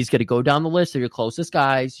 he's going to go down the list of your closest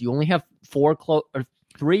guys. You only have 4 or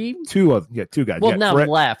 3, 2 guys. Well, now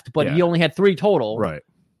left, but he only had 3 total. Right.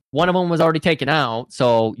 One of them was already taken out,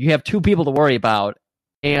 so you have 2 people to worry about.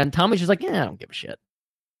 And Tommy's just like, I don't give a shit.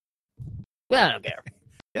 Well, I don't care.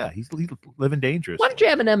 Yeah, he's living dangerous. Why don't you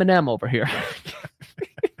have an M&M over here?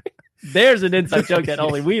 There's an inside joke that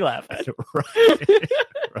only we laugh at.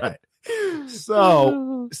 Right.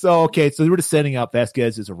 So okay, so we're just setting up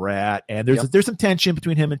Vasquez is a rat, and there's some tension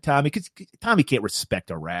between him and Tommy because Tommy can't respect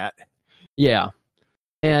a rat. Yeah,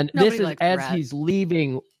 and nobody this is as he's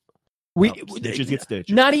leaving. Stitches get stitched.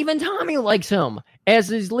 Not even Tommy likes him. As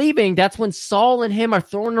he's leaving, that's when Saul and him are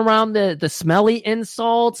throwing around the smelly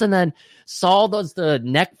insults, and then Saul does the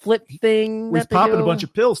neck flip thing. He's popping a bunch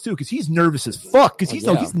of pills too because he's nervous as fuck because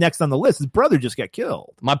he's next on the list. His brother just got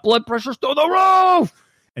killed. My blood pressure's through the roof.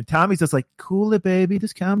 And Tommy's just like, cool it, baby.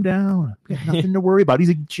 Just calm down. We got nothing to worry about. He's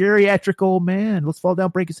a geriatric old man. Let's fall down,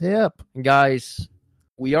 break his hip. Guys,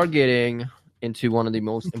 we are getting into one of the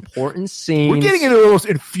most important scenes. We're getting into the most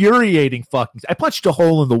infuriating fucking. I punched a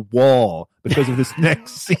hole in the wall because of this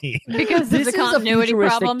next scene. Because this of the continuity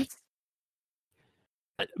problems.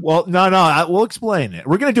 Well, no, we'll explain it.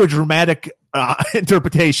 We're going to do a dramatic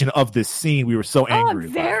interpretation of this scene. We were so angry.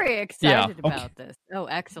 I'm very excited about this. Oh,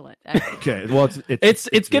 excellent. Okay, well,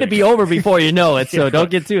 it's going to be over before you know it. So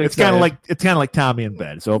don't get too excited. It's kind of like Tommy in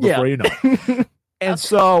bed. So before you know, and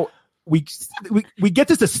so we get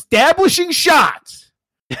this establishing shot.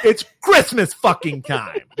 It's Christmas fucking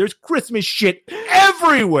time. There's Christmas shit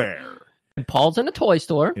everywhere. And Paul's in a toy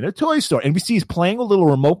store. And we see he's playing a little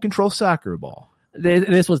remote control soccer ball.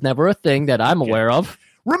 This was never a thing that I'm aware of.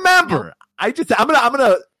 Remember, I'm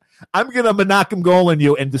gonna Menachem Golan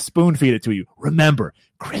you and the spoon feed it to you. Remember,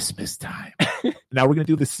 Christmas time. Now we're gonna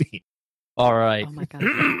do the scene. All right. Oh my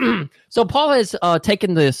God. So Paul has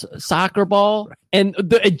taken this soccer ball and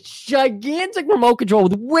a gigantic remote control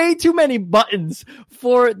with way too many buttons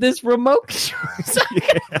for this remote control.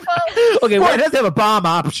 Okay, well, it has to have a bomb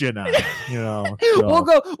option on it, So.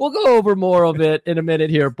 We'll go over more of it in a minute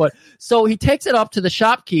here. But so he takes it up to the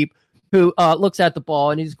shopkeep, who looks at the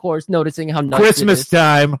ball, and he's of course noticing how nice Christmas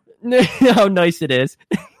time. How nice it is.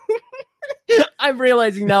 I'm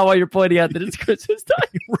realizing now why you're pointing out that it's Christmas time.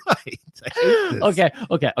 Right. I hate this.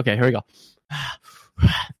 Okay. Here we go.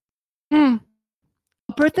 A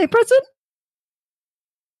birthday present?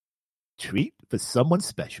 Treat for someone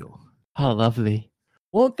special. Oh, lovely.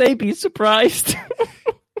 Won't they be surprised?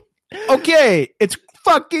 Okay, it's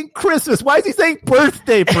fucking Christmas. Why is he saying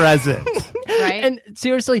birthday present? Right? And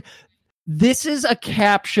seriously, this is a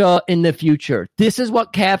CAPTCHA in the future. This is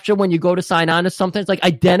what CAPTCHA, when you go to sign on to something, it's like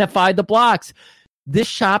identify the blocks. This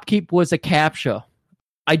shopkeep was a CAPTCHA.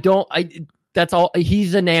 That's all.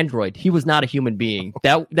 He's an android. He was not a human being.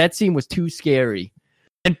 That scene was too scary.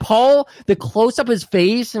 And Paul, the close up his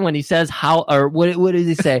face, and when he says what does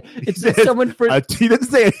he say? It's someone for. He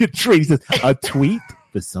doesn't say a treat. He says a tweet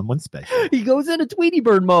for someone special. He goes into Tweety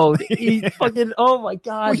Bird mode. He fucking, oh my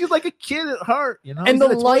God. Well, he's like a kid at heart, And the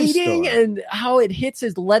lighting and how it hits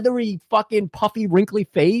his leathery, fucking puffy, wrinkly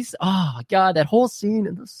face. Oh my God, that whole scene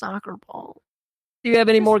in the soccer ball. Do you have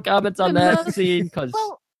any more comments on that scene? Because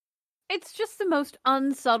it's just the most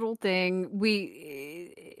unsubtle thing.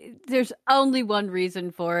 There's only one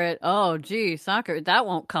reason for it. Oh, gee, soccer, that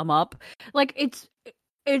won't come up. Like it's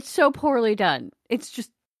so poorly done. It's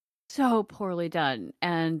just so poorly done.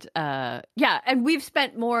 And and we've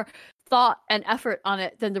spent more thought and effort on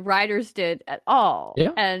it than the writers did at all.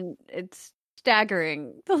 Yeah. And it's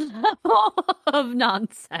staggering the level of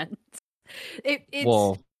nonsense. It's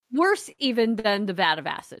worse even than the vat of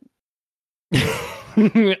acid.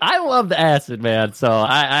 I love the acid, man. So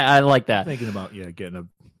I like that. Thinking about getting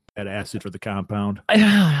an acid for the compound.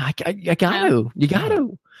 I got to. You got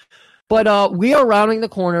to. But we are rounding the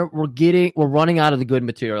corner. We're running out of the good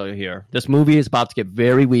material here. This movie is about to get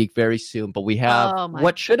very weak very soon. But we have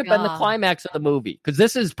what should have been the climax of the movie, because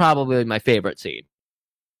this is probably my favorite scene.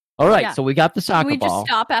 All right, so we got the soccer ball. Can we just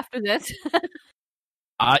stop after this?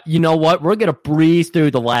 You know what? We're gonna breeze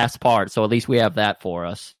through the last part, so at least we have that for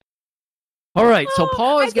us. All right, so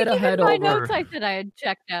Paul is gonna head over. My notes, I said I had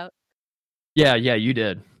checked out. Yeah, you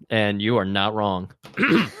did, and you are not wrong.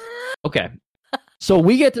 Okay, so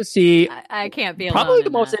we get to see. I can't be probably the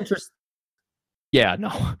most interesting. Yeah,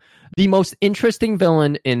 no, the most interesting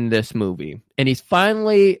villain in this movie, and he's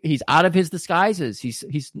out of his disguises.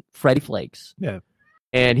 He's Freddy Flakes. Yeah.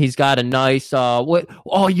 And he's got a nice what?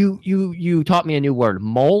 Oh, you taught me a new word.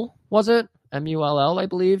 Mole, was it? M-U-L-L, I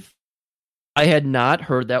believe. I had not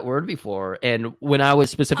heard that word before, and when I was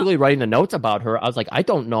specifically writing the notes about her, I was like, I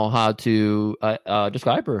don't know how to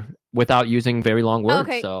describe her without using very long words.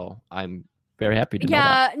 Okay. So I'm very happy to know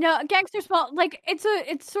that. No, Gangster Small, like it's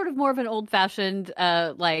sort of more of an old fashioned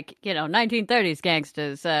 1930s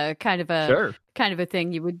gangsters kind of a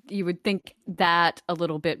thing. You would think that a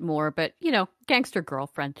little bit more, but gangster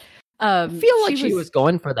girlfriend. I feel like she was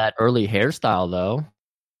going for that early hairstyle though.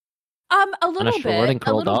 A little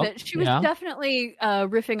bit. She was definitely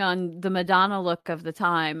riffing on the Madonna look of the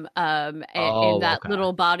time, in that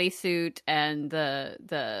little bodysuit and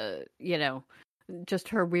the just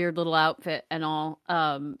her weird little outfit and all.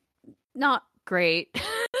 Not great.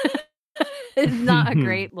 It's not a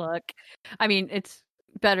great look. I mean, it's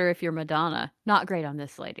better if you're Madonna. Not great on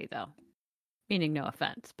this lady though. Meaning no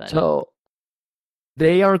offense, but so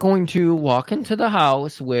they are going to walk into the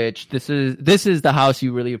house, which this is the house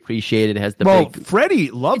you really appreciated. It has the big... Freddie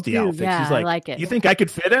loved the outfit. Yeah, he's like, I like it. You think I could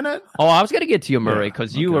fit in it? Oh, I was going to get to you, Murray,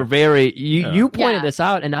 because you were very... You pointed this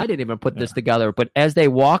out, and I didn't even put this together. But as they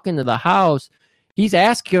walk into the house, he's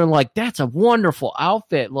asking her, like, that's a wonderful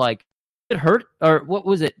outfit. Like, It hurt, or what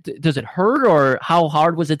was it? Does it hurt, or how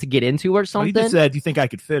hard was it to get into, or something? He just said, "Do you think I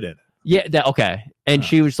could fit it?" Yeah, okay. And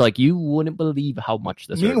she was like, "You wouldn't believe how much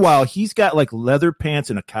this." Meanwhile, he's got like leather pants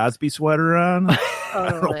and a Cosby sweater on. I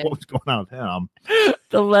don't know what was going on with him.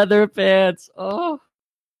 The leather pants. Oh,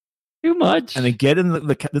 too much. And they get in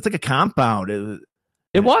the it's like a compound.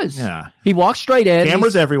 It was. Yeah. He walks straight in.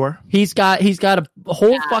 Cameras everywhere. He's got a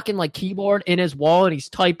whole fucking like keyboard in his wall, and he's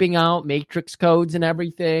typing out matrix codes and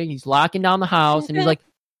everything. He's locking down the house, and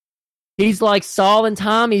he's like Saul and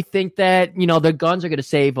Tommy think that, you know, the guns are going to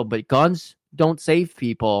save them, but guns don't save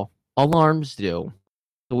people. Alarms do.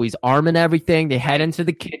 So he's arming everything. They head into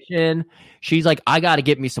the kitchen. She's like, I got to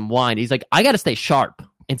get me some wine. He's like, I got to stay sharp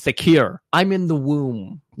and secure. I'm in the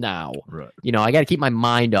womb now. Right. You know, I got to keep my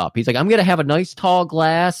mind up. He's like, I'm going to have a nice tall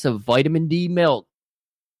glass of vitamin D milk.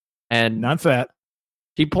 And non-fat.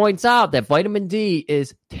 She points out that vitamin D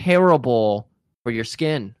is terrible for your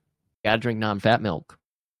skin. Got to drink non-fat milk.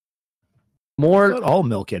 All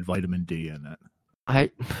milk had vitamin D in it.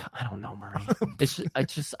 I don't know, Murray.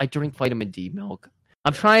 I drink vitamin D milk.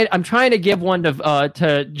 I'm trying to give one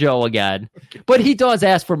to Joe again, but he does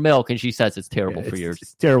ask for milk, and she says it's terrible for yours.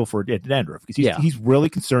 It's terrible for dandruff because he's really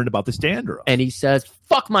concerned about this dandruff. And he says,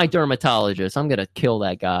 "Fuck my dermatologist. I'm gonna kill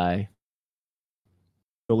that guy."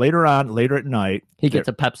 So later at night, he gets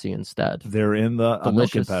a Pepsi instead. They're in the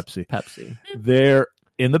delicious Pepsi. They're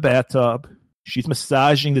in the bathtub. She's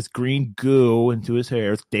massaging this green goo into his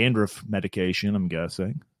hair. It's dandruff medication, I'm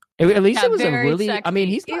guessing. At least it was a really. Sexy. I mean,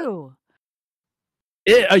 he's Ew.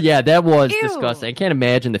 Yeah, that was Ew. disgusting. I can't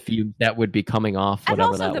imagine the fumes that would be coming off,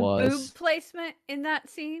 whatever that was. And also the boob placement in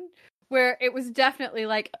that scene, where it was definitely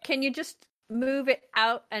like, can you just move it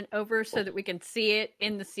out and over so that we can see it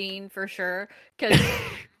in the scene for sure? Because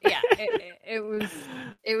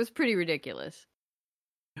it was pretty ridiculous.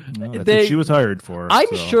 Well, that's what she was hired for.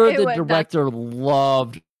 I'm sure the director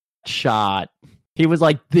loved shot. He was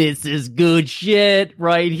like, "This is good shit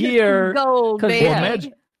right here." Gold,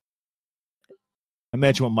 baby.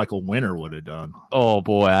 Imagine what Michael Winner would have done. Oh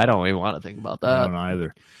boy, I don't even want to think about that. I don't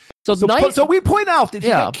either. So we point out that he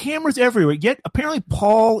got cameras everywhere. Yet apparently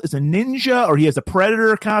Paul is a ninja, or he has a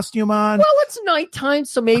Predator costume on. Well, it's nighttime,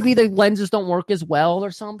 so maybe the lenses don't work as well,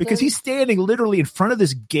 or something. Because he's standing literally in front of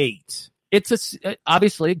this gate. It's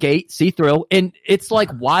obviously a gate, see-through, and it's like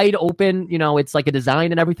wide open. You know, it's like a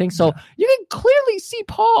design and everything, so you can clearly see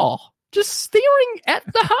Paul just staring at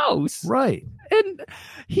the house. Right. And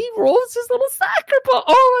he rolls his little soccer ball.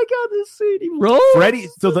 Oh my God, this scene. He rolls. Freddy.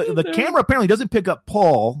 So the camera apparently doesn't pick up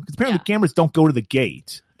Paul, because apparently the cameras don't go to the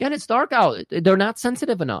gate. Again, it's dark out. They're not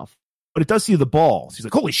sensitive enough. But it does see the balls. He's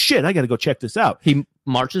like, holy shit, I got to go check this out. He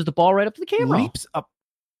marches the ball right up to the camera. Leaps up.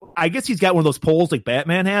 I guess he's got one of those poles like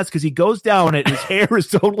Batman has, because he goes down it. His hair is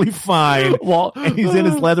totally fine. And he's in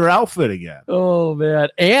his leather outfit again. Oh, man.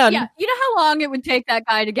 And yeah, you know how long it would take that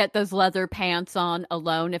guy to get those leather pants on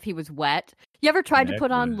alone if he was wet? You ever tried to put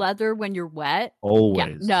on leather when you're wet?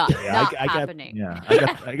 Always. Yeah, not happening.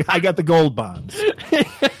 I got the gold bonds.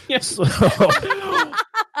 So,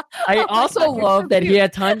 I also love that he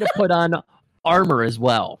had time to put on armor as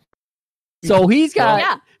well. So he took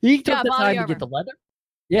the time to get the leather.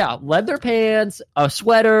 Yeah, leather pants, a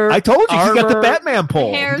sweater. I told you, armor, he got the Batman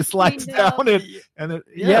pole. He just slides down and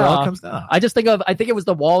it all comes down. I think it was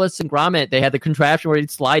the Wallace and Gromit. They had the contraption where he'd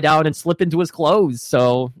slide down and slip into his clothes.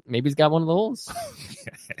 So maybe he's got one of those.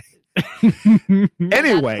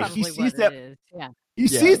 Anyway, he sees that. He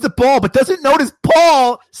sees the ball, but doesn't notice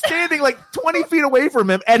Paul standing like 20 feet away from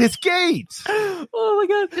him at his gate. Oh my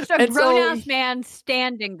God! Just a grown-ass man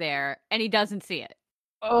standing there, and he doesn't see it.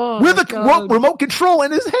 With a remote control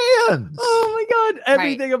in his hands. Oh my God.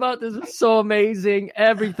 Everything about this is so amazing.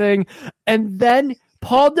 Everything. And then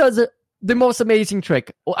Paul does the most amazing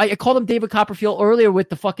trick. I called him David Copperfield earlier with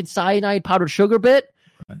the fucking cyanide powdered sugar bit.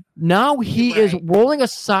 Right. Now he is rolling a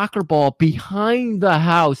soccer ball behind the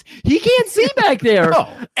house. He can't see back there. No.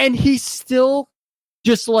 And he still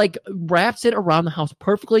just like wraps it around the house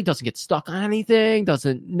perfectly. Doesn't get stuck on anything.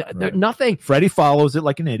 Nothing. Freddy follows it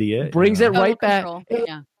like an idiot. Brings it right back.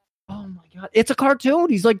 Yeah. Oh my God. It's a cartoon.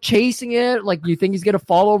 He's like chasing it. Like you think he's going to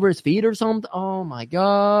fall over his feet or something. Oh my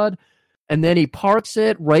God. And then he parks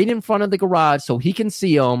it right in front of the garage so he can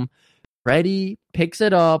see him. Freddy picks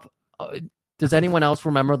it up. Does anyone else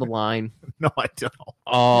remember the line? No, I don't.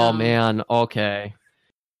 Oh man. Okay.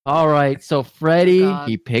 All right. So Freddy,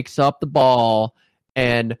 he picks up the ball.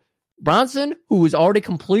 And Bronson, who is already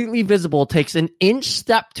completely visible, takes an inch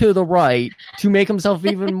step to the right to make himself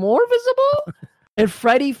even more visible. And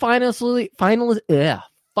Freddy finally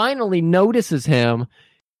notices him.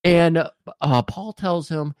 And Paul tells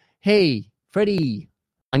him, "Hey, Freddy,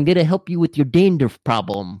 I'm going to help you with your dandruff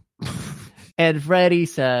problem. And Freddy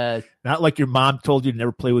says, not like your mom told you to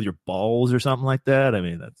never play with your balls or something like that. I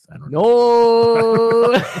mean, I don't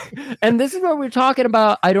know. No. And this is what we're talking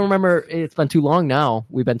about. I don't remember. It's been too long now.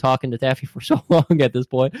 We've been talking to Taffy for so long at this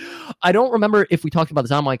point. I don't remember if we talked about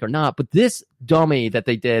this on mic or not, but this dummy that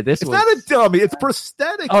they did, it's not a dummy. It's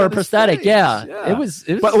prosthetic. Or a prosthetic, yeah. It was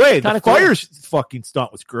By the way, the fire cool. fucking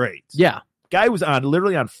stunt was great. Yeah. Guy was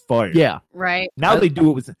literally on fire. Yeah. Right. Now they do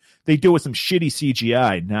it with some shitty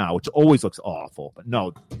CGI now, which always looks awful. But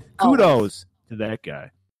no, kudos to that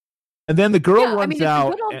guy. And then the girl runs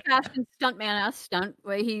out. It's a good old-fashioned stuntman stunt.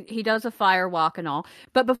 He does a fire walk and all.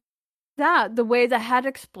 But before that, the way the head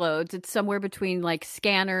explodes, it's somewhere between like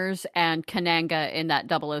Scanners and Kananga in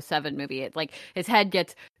that 007 movie. It like his head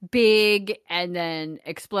gets big and then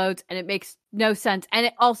explodes, and it makes no sense. And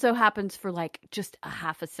it also happens for like just a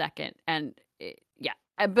half a second. And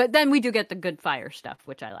but then we do get the good fire stuff,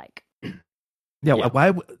 which I like. Yeah.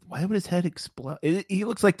 Why would his head explode? He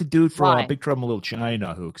looks like the dude from Big Trouble in Little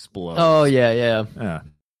China who explodes. Oh yeah.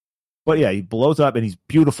 But yeah, he blows up and he's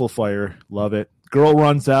beautiful fire. Love it. Girl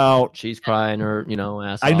runs out. She's crying her,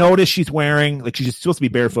 ass I off. noticed she's wearing, like, she's supposed to be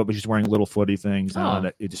barefoot, but she's wearing little footy things.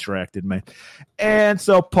 That it distracted me. And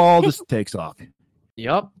so Paul just takes off.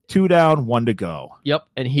 Yep. 2 down, 1 to go. Yep.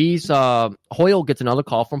 And he's Hoyle gets another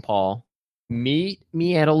call from Paul. Meet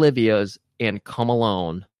me at Olivia's and come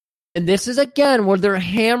alone. And this is again where they're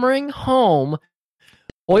hammering home.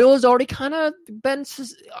 Hoyle has already kind of been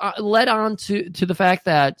led on to the fact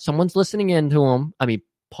that someone's listening in to him. I mean,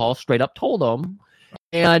 Paul straight up told him.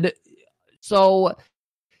 And so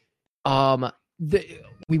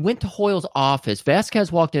we went to Hoyle's office.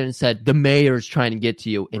 Vasquez walked in and said, the mayor's trying to get to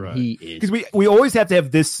you, and he is. Because we always have to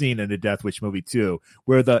have this scene in the Death Wish movie, too,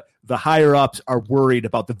 where the higher-ups are worried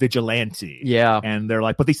about the vigilante. Yeah. And they're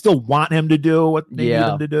like, but they still want him to do what they need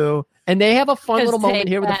him to do. And they have a fun little moment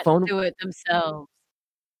here with the phone. Do it themselves.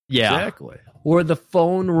 Yeah. Exactly. Where the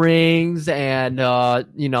phone rings and,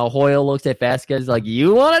 Hoyle looks at Vasquez like,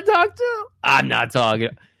 you want to talk to him? I'm not talking.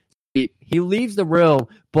 He leaves the room,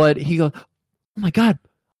 but he goes, oh, my God,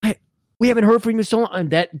 we haven't heard from you so long. And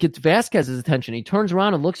that gets Vasquez's attention. He turns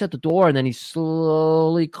around and looks at the door, and then he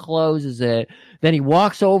slowly closes it. Then he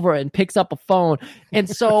walks over and picks up a phone. And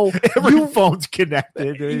so every phone's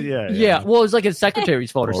connected. Yeah. Well, it's like his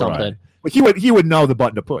secretary's phone or something. Right. But he would know the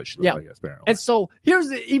button to push. Though, I guess, apparently. And so here's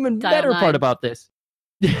the even better part about this.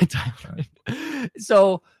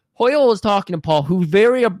 So Hoyle is talking to Paul, who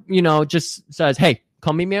very, just says, hey,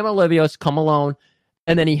 come meet me at Olivia's, come alone.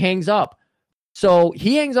 And then he hangs up. So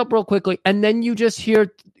he hangs up real quickly. And then you just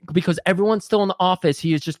hear, because everyone's still in the office,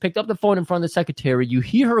 he has just picked up the phone in front of the secretary. You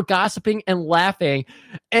hear her gossiping and laughing.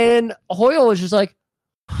 And Hoyle is just like,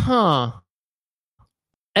 huh.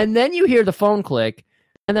 And then you hear the phone click.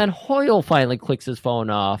 And then Hoyle finally clicks his phone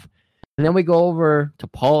off. And then we go over to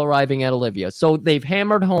Paul arriving at Olivia. So they've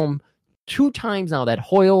hammered home 2 times now that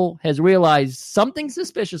Hoyle has realized something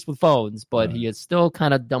suspicious with phones, but he is still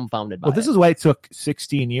kind of dumbfounded by it. Well, this is why it took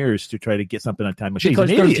 16 years to try to get something on Time Machine. Because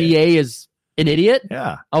their DA is an idiot?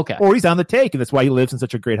 Yeah. Okay. Or he's on the take, and that's why he lives in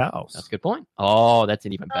such a great house. That's a good point. Oh, that's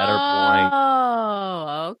an even better point.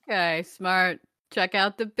 Oh, okay. Smart. Check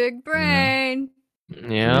out the big brain.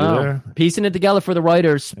 Yeah. Piecing it together for the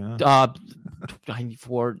writers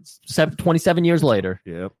 27 years later.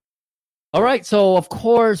 Yep. All right, so of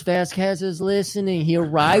course Vasquez is listening. He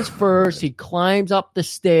arrives first. He climbs up the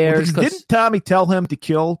stairs. Didn't Tommy tell him to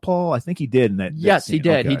kill Paul? I think he did in that. Yes, scene. he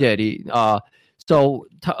did. Okay. He did. So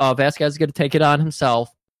Vasquez is going to take it on himself.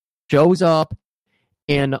 Shows up,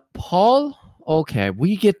 and Paul. Okay,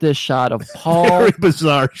 we get this shot of Paul. Very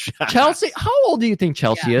bizarre shot. Chelsea, how old do you think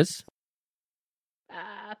Chelsea is?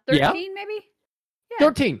 13, maybe. Yeah.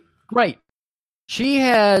 13. Great. She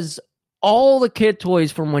has all the kid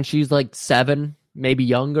toys from when she's like 7, maybe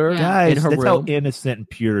younger. Guys, in her that's room. how innocent and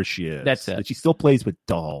pure she is. That's it. That she still plays with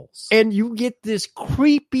dolls. And you get this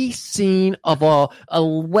creepy scene of a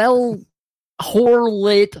well horror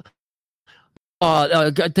lit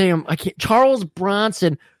goddamn Charles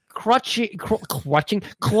Bronson clutching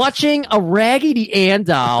a Raggedy Ann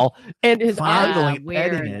doll, and his eyes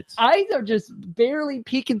are just barely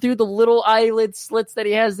peeking through the little eyelid slits that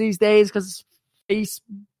he has these days because his face.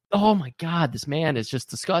 Oh my God, this man is just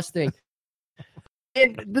disgusting.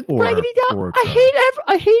 And the Raggedy doll,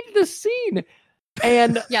 I hate this scene.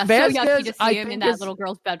 And yeah, Vasquez, so yucky to see him in that little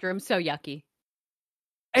girl's bedroom. So yucky.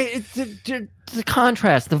 It's the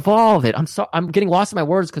contrast, the all of it. I'm getting lost in my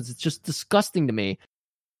words because it's just disgusting to me.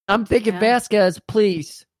 I'm thinking, Vasquez,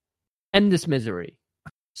 please end this misery.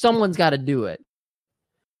 Someone's got to do it.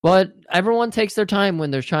 But everyone takes their time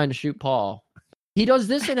when they're trying to shoot Paul. He does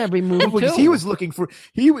this in every movie Because too. he was looking for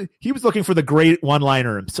the great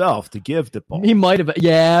one-liner himself to give to Paul. He might have.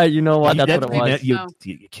 Yeah, you know what? That's what it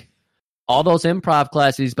was. All those improv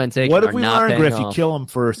classes he's been taking. What if we learn, Griff? You off. kill him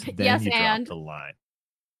first, then Yes, you and? drop the line.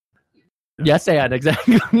 Yes, and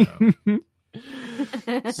exactly.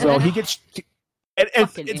 So he gets.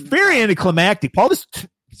 It's very anticlimactic. Paul just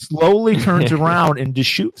slowly turns around and just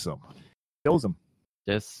shoots him, kills him.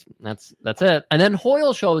 That's it. And then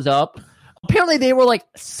Hoyle shows up. Apparently, they were like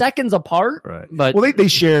seconds apart. Right. But they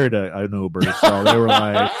shared an Uber, so they were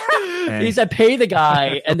like. He said, "Pay the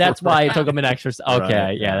guy," and that's why it took him an extra. Okay,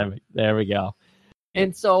 Right, yeah, there we go.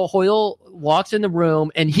 And so Hoyle walks in the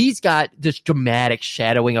room, and he's got this dramatic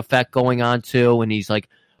shadowing effect going on too. And he's like,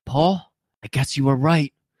 "Paul, I guess you were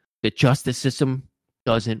right. The justice system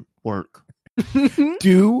doesn't work.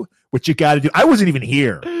 Do what you got to do." I wasn't even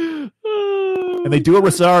here. And they do a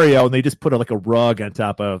Rosario, and they just put a rug on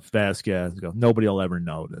top of Vasquez. And go, nobody will ever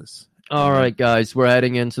notice. All right, guys, we're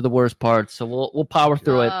heading into the worst part, so we'll power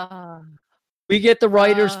through it. We get the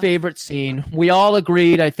writer's favorite scene. We all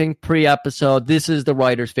agreed, I think, pre-episode, this is the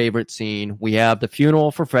writer's favorite scene. We have the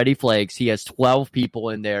funeral for Freddie Flakes. He has 12 people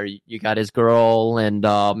in there. You got his girl and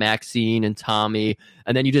Maxine and Tommy,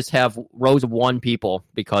 and then you just have rows of one people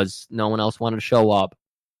because no one else wanted to show up.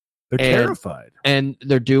 They're terrified. And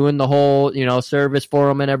they're doing the whole, service for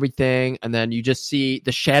him and everything. And then you just see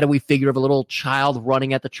the shadowy figure of a little child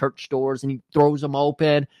running at the church doors, and he throws them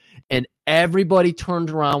open. And everybody turns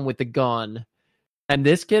around with the gun. And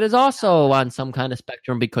this kid is also on some kind of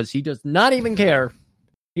spectrum because he does not even care.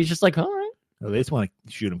 He's just like, all right. They just want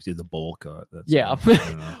to shoot him to the bowl cut. Yeah.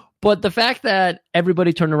 But the fact that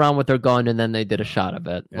everybody turned around with their gun and then they did a shot of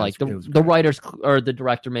it, yeah, the writers or the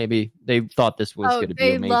director, maybe they thought this was going to be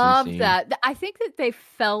amazing. They loved scene. that. I think that they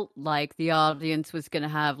felt like the audience was going to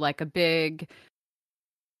have like a big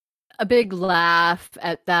laugh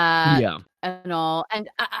at that, and all. And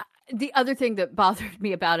the other thing that bothered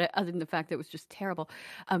me about it, other than the fact that it was just terrible,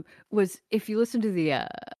 was if you listen to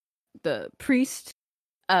the priest,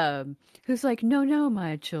 who's like, no,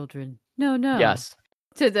 my children, no. Yes.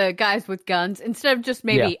 To the guys with guns, instead of just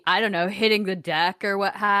maybe, I don't know, hitting the deck or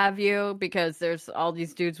what have you, because there's all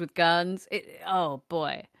these dudes with guns. Oh,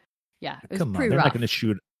 boy. Yeah, it was Come on, pretty they're rough. not going to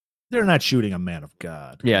shoot. They're not shooting a man of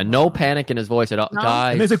God. Yeah, no panic in his voice at all. No.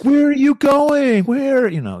 Guys, And he's like, where are you going? Where?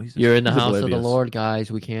 you're in the house oblivious. of the Lord,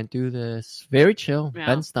 guys. We can't do this. Very chill. Yeah.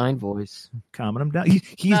 Ben Stein voice. Calming him down. He's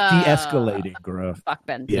de-escalating, Gruff. Fuck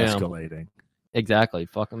Ben. De-escalating. Exactly.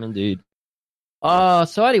 Fuck him indeed.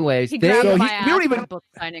 So anyways, He grabbed my we ass don't even- for book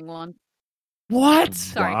signing one. what?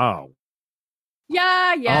 Sorry. Wow.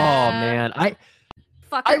 Yeah. Oh man, I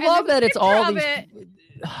Fucker. love And the that it's picture all of these. it-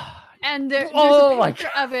 And there's Oh a my picture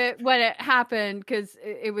of it when it happened, because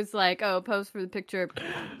it was like, pose for the picture.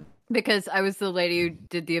 Because I was the lady who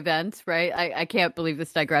did the events, right? I can't believe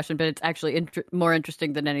this digression, but it's actually more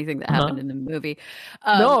interesting than anything that happened in the movie.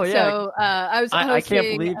 No, yeah. So I was hosting I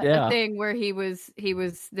can't believe, a thing where he was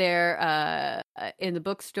there in the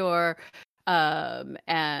bookstore,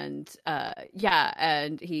 and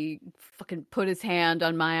he fucking put his hand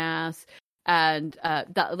on my ass. And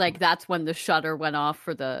that's when the shutter went off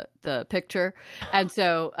for the picture, and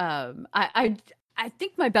so I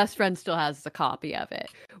think my best friend still has the copy of it,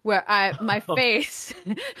 where my face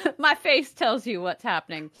tells you what's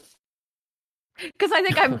happening, because I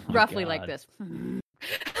think I'm roughly like this.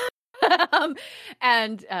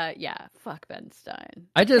 Fuck Ben Stein.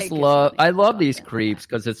 I just Take his love. money. I love Fuck these him. creeps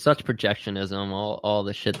because it's such projectionism. All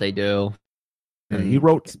the shit they do. And he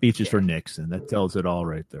wrote speeches for Nixon. That tells it all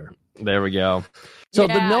right there. There we go. So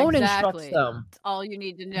the Yeah, note exactly. instructs them. That's all you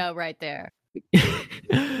need to know right there.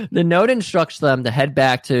 The note instructs them to head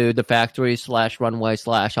back to the factory / runway /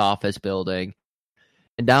 office building.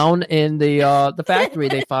 And down in the factory,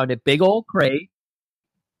 they found a big old crate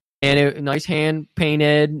and a nice hand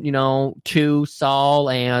painted, to Saul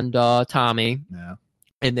and Tommy. Yeah.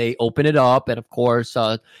 And they open it up, and of course,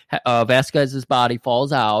 Vasquez's body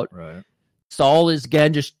falls out. Right. Saul is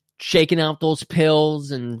again just shaking out those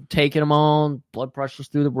pills and taking them on. Blood pressure's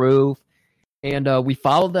through the roof. And we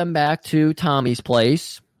follow them back to Tommy's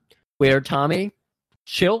place, where Tommy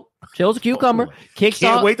chills a cucumber, kicks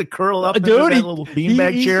Can't off. wait to curl up Dude, into that he- little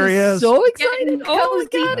beanbag he's chair he just has. so excited. Getting Oh my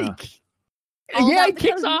cozy. god. All He about the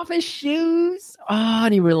kicks cozy. off his shoes. Oh,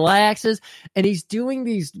 and he relaxes. And he's doing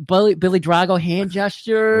these Billy Drago hand Those are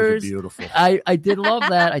gestures. beautiful. I did love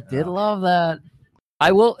that. I did love that.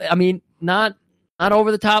 Not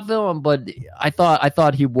over the top villain, but I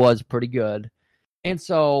thought he was pretty good. And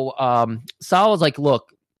so Saul was like, "Look,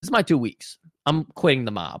 this is my 2 weeks. I'm quitting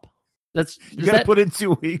the mob." You got to put in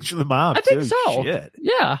 2 weeks for the mob. I think too. so. Shit.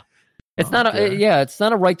 Yeah. It's not it's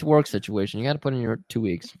not a right to work situation. You got to put in your 2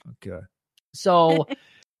 weeks. Okay. So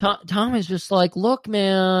Tom is just like, look,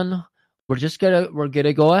 man, we're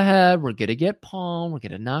gonna go ahead. We're gonna get Paul. We're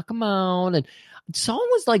gonna knock him out. And Saul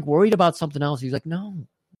was like worried about something else. He's like, no,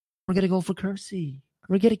 we're gonna go for Kersey.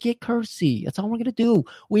 We're gonna get Kersey. That's all we're gonna do.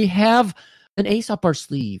 We have an ace up our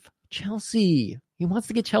sleeve. Chelsea. He wants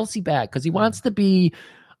to get Chelsea back because he wants to be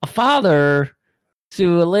a father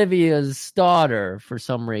to Olivia's daughter for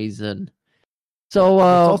some reason. So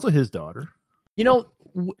it's also his daughter. Or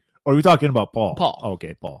are we talking about Paul? Paul.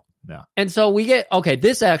 Okay, Paul. Yeah. And so we get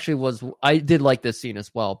this actually was I did like this scene as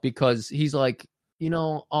well because he's like,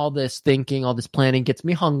 all this thinking, all this planning gets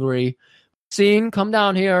me hungry. Scene, come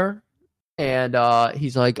down here. And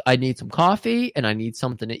he's like, I need some coffee and I need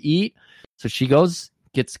something to eat. So she goes,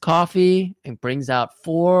 gets coffee and brings out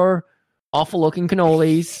 4 awful-looking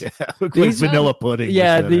cannolis. Yeah, look like vanilla pudding.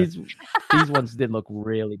 Yeah, these ones did look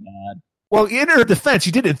really bad. Well, in her defense,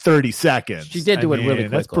 she did it in 30 seconds. She did do it really quickly.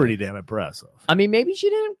 That's pretty damn impressive. I mean, maybe she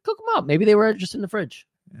didn't cook them up. Maybe they were just in the fridge.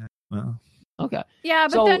 Yeah, well. Okay. Yeah,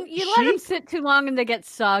 but then you let them sit too long and they get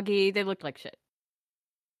soggy. They look like shit.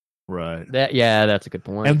 Right. That's a good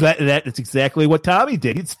point. And that's exactly what Tommy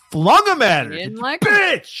did. He's flung him at her.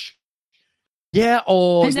 Bitch! Yeah,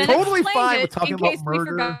 he's totally fine with talking about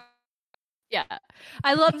murder. Yeah.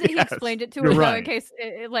 I love that he explained it to her, though, in case,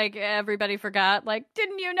 everybody forgot. Like,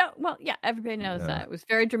 didn't you know? Well, yeah, everybody knows that. It was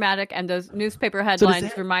very dramatic, and those newspaper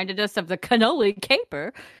headlines reminded us of the cannoli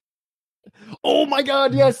caper. Oh, my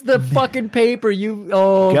God, yes, the fucking paper.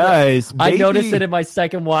 Guys, I noticed it in my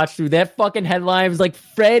second watch through. That fucking headline was like,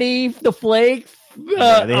 Freddy the Flake.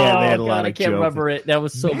 Yeah, they had a lot of I can't remember it. That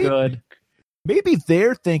was so good. Maybe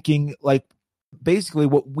they're thinking, like, basically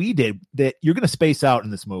what we did, that you're going to space out in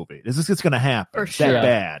this movie. This is what's going to happen. For it's sure. that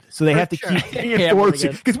bad. So they have to keep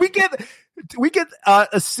reinforcing. Because we get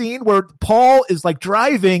a scene where Paul is like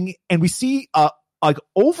driving and we see like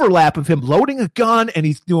overlap of him loading a gun and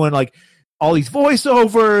he's doing like all these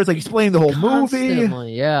voiceovers, like explaining the whole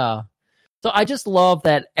movie. Yeah. So I just love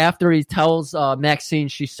that after he tells Maxine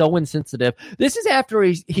she's so insensitive. This is after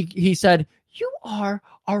he said, "You are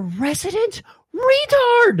a resident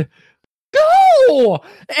retard. Go!"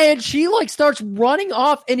 And she like starts running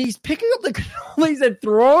off and he's picking up the cannolis and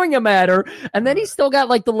throwing them at her. And then he's still got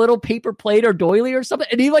like the little paper plate or doily or something.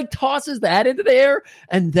 And he like tosses that into the air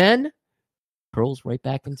and then curls right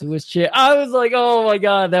back into his chair. I was like, oh my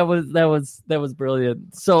God, that was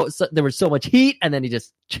brilliant. So there was so much heat and then he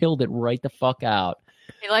just chilled it right the fuck out.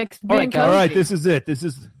 He likes being all right, this is it.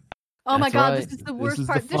 Oh my God, this is the worst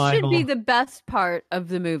part. This should be the best part of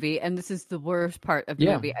the movie, and this is the worst part of the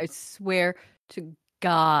movie. I swear to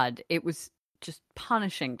God, it was just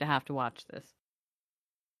punishing to have to watch this.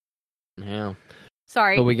 Yeah.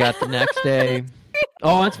 Sorry. So we got the next day.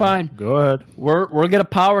 Oh, that's fine. Go ahead. We're gonna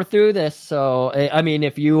power through this. So I mean,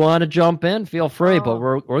 if you want to jump in, feel free. But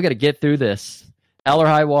we're gonna get through this. Hell or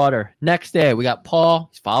high water. Next day, we got Paul.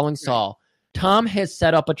 He's following Saul. Tom has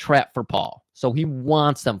set up a trap for Paul. So he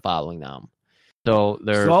wants them following them. So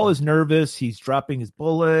Saul is nervous. He's dropping his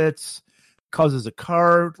bullets, causes a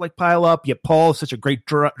car like pile up. Yet Paul is such a great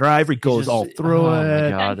driver. He goes all through it. Oh my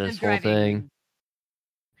God, this whole thing.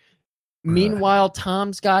 Meanwhile,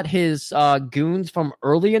 Tom's got his goons from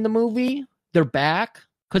early in the movie. They're back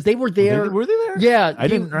because they were there. Were they there? Yeah,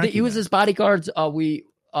 he was his bodyguards.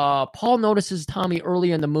 Paul notices Tommy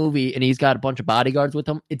early in the movie, and he's got a bunch of bodyguards with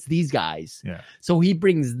him. It's these guys. Yeah. So he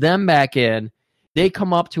brings them back in. They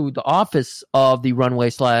come up to the office of the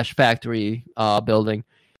runway/factory building,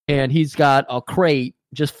 and he's got a crate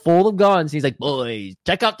just full of guns. He's like, "Boys,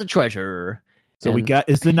 check out the treasure." So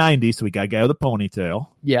it's the 90s, so we got a guy with a ponytail.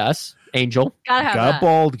 Yes, Angel. Got a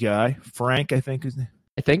bald guy. Frank, I think his name.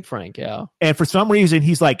 I think Frank, yeah. And for some reason,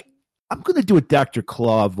 he's like, I'm going to do a Dr.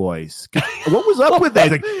 Claw voice. What was up with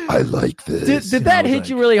that? He's like, I like this. Did that hit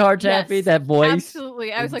you really hard, Taffy, yes, that voice?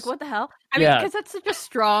 Absolutely. I was like, what the hell? I mean, because that's such a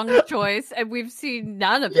strong choice, and we've seen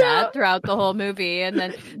none of that throughout the whole movie. And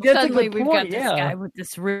then suddenly we've got this guy with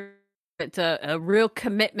this it's a real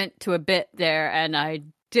commitment to a bit there, and I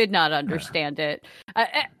did not understand it.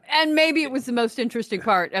 And maybe it was the most interesting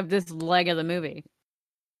part of this leg of the movie.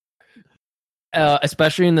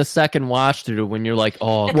 Especially in the second watch through when you're like,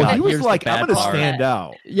 oh, well, God, he was like, I'm going to stand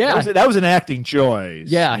out. Yeah. That was an acting choice.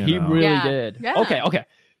 Yeah, he really did. Yeah. Okay.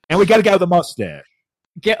 And we got a guy with a mustache.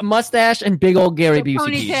 Get mustache and big old Gary Busey.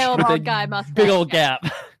 Ponytail, bald guy, mustache. Big old gap.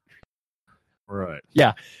 Right.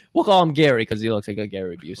 Yeah. We'll call him Gary because he looks like a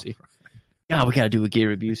Gary Busey. God, we got to do a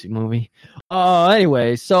Gary Busey movie.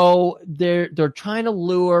 Anyway, so they're trying to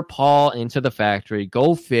lure Paul into the factory.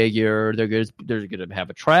 Go figure. They're going to have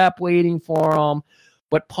a trap waiting for him.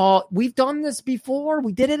 But Paul, we've done this before.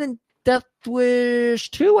 We did it in Death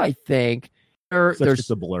Wish 2, I think. There's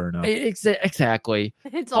just a blur now. Exactly.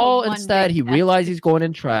 It's Paul, instead, he realized he's going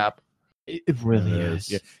in trap. It really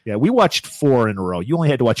is. Yeah, we watched 4 in a row. You only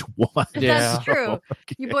had to watch 1. That's true.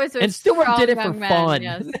 You boys are and Stewart did it for strong men, fun.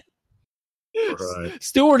 yes. Right.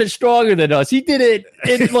 Stewart is stronger than us. He did it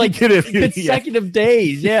in like consecutive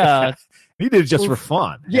days. Yeah. He did it just for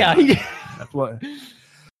fun. Yeah. That's what.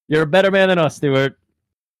 You're a better man than us, Stewart.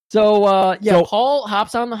 So, Paul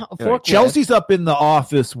hops on the forklift. Chelsea's up in the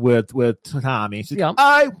office with Tommy. She's like,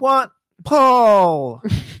 I want Paul.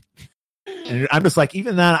 And I'm just like,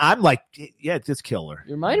 even then, I'm like, yeah, just kill her.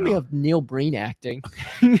 You reminded me of Neil Breen acting.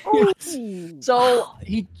 So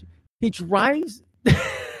he drives.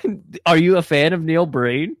 Are you a fan of Neil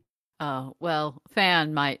Breen? Oh, well,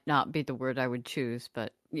 fan might not be the word I would choose,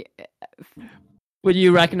 but yeah. Would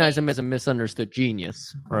you recognize him as a misunderstood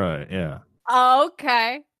genius? Right, yeah.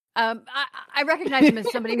 Okay. I recognize him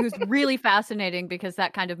as somebody who's really fascinating because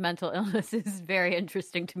that kind of mental illness is very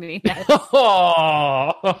interesting to me.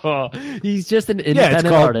 He's just an independent it's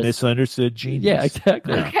called artist. Misunderstood genius. Yeah,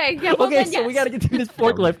 exactly. Okay, yeah, well, okay, then, so we got to get to this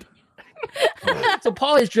forklift. So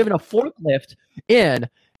Paul has driven a forklift in,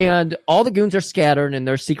 and all the goons are scattered in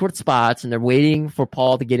their secret spots, and they're waiting for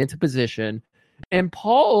Paul to get into position. And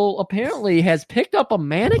Paul apparently has picked up a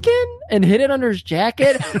mannequin and hid it under his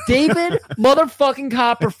jacket. David motherfucking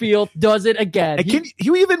Copperfield does it again. And can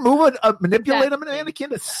you even manipulate a mannequin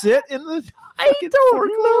to sit in the I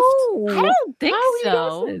don't know. I don't think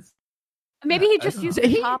so. He Maybe he just used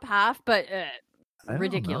the top half, but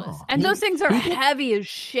ridiculous. And those things are heavy as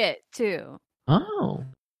shit, too. Oh.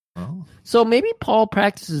 So maybe Paul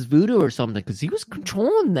practices voodoo or something because he was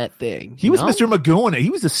controlling that thing. He was Mr. Magoo. He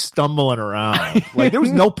was just stumbling around. Like there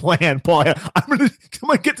was no plan. Paul,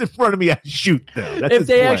 someone gets in front of me, I shoot them. That's if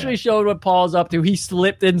they actually showed what Paul's up to, he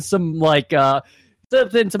slipped in some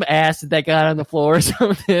some acid that got on the floor or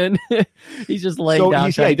something. He's just laying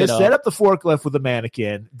down. They just set up the forklift with a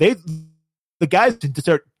mannequin. The guys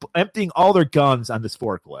start emptying all their guns on this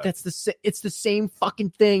forklift. It's the same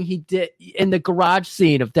fucking thing he did in the garage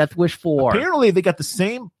scene of Death Wish 4. Apparently, they got the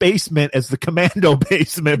same basement as the Commando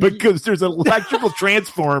basement because there's an electrical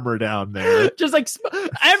transformer down there. Just like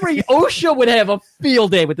every OSHA would have a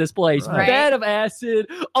field day with this place. Right. Bed of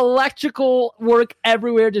acid, electrical work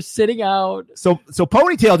everywhere, just sitting out. So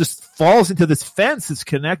Ponytail just falls into this fence that's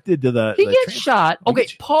connected to the. He gets shot. Okay,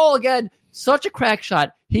 Paul again. Such a crack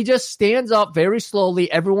shot. He just stands up very slowly.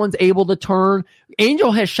 Everyone's able to turn.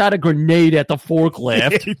 Angel has shot a grenade at the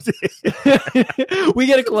forklift. We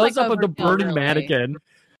get a close up of the burning mannequin.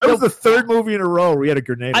 That was the third movie in a row where he had a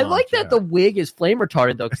grenade. I like that the wig is flame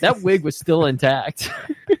retarded though, because that wig was still intact.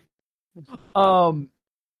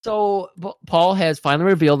 So Paul has finally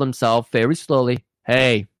revealed himself very slowly.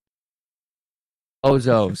 Hey,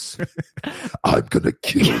 Ozos, I'm gonna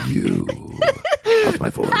kill you. That's my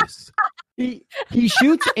voice. He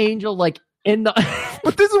shoots Angel like in the.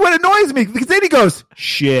 But this is what annoys me because then he goes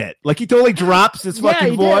shit. Like he totally drops his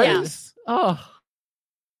fucking voice. Yeah. Oh,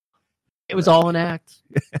 it was all an act.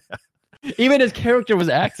 Even his character was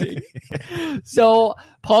acting. So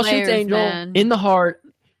Paul shoots Angel in the heart.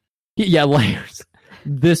 Layers.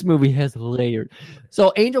 This movie has layers.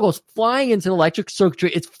 So Angel goes flying into the electric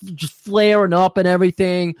circuitry. It's just flaring up and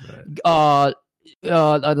everything. Right.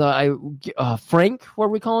 Frank, what are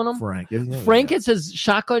we calling him? Frank. Frank gets his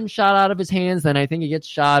shotgun shot out of his hands. Then I think he gets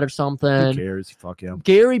shot or something. Who cares? Fuck him.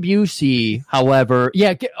 Gary Busey, however,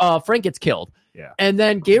 Frank gets killed. Yeah. And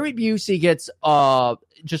then Gary Busey gets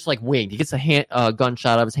just like winged. He gets a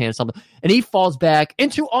gunshot out of his hand or something. And he falls back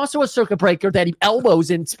into also a circuit breaker that he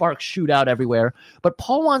elbows and sparks shoot out everywhere. But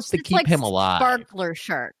Paul wants to keep him alive. Sparkler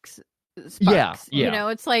sharks. Sparks. Yeah. You know,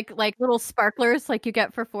 it's like little sparklers like you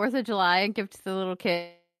get for 4th of July and give to the little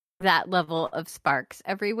kid. That level of sparks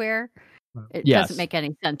everywhere. It doesn't make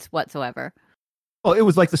any sense whatsoever. Oh, it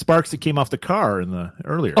was like the sparks that came off the car in the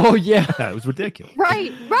earlier. Oh, yeah. It was ridiculous.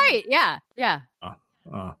 Right. Yeah.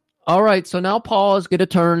 All right, so now Paul is going to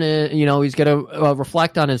turn in, he's going to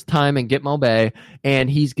reflect on his time in Gitmo Bay, and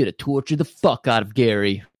he's going to torture the fuck out of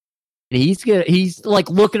Gary. And he's like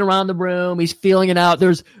looking around the room, he's feeling it out.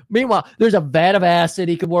 Meanwhile, there's a vat of acid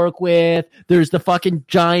he could work with. There's the fucking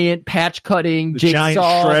giant patch cutting jigsaw. Giant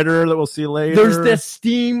shredder that we'll see later. There's the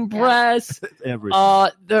steam press.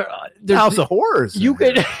 Everything. There's House of Horrors. You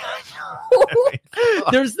could.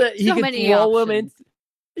 There's the he so could many throw options. him in.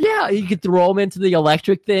 Yeah, he could throw him into the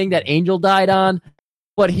electric thing that Angel died on.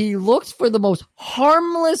 But he looks for the most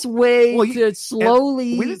harmless way to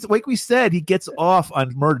slowly. Like we said, he gets off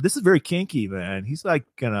on murder. This is very kinky, man. He's like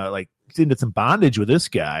gonna into some bondage with this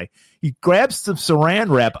guy. He grabs some saran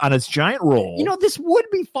wrap on his giant roll. You know, this would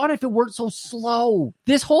be fun if it weren't so slow.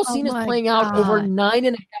 This whole scene is playing out over 9.5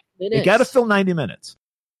 minutes. You got to fill 90 minutes.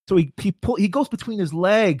 So he goes between his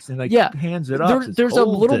legs and hands it up. There's a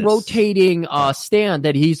little rotating stand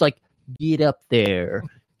that he's like, get up there.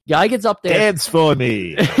 Guy gets up there. Dance for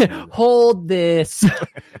me. Hold this.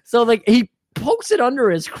 So like he pokes it under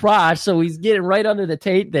his crotch, so he's getting right under the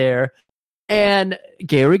tape there. And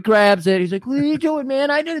Gary grabs it. He's like, "What are you doing,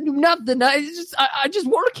 man? I didn't do nothing. I just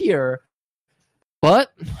work here."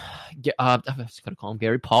 But I was gonna call him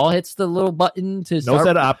Gary. Paul hits the little button to knows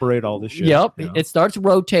how to operate all this shit. Yep, it starts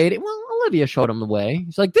rotating. Well, Olivia showed him the way.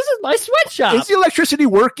 He's like, "This is my sweatshop. Is the electricity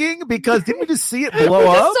working? Because didn't we just see it blow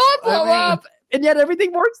up? Saw it blow up, and yet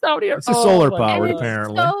everything works down here. It's a solar powered,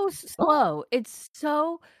 apparently. So slow. It's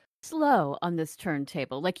so slow on this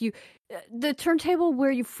turntable. Like the turntable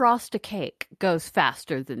where you frost a cake goes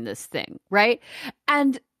faster than this thing, right?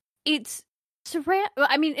 And it's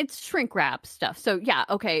it's shrink wrap stuff. So yeah,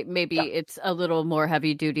 okay, maybe it's a little more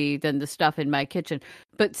heavy duty than the stuff in my kitchen.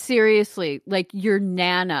 But seriously, like your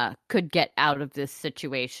Nana could get out of this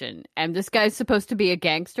situation. And this guy's supposed to be a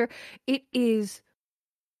gangster. It is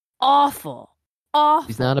awful. Awful.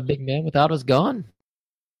 He's not a big man without his gun.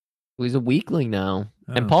 He's a weakling now.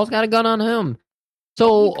 And Paul's got a gun on him.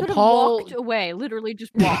 So Paul walked away, literally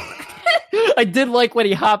just walked. I did like when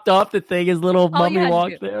he hopped off the thing, his little mummy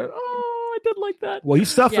walk there. Oh, I did like that. Well,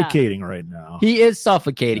 he's suffocating right now. He is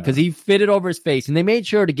suffocating because he fitted over his face, and they made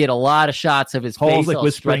sure to get a lot of shots of his Paul's face. Like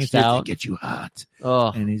whispering out. Get you hot.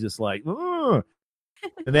 Oh. And he's just like, ugh.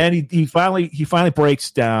 And then he finally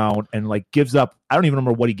breaks down and like gives up. I don't even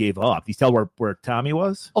remember what he gave up. He's tell where Tommy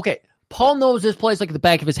was. Okay. Paul knows this place like the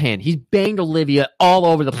back of his hand. He's banged Olivia all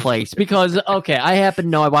over the place because, I happen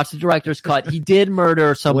to know. I watched the director's cut. He did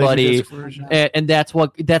murder somebody, and that's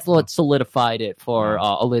what solidified it for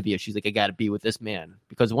Olivia. She's like, I got to be with this man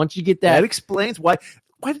because once you get that explains why.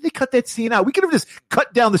 Why did they cut that scene out? We could have just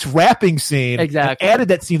cut down this rapping scene, exactly, and added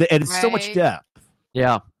that scene that added so much depth.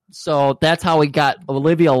 Yeah. So that's how he got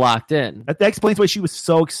Olivia locked in. That explains why she was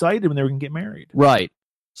so excited when they were going to get married. Right.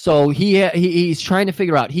 So he's trying to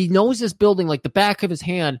figure out. He knows this building like the back of his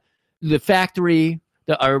hand, the factory,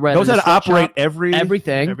 knows how to operate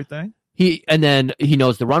everything. And then he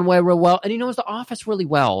knows the runway real well, and he knows the office really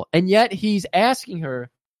well. And yet he's asking her,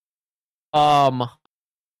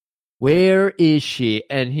 where is she?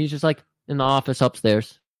 And he's just like, in the office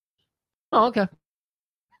upstairs. Oh, okay.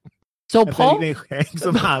 So and Paul hangs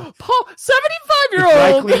him on. Paul, 75-year-old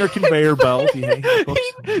dry cleaner conveyor belt. He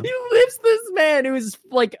lifts this man who's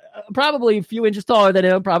like probably a few inches taller than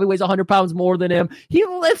him, probably weighs 100 pounds more than him. He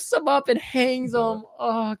lifts him up and hangs him.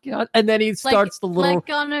 Oh god! And then he starts the little like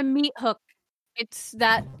on a meat hook. It's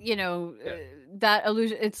that that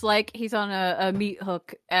illusion. It's like he's on a meat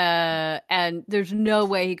hook, and there's no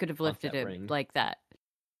way he could have lifted him like that.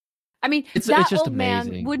 I mean, it's that just old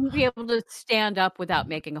amazing. man wouldn't be able to stand up without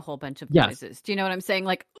making a whole bunch of noises. Do you know what I'm saying?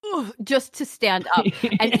 Like, just to stand up.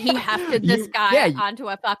 And he hefted this guy onto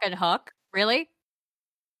a fucking hook? Really?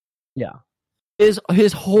 Yeah. His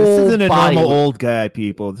whole This isn't a body. normal old guy,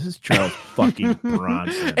 people. This is Charles fucking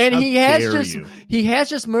Bronson. And he you. has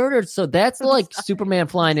just murdered, so that's like Superman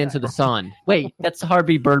flying into the sun. Wait, that's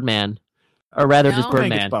Harvey Birdman. Or rather, just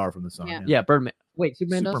Birdman. Gets power from the sun. Yeah, Birdman. Wait,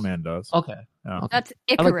 Superman does? Okay. Oh. That's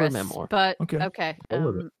Icarus. I like Birdman more. But okay.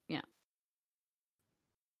 Yeah.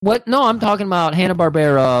 What? No, I'm talking about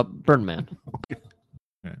Hanna-Barbera Birdman. Okay.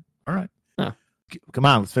 All right. Come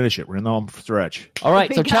on, let's finish it. We're in the home stretch. All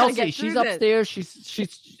right, so Chelsea, she's upstairs.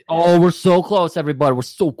 She's. Oh, we're so close, everybody. We're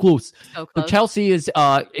so close. So Chelsea is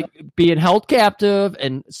being held captive,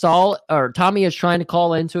 and Tommy is trying to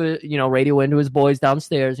call into radio into his boys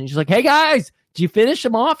downstairs, and she's like, "Hey guys, did you finish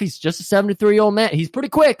him off? He's just a 73-year-old man. He's pretty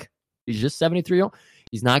quick. He's just 73-year-old.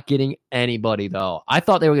 He's not getting anybody though. I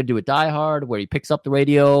thought they were gonna do a Die Hard where he picks up the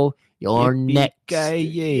radio. You're next."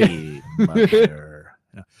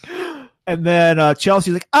 And then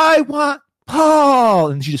Chelsea's like, I want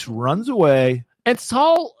Paul. And she just runs away. And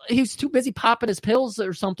Saul, he's too busy popping his pills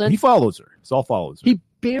or something. He follows her. Saul follows her.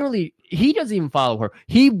 He doesn't even follow her.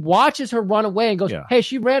 He watches her run away and goes, hey,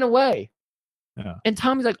 she ran away. Yeah. And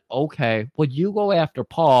Tommy's like, okay, well, you go after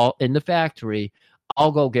Paul in the factory.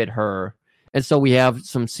 I'll go get her. And so we have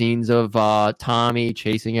some scenes of Tommy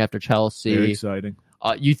chasing after Chelsea. Very exciting.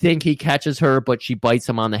 You think he catches her, but she bites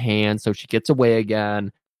him on the hand, so she gets away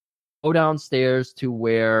again. Go downstairs to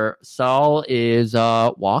where Saul is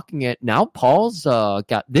walking it. Now Paul's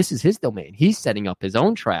this is his domain. He's setting up his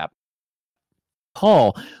own trap.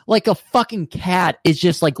 Paul, like a fucking cat, is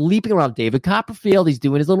just like leaping around David Copperfield. He's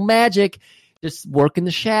doing his little magic. just working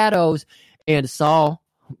the shadows. And Saul,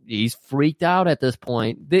 he's freaked out at this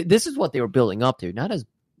point. This is what they were building up to, not his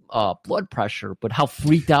blood pressure, but how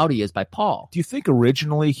freaked out he is by Paul. Do you think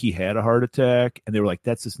originally he had a heart attack and they were like,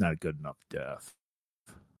 that's just not a good enough death?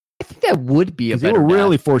 I think that would be a better They were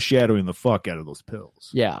really death. foreshadowing the fuck out of those pills.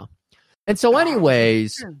 Yeah. And so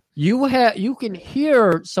anyways, you can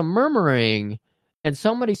hear some murmuring and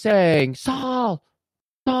somebody saying, Saul,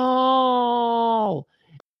 Saul.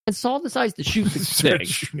 And Saul decides to shoot the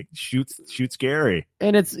thing. Shoots Gary.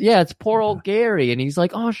 And it's poor old Gary. And he's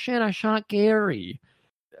like, oh shit, I shot Gary.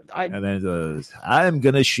 And then it goes, I'm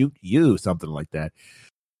gonna shoot you, something like that.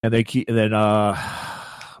 And then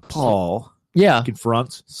Paul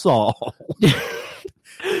confronts Saul.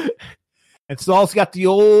 And Saul's got the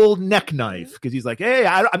old neck knife because he's like, hey,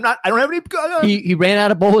 I don't have any. He ran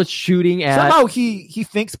out of bullets shooting at. Somehow he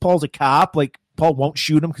thinks Paul's a cop. Like Paul won't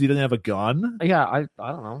shoot him because he doesn't have a gun. Yeah, I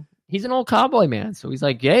don't know. He's an old cowboy man, so he's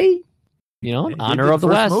like, yay, honor of the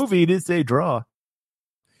West. Movie he didn't say draw.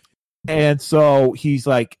 And so he's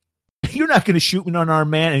like, you're not going to shoot an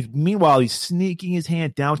unarmed man. And meanwhile, he's sneaking his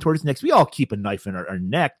hand down towards his neck. We all keep a knife in our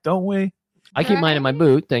neck, don't we? I keep mine in my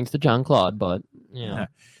boot, thanks to John Claude. But yeah.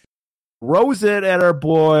 Throws it at our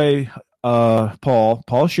boy Paul.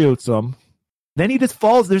 Paul shoots him. Then he just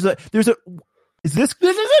falls. This is another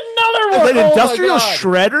one. Is an industrial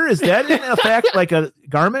shredder? Is that in effect like a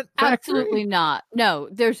garment factory? Absolutely not. No,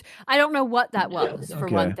 I don't know what that was for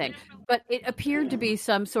one thing, but it appeared to be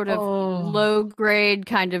some sort of low grade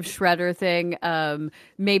kind of shredder thing.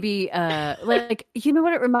 Maybe like, you know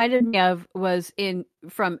what it reminded me of was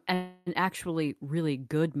from an actually really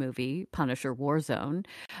good movie, Punisher Warzone.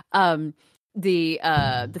 The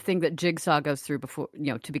thing that Jigsaw goes through before,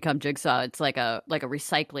 to become Jigsaw, it's like a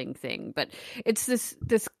recycling thing, but it's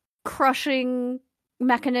this crushing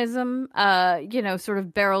mechanism, sort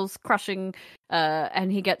of barrels crushing,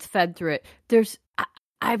 and he gets fed through it.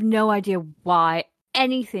 I have no idea why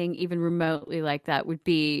anything even remotely like that would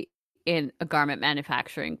be in a garment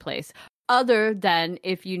manufacturing place, other than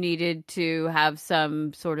if you needed to have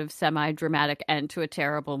some sort of semi-dramatic end to a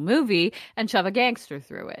terrible movie and shove a gangster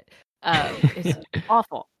through it. It's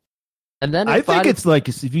awful. And then I think it's like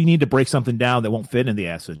if you need to break something down that won't fit in the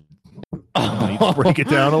acid, you break it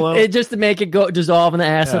down a little. Just to make it dissolve in the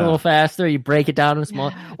acid a little faster, you break it down in a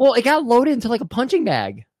small. Yeah. Well, it got loaded into like a punching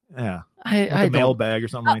bag. Yeah, a mail bag or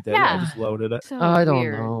something like that. Yeah, I just loaded it. So I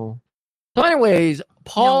don't know. So, anyways,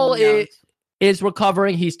 Paul is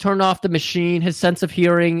recovering. He's turned off the machine. His sense of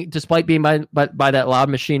hearing, despite being by that loud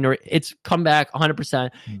machinery, it's come back 100%.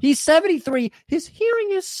 He's 73. His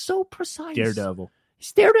hearing is so precise. Daredevil.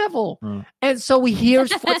 He's Daredevil. And so he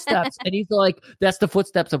hears footsteps, and he's like, that's the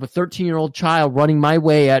footsteps of a 13-year-old child running my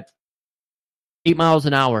way at 8 miles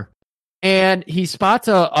an hour. And he spots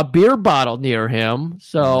a beer bottle near him.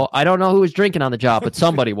 So I don't know who was drinking on the job, but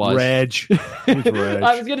somebody was. Reg.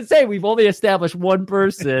 I was going to say, we've only established one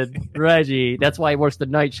person, Reggie. That's why he works the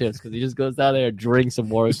night shifts, because he just goes down there and drinks some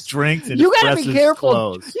more. Drinks and you got to be careful.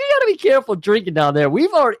 Clothes. You got to be careful drinking down there. We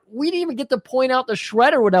didn't even get to point out the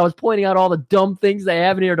shredder when I was pointing out all the dumb things they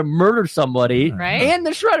have in here to murder somebody. Right. And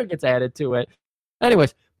the shredder gets added to it.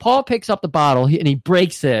 Anyways, Paul picks up the bottle and he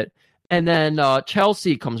breaks it. And then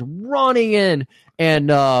Chelsea comes running in,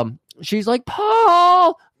 and she's like,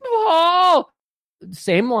 Paul.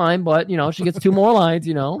 Same line, but, she gets 2 more lines,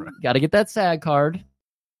 Got to get that SAG card.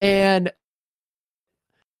 And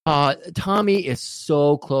Tommy is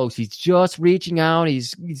so close. He's just reaching out.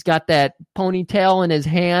 He's got that ponytail in his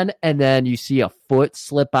hand, and then you see a foot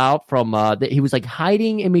slip out from he was like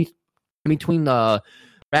hiding in between the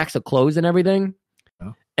racks of clothes and everything.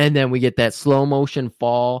 Oh. And then we get that slow motion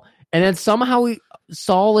fall. And then somehow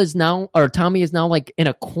Tommy is now like in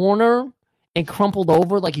a corner and crumpled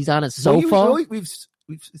over like he's on a sofa. We've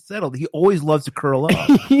settled. He always loves to curl up.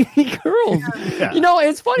 He curls. Yeah.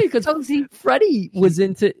 It's funny because Freddie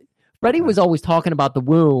was always talking about the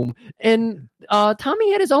womb, and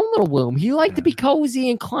Tommy had his own little womb. He liked to be cozy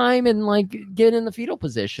and climb and like get in the fetal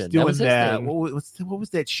position. Doing that. What was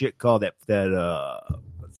that shit called? That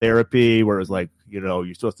therapy where it was like,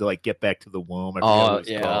 you're supposed to like get back to the womb.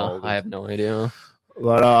 I have no idea.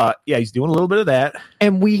 But he's doing a little bit of that.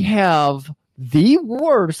 And we have the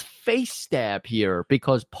worst face stab here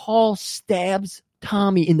because Paul stabs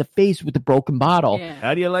Tommy in the face with the broken bottle. Yeah.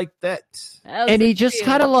 How do you like that? And he just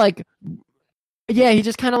kind of like, he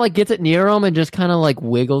just kind of like gets it near him and just kind of like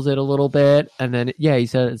wiggles it a little bit. And then, he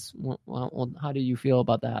says, well, how do you feel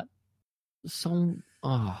about that?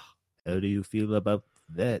 How do you feel about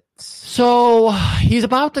that? So he's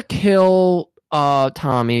about to kill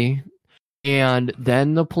Tommy, and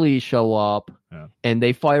then the police show up, and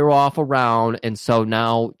they fire off a round. And so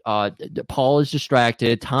now Paul is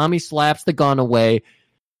distracted. Tommy slaps the gun away.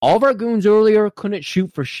 All of our goons earlier couldn't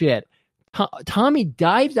shoot for shit. Tommy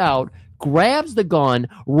dives out, grabs the gun,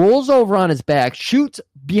 rolls over on his back, shoots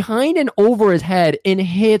behind and over his head, and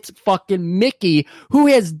hits fucking Mickey, who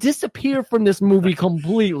has disappeared from this movie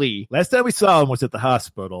completely. Last time we saw him was at the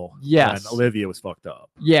hospital. Yes. When Olivia was fucked up.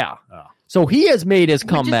 Yeah. Oh. So he has made his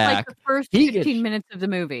comeback. Like the first 15 minutes of the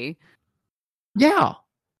movie. Yeah.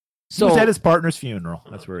 So he was at his partner's funeral.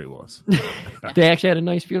 That's where he was. They actually had a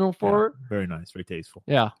nice funeral for her. Very nice. Very tasteful.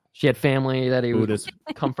 Yeah. She had family that he was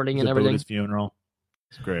comforting and everything. Buddhist funeral.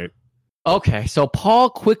 It's great. Okay, so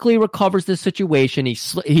Paul quickly recovers the situation.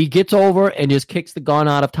 He gets over and just kicks the gun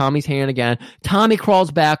out of Tommy's hand again. Tommy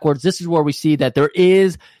crawls backwards. This is where we see that there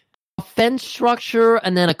is a fence structure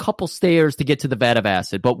and then a couple stairs to get to the vat of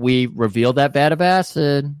acid. But we revealed that vat of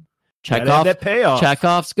acid. That payoff.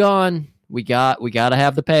 Chekhov's gun. We got to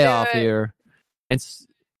have the payoff here. And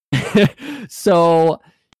so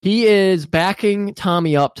he is backing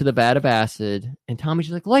Tommy up to the vat of acid, and Tommy's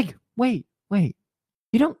just like, wait.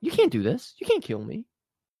 You can't do this. You can't kill me.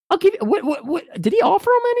 I'll give you. What? Did he offer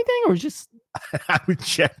him anything, or just? I was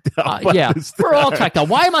checked out. Yeah, we're all checked out.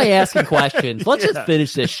 Why am I asking questions? Let's just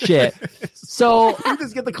finish this shit. So you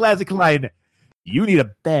just get the classic line. You need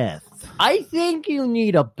a bath. I think you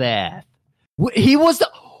need a bath. He was the.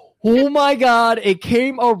 Oh my God! It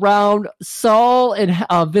came around Saul and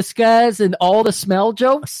Visquez and all the smell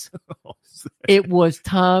jokes. It was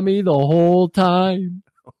Tommy the whole time.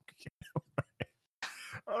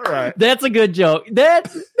 All right, that's a good joke.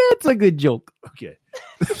 That's a good joke. Okay,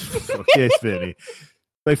 okay, Spinny.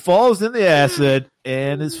 He falls in the acid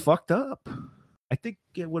and is fucked up. I think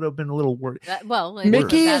it would have been a little worse.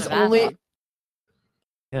 Mickey is only.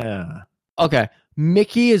 Yeah. Okay,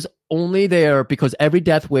 Mickey is only there because every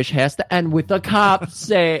death wish has to end with the cops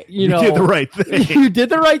say, you know, did the right thing. You did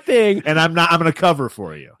the right thing, and I'm going to cover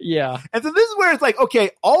for you. Yeah. And so this is where it's like,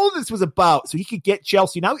 okay, all of this was about so he could get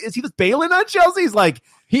Chelsea. Now is he just bailing on Chelsea? He's like,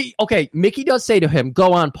 Mickey does say to him,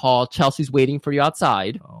 "Go on, Paul. Chelsea's waiting for you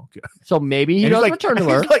outside." Okay. So maybe he does return to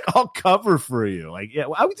her. He's like, "I'll cover for you." Like, yeah,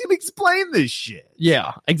 how would you explain this shit?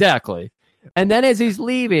 Yeah, exactly. And then as he's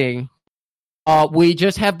leaving, we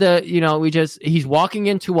just have he's walking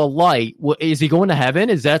into a light. Is he going to heaven?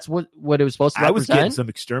 Is that what it was supposed to represent? I was getting some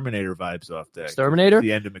Exterminator vibes off that. Exterminator?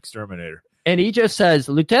 The end of Exterminator. And he just says,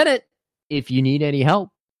 "Lieutenant, if you need any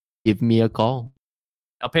help, give me a call."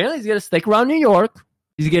 Apparently he's going to stick around New York.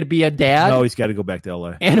 He's going to be a dad. No, he's got to go back to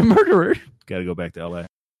L.A. And a murderer. Got to go back to L.A. All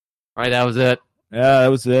right, that was it. Yeah, that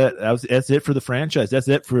was it. That's it for the franchise. That's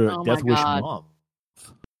it for Death Wish Month.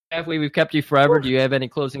 We've kept you forever. Do you have any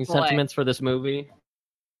closing sentiments for this movie?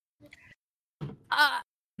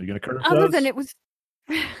 You're gonna curse other us? than it was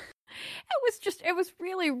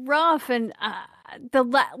really rough, and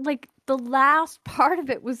the last part of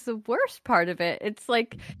it was the worst part of it. It's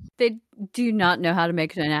like they do not know how to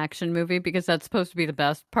make an action movie because that's supposed to be the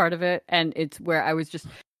best part of it, and it's where I was just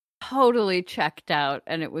totally checked out,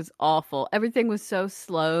 and it was awful. Everything was so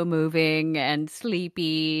slow moving and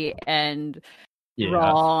sleepy and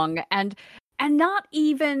wrong and not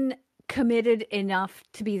even committed enough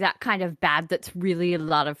to be that kind of bad that's really a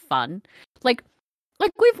lot of fun. Like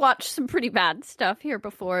we've watched some pretty bad stuff here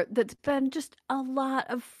before that's been just a lot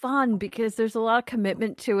of fun because there's a lot of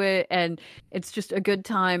commitment to it and it's just a good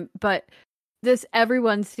time. But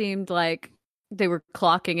everyone seemed like they were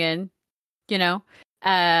clocking in, you know,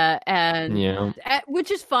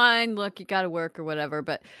 which is fine. Look, you got to work or whatever,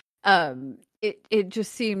 but it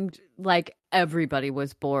just seemed like everybody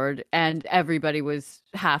was bored and everybody was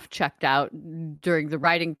half checked out during the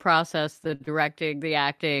writing process, the directing, the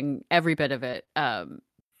acting, every bit of it.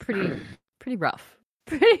 Pretty rough.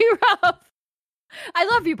 Pretty rough. I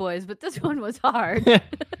love you boys, but this one was hard.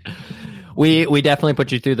 We definitely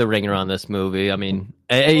put you through the ringer on this movie. I mean,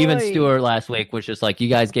 even Stuart last week was just like, you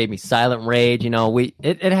guys gave me silent rage. You know,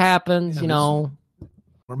 it happens. You know,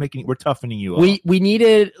 we're toughening you up. We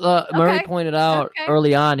needed. Murray pointed out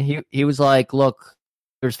early on. He was like, look,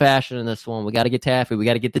 there's fashion in this one. We got to get taffy. We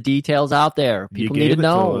got to get the details out there. People need to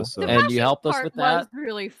know, and you helped us with that. Was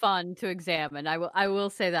really fun to examine. I will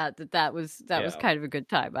say that was kind of a good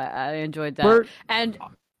time. I enjoyed that, and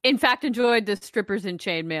in fact enjoyed the strippers in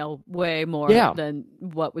chainmail way more than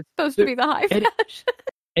what was supposed to be the high fashion.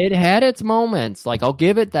 It had its moments. Like, I'll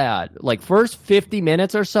give it that. Like, first 50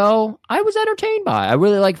 minutes or so, I was entertained by. I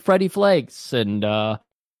really like Freddie Flakes, and but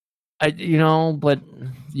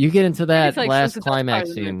you get into that last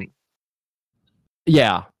climax scene.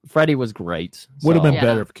 Yeah, Freddie was great. Would have been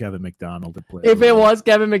better if Kevin McDonald had played. If it was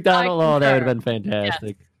Kevin McDonald, that would have been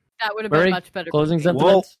fantastic. that would have been much better. Closing sentiments.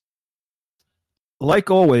 Well,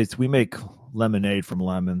 like always, we make lemonade from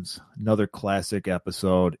lemons. Another classic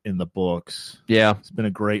episode in the books. Yeah. It's been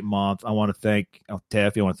a great month. I want to thank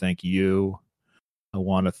Taffy. I want to thank you. I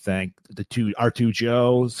want to thank our two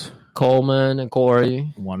Joes, Coleman and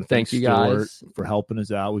Corey. I want to thank thank you Stuart guys for helping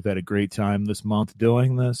us out. We've had a great time this month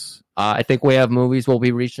doing this. I think we have movies. We'll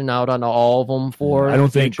be reaching out on all of them for. I don't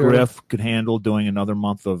think future. Griff could handle doing another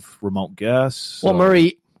month of remote guests. Well,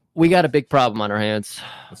 Murray, we got a big problem on our hands.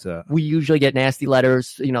 What's that? We usually get nasty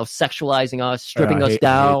letters, sexualizing us, stripping us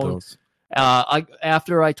down.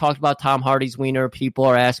 After I talked about Tom Hardy's wiener, people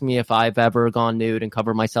are asking me if I've ever gone nude and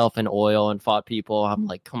covered myself in oil and fought people. I'm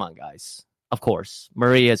like, come on, guys. Of course,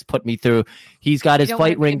 Murray has put me through. He's got his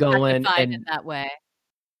fight ring going, and in that way.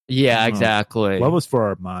 Yeah, exactly. Love was for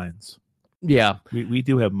our minds. Yeah, we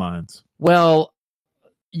do have minds. Well,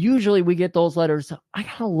 usually we get those letters. I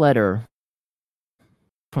got a letter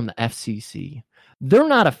from the FCC. They're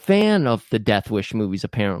not a fan of the Death Wish movies,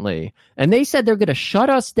 apparently. And they said they're going to shut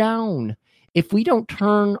us down if we don't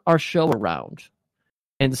turn our show around.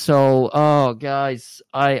 And so, guys,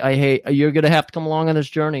 I hate, you're going to have to come along on this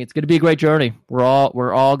journey. It's going to be a great journey. We're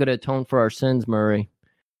all going to atone for our sins, Murray,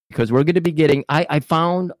 because we're going to be getting, I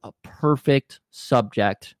found a perfect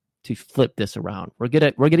subject to flip this around. We're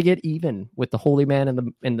going to get even with the holy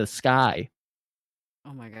man in the sky.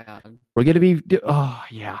 Oh my God. We're going to be,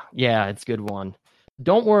 yeah, it's a good one.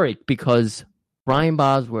 Don't worry, because Brian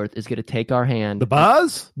Bosworth is going to take our hand. The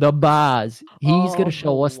Boz? The Boz. He's going to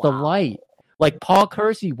show us the light. Like Paul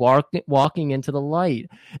Kersey walking into the light.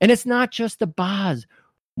 And it's not just the Boz.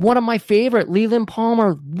 One of my favorite, Leland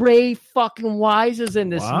Palmer, Ray fucking Wise is in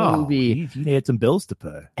this movie. He had some bills to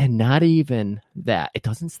pay. And not even that. It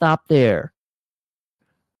doesn't stop there.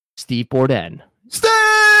 Steve Bourdain. Sting!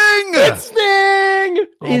 It's Sting!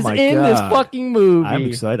 Is in this fucking movie. I'm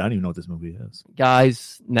excited. I don't even know what this movie is.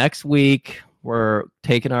 Guys, next week, we're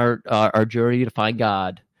taking our journey to find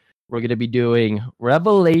God. We're going to be doing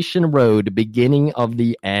Revelation Road, the beginning of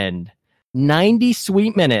the end. 90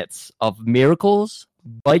 sweet minutes of miracles,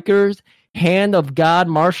 bikers, hand of God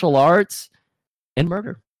martial arts, and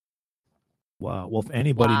murder. Wow. Well, if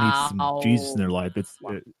anybody needs some Jesus in their life, it's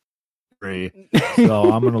great. So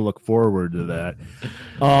I'm going to look forward to that.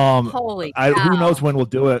 Holy cow. Who knows when we'll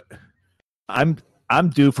do it? I'm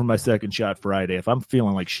due for my second shot Friday. If I'm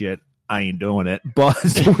feeling like shit, I ain't doing it. But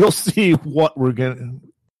we'll see what we're going to...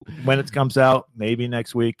 When it comes out, maybe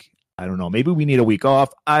next week. I don't know. Maybe we need a week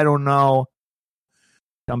off. I don't know.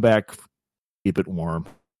 Come back. Keep it warm.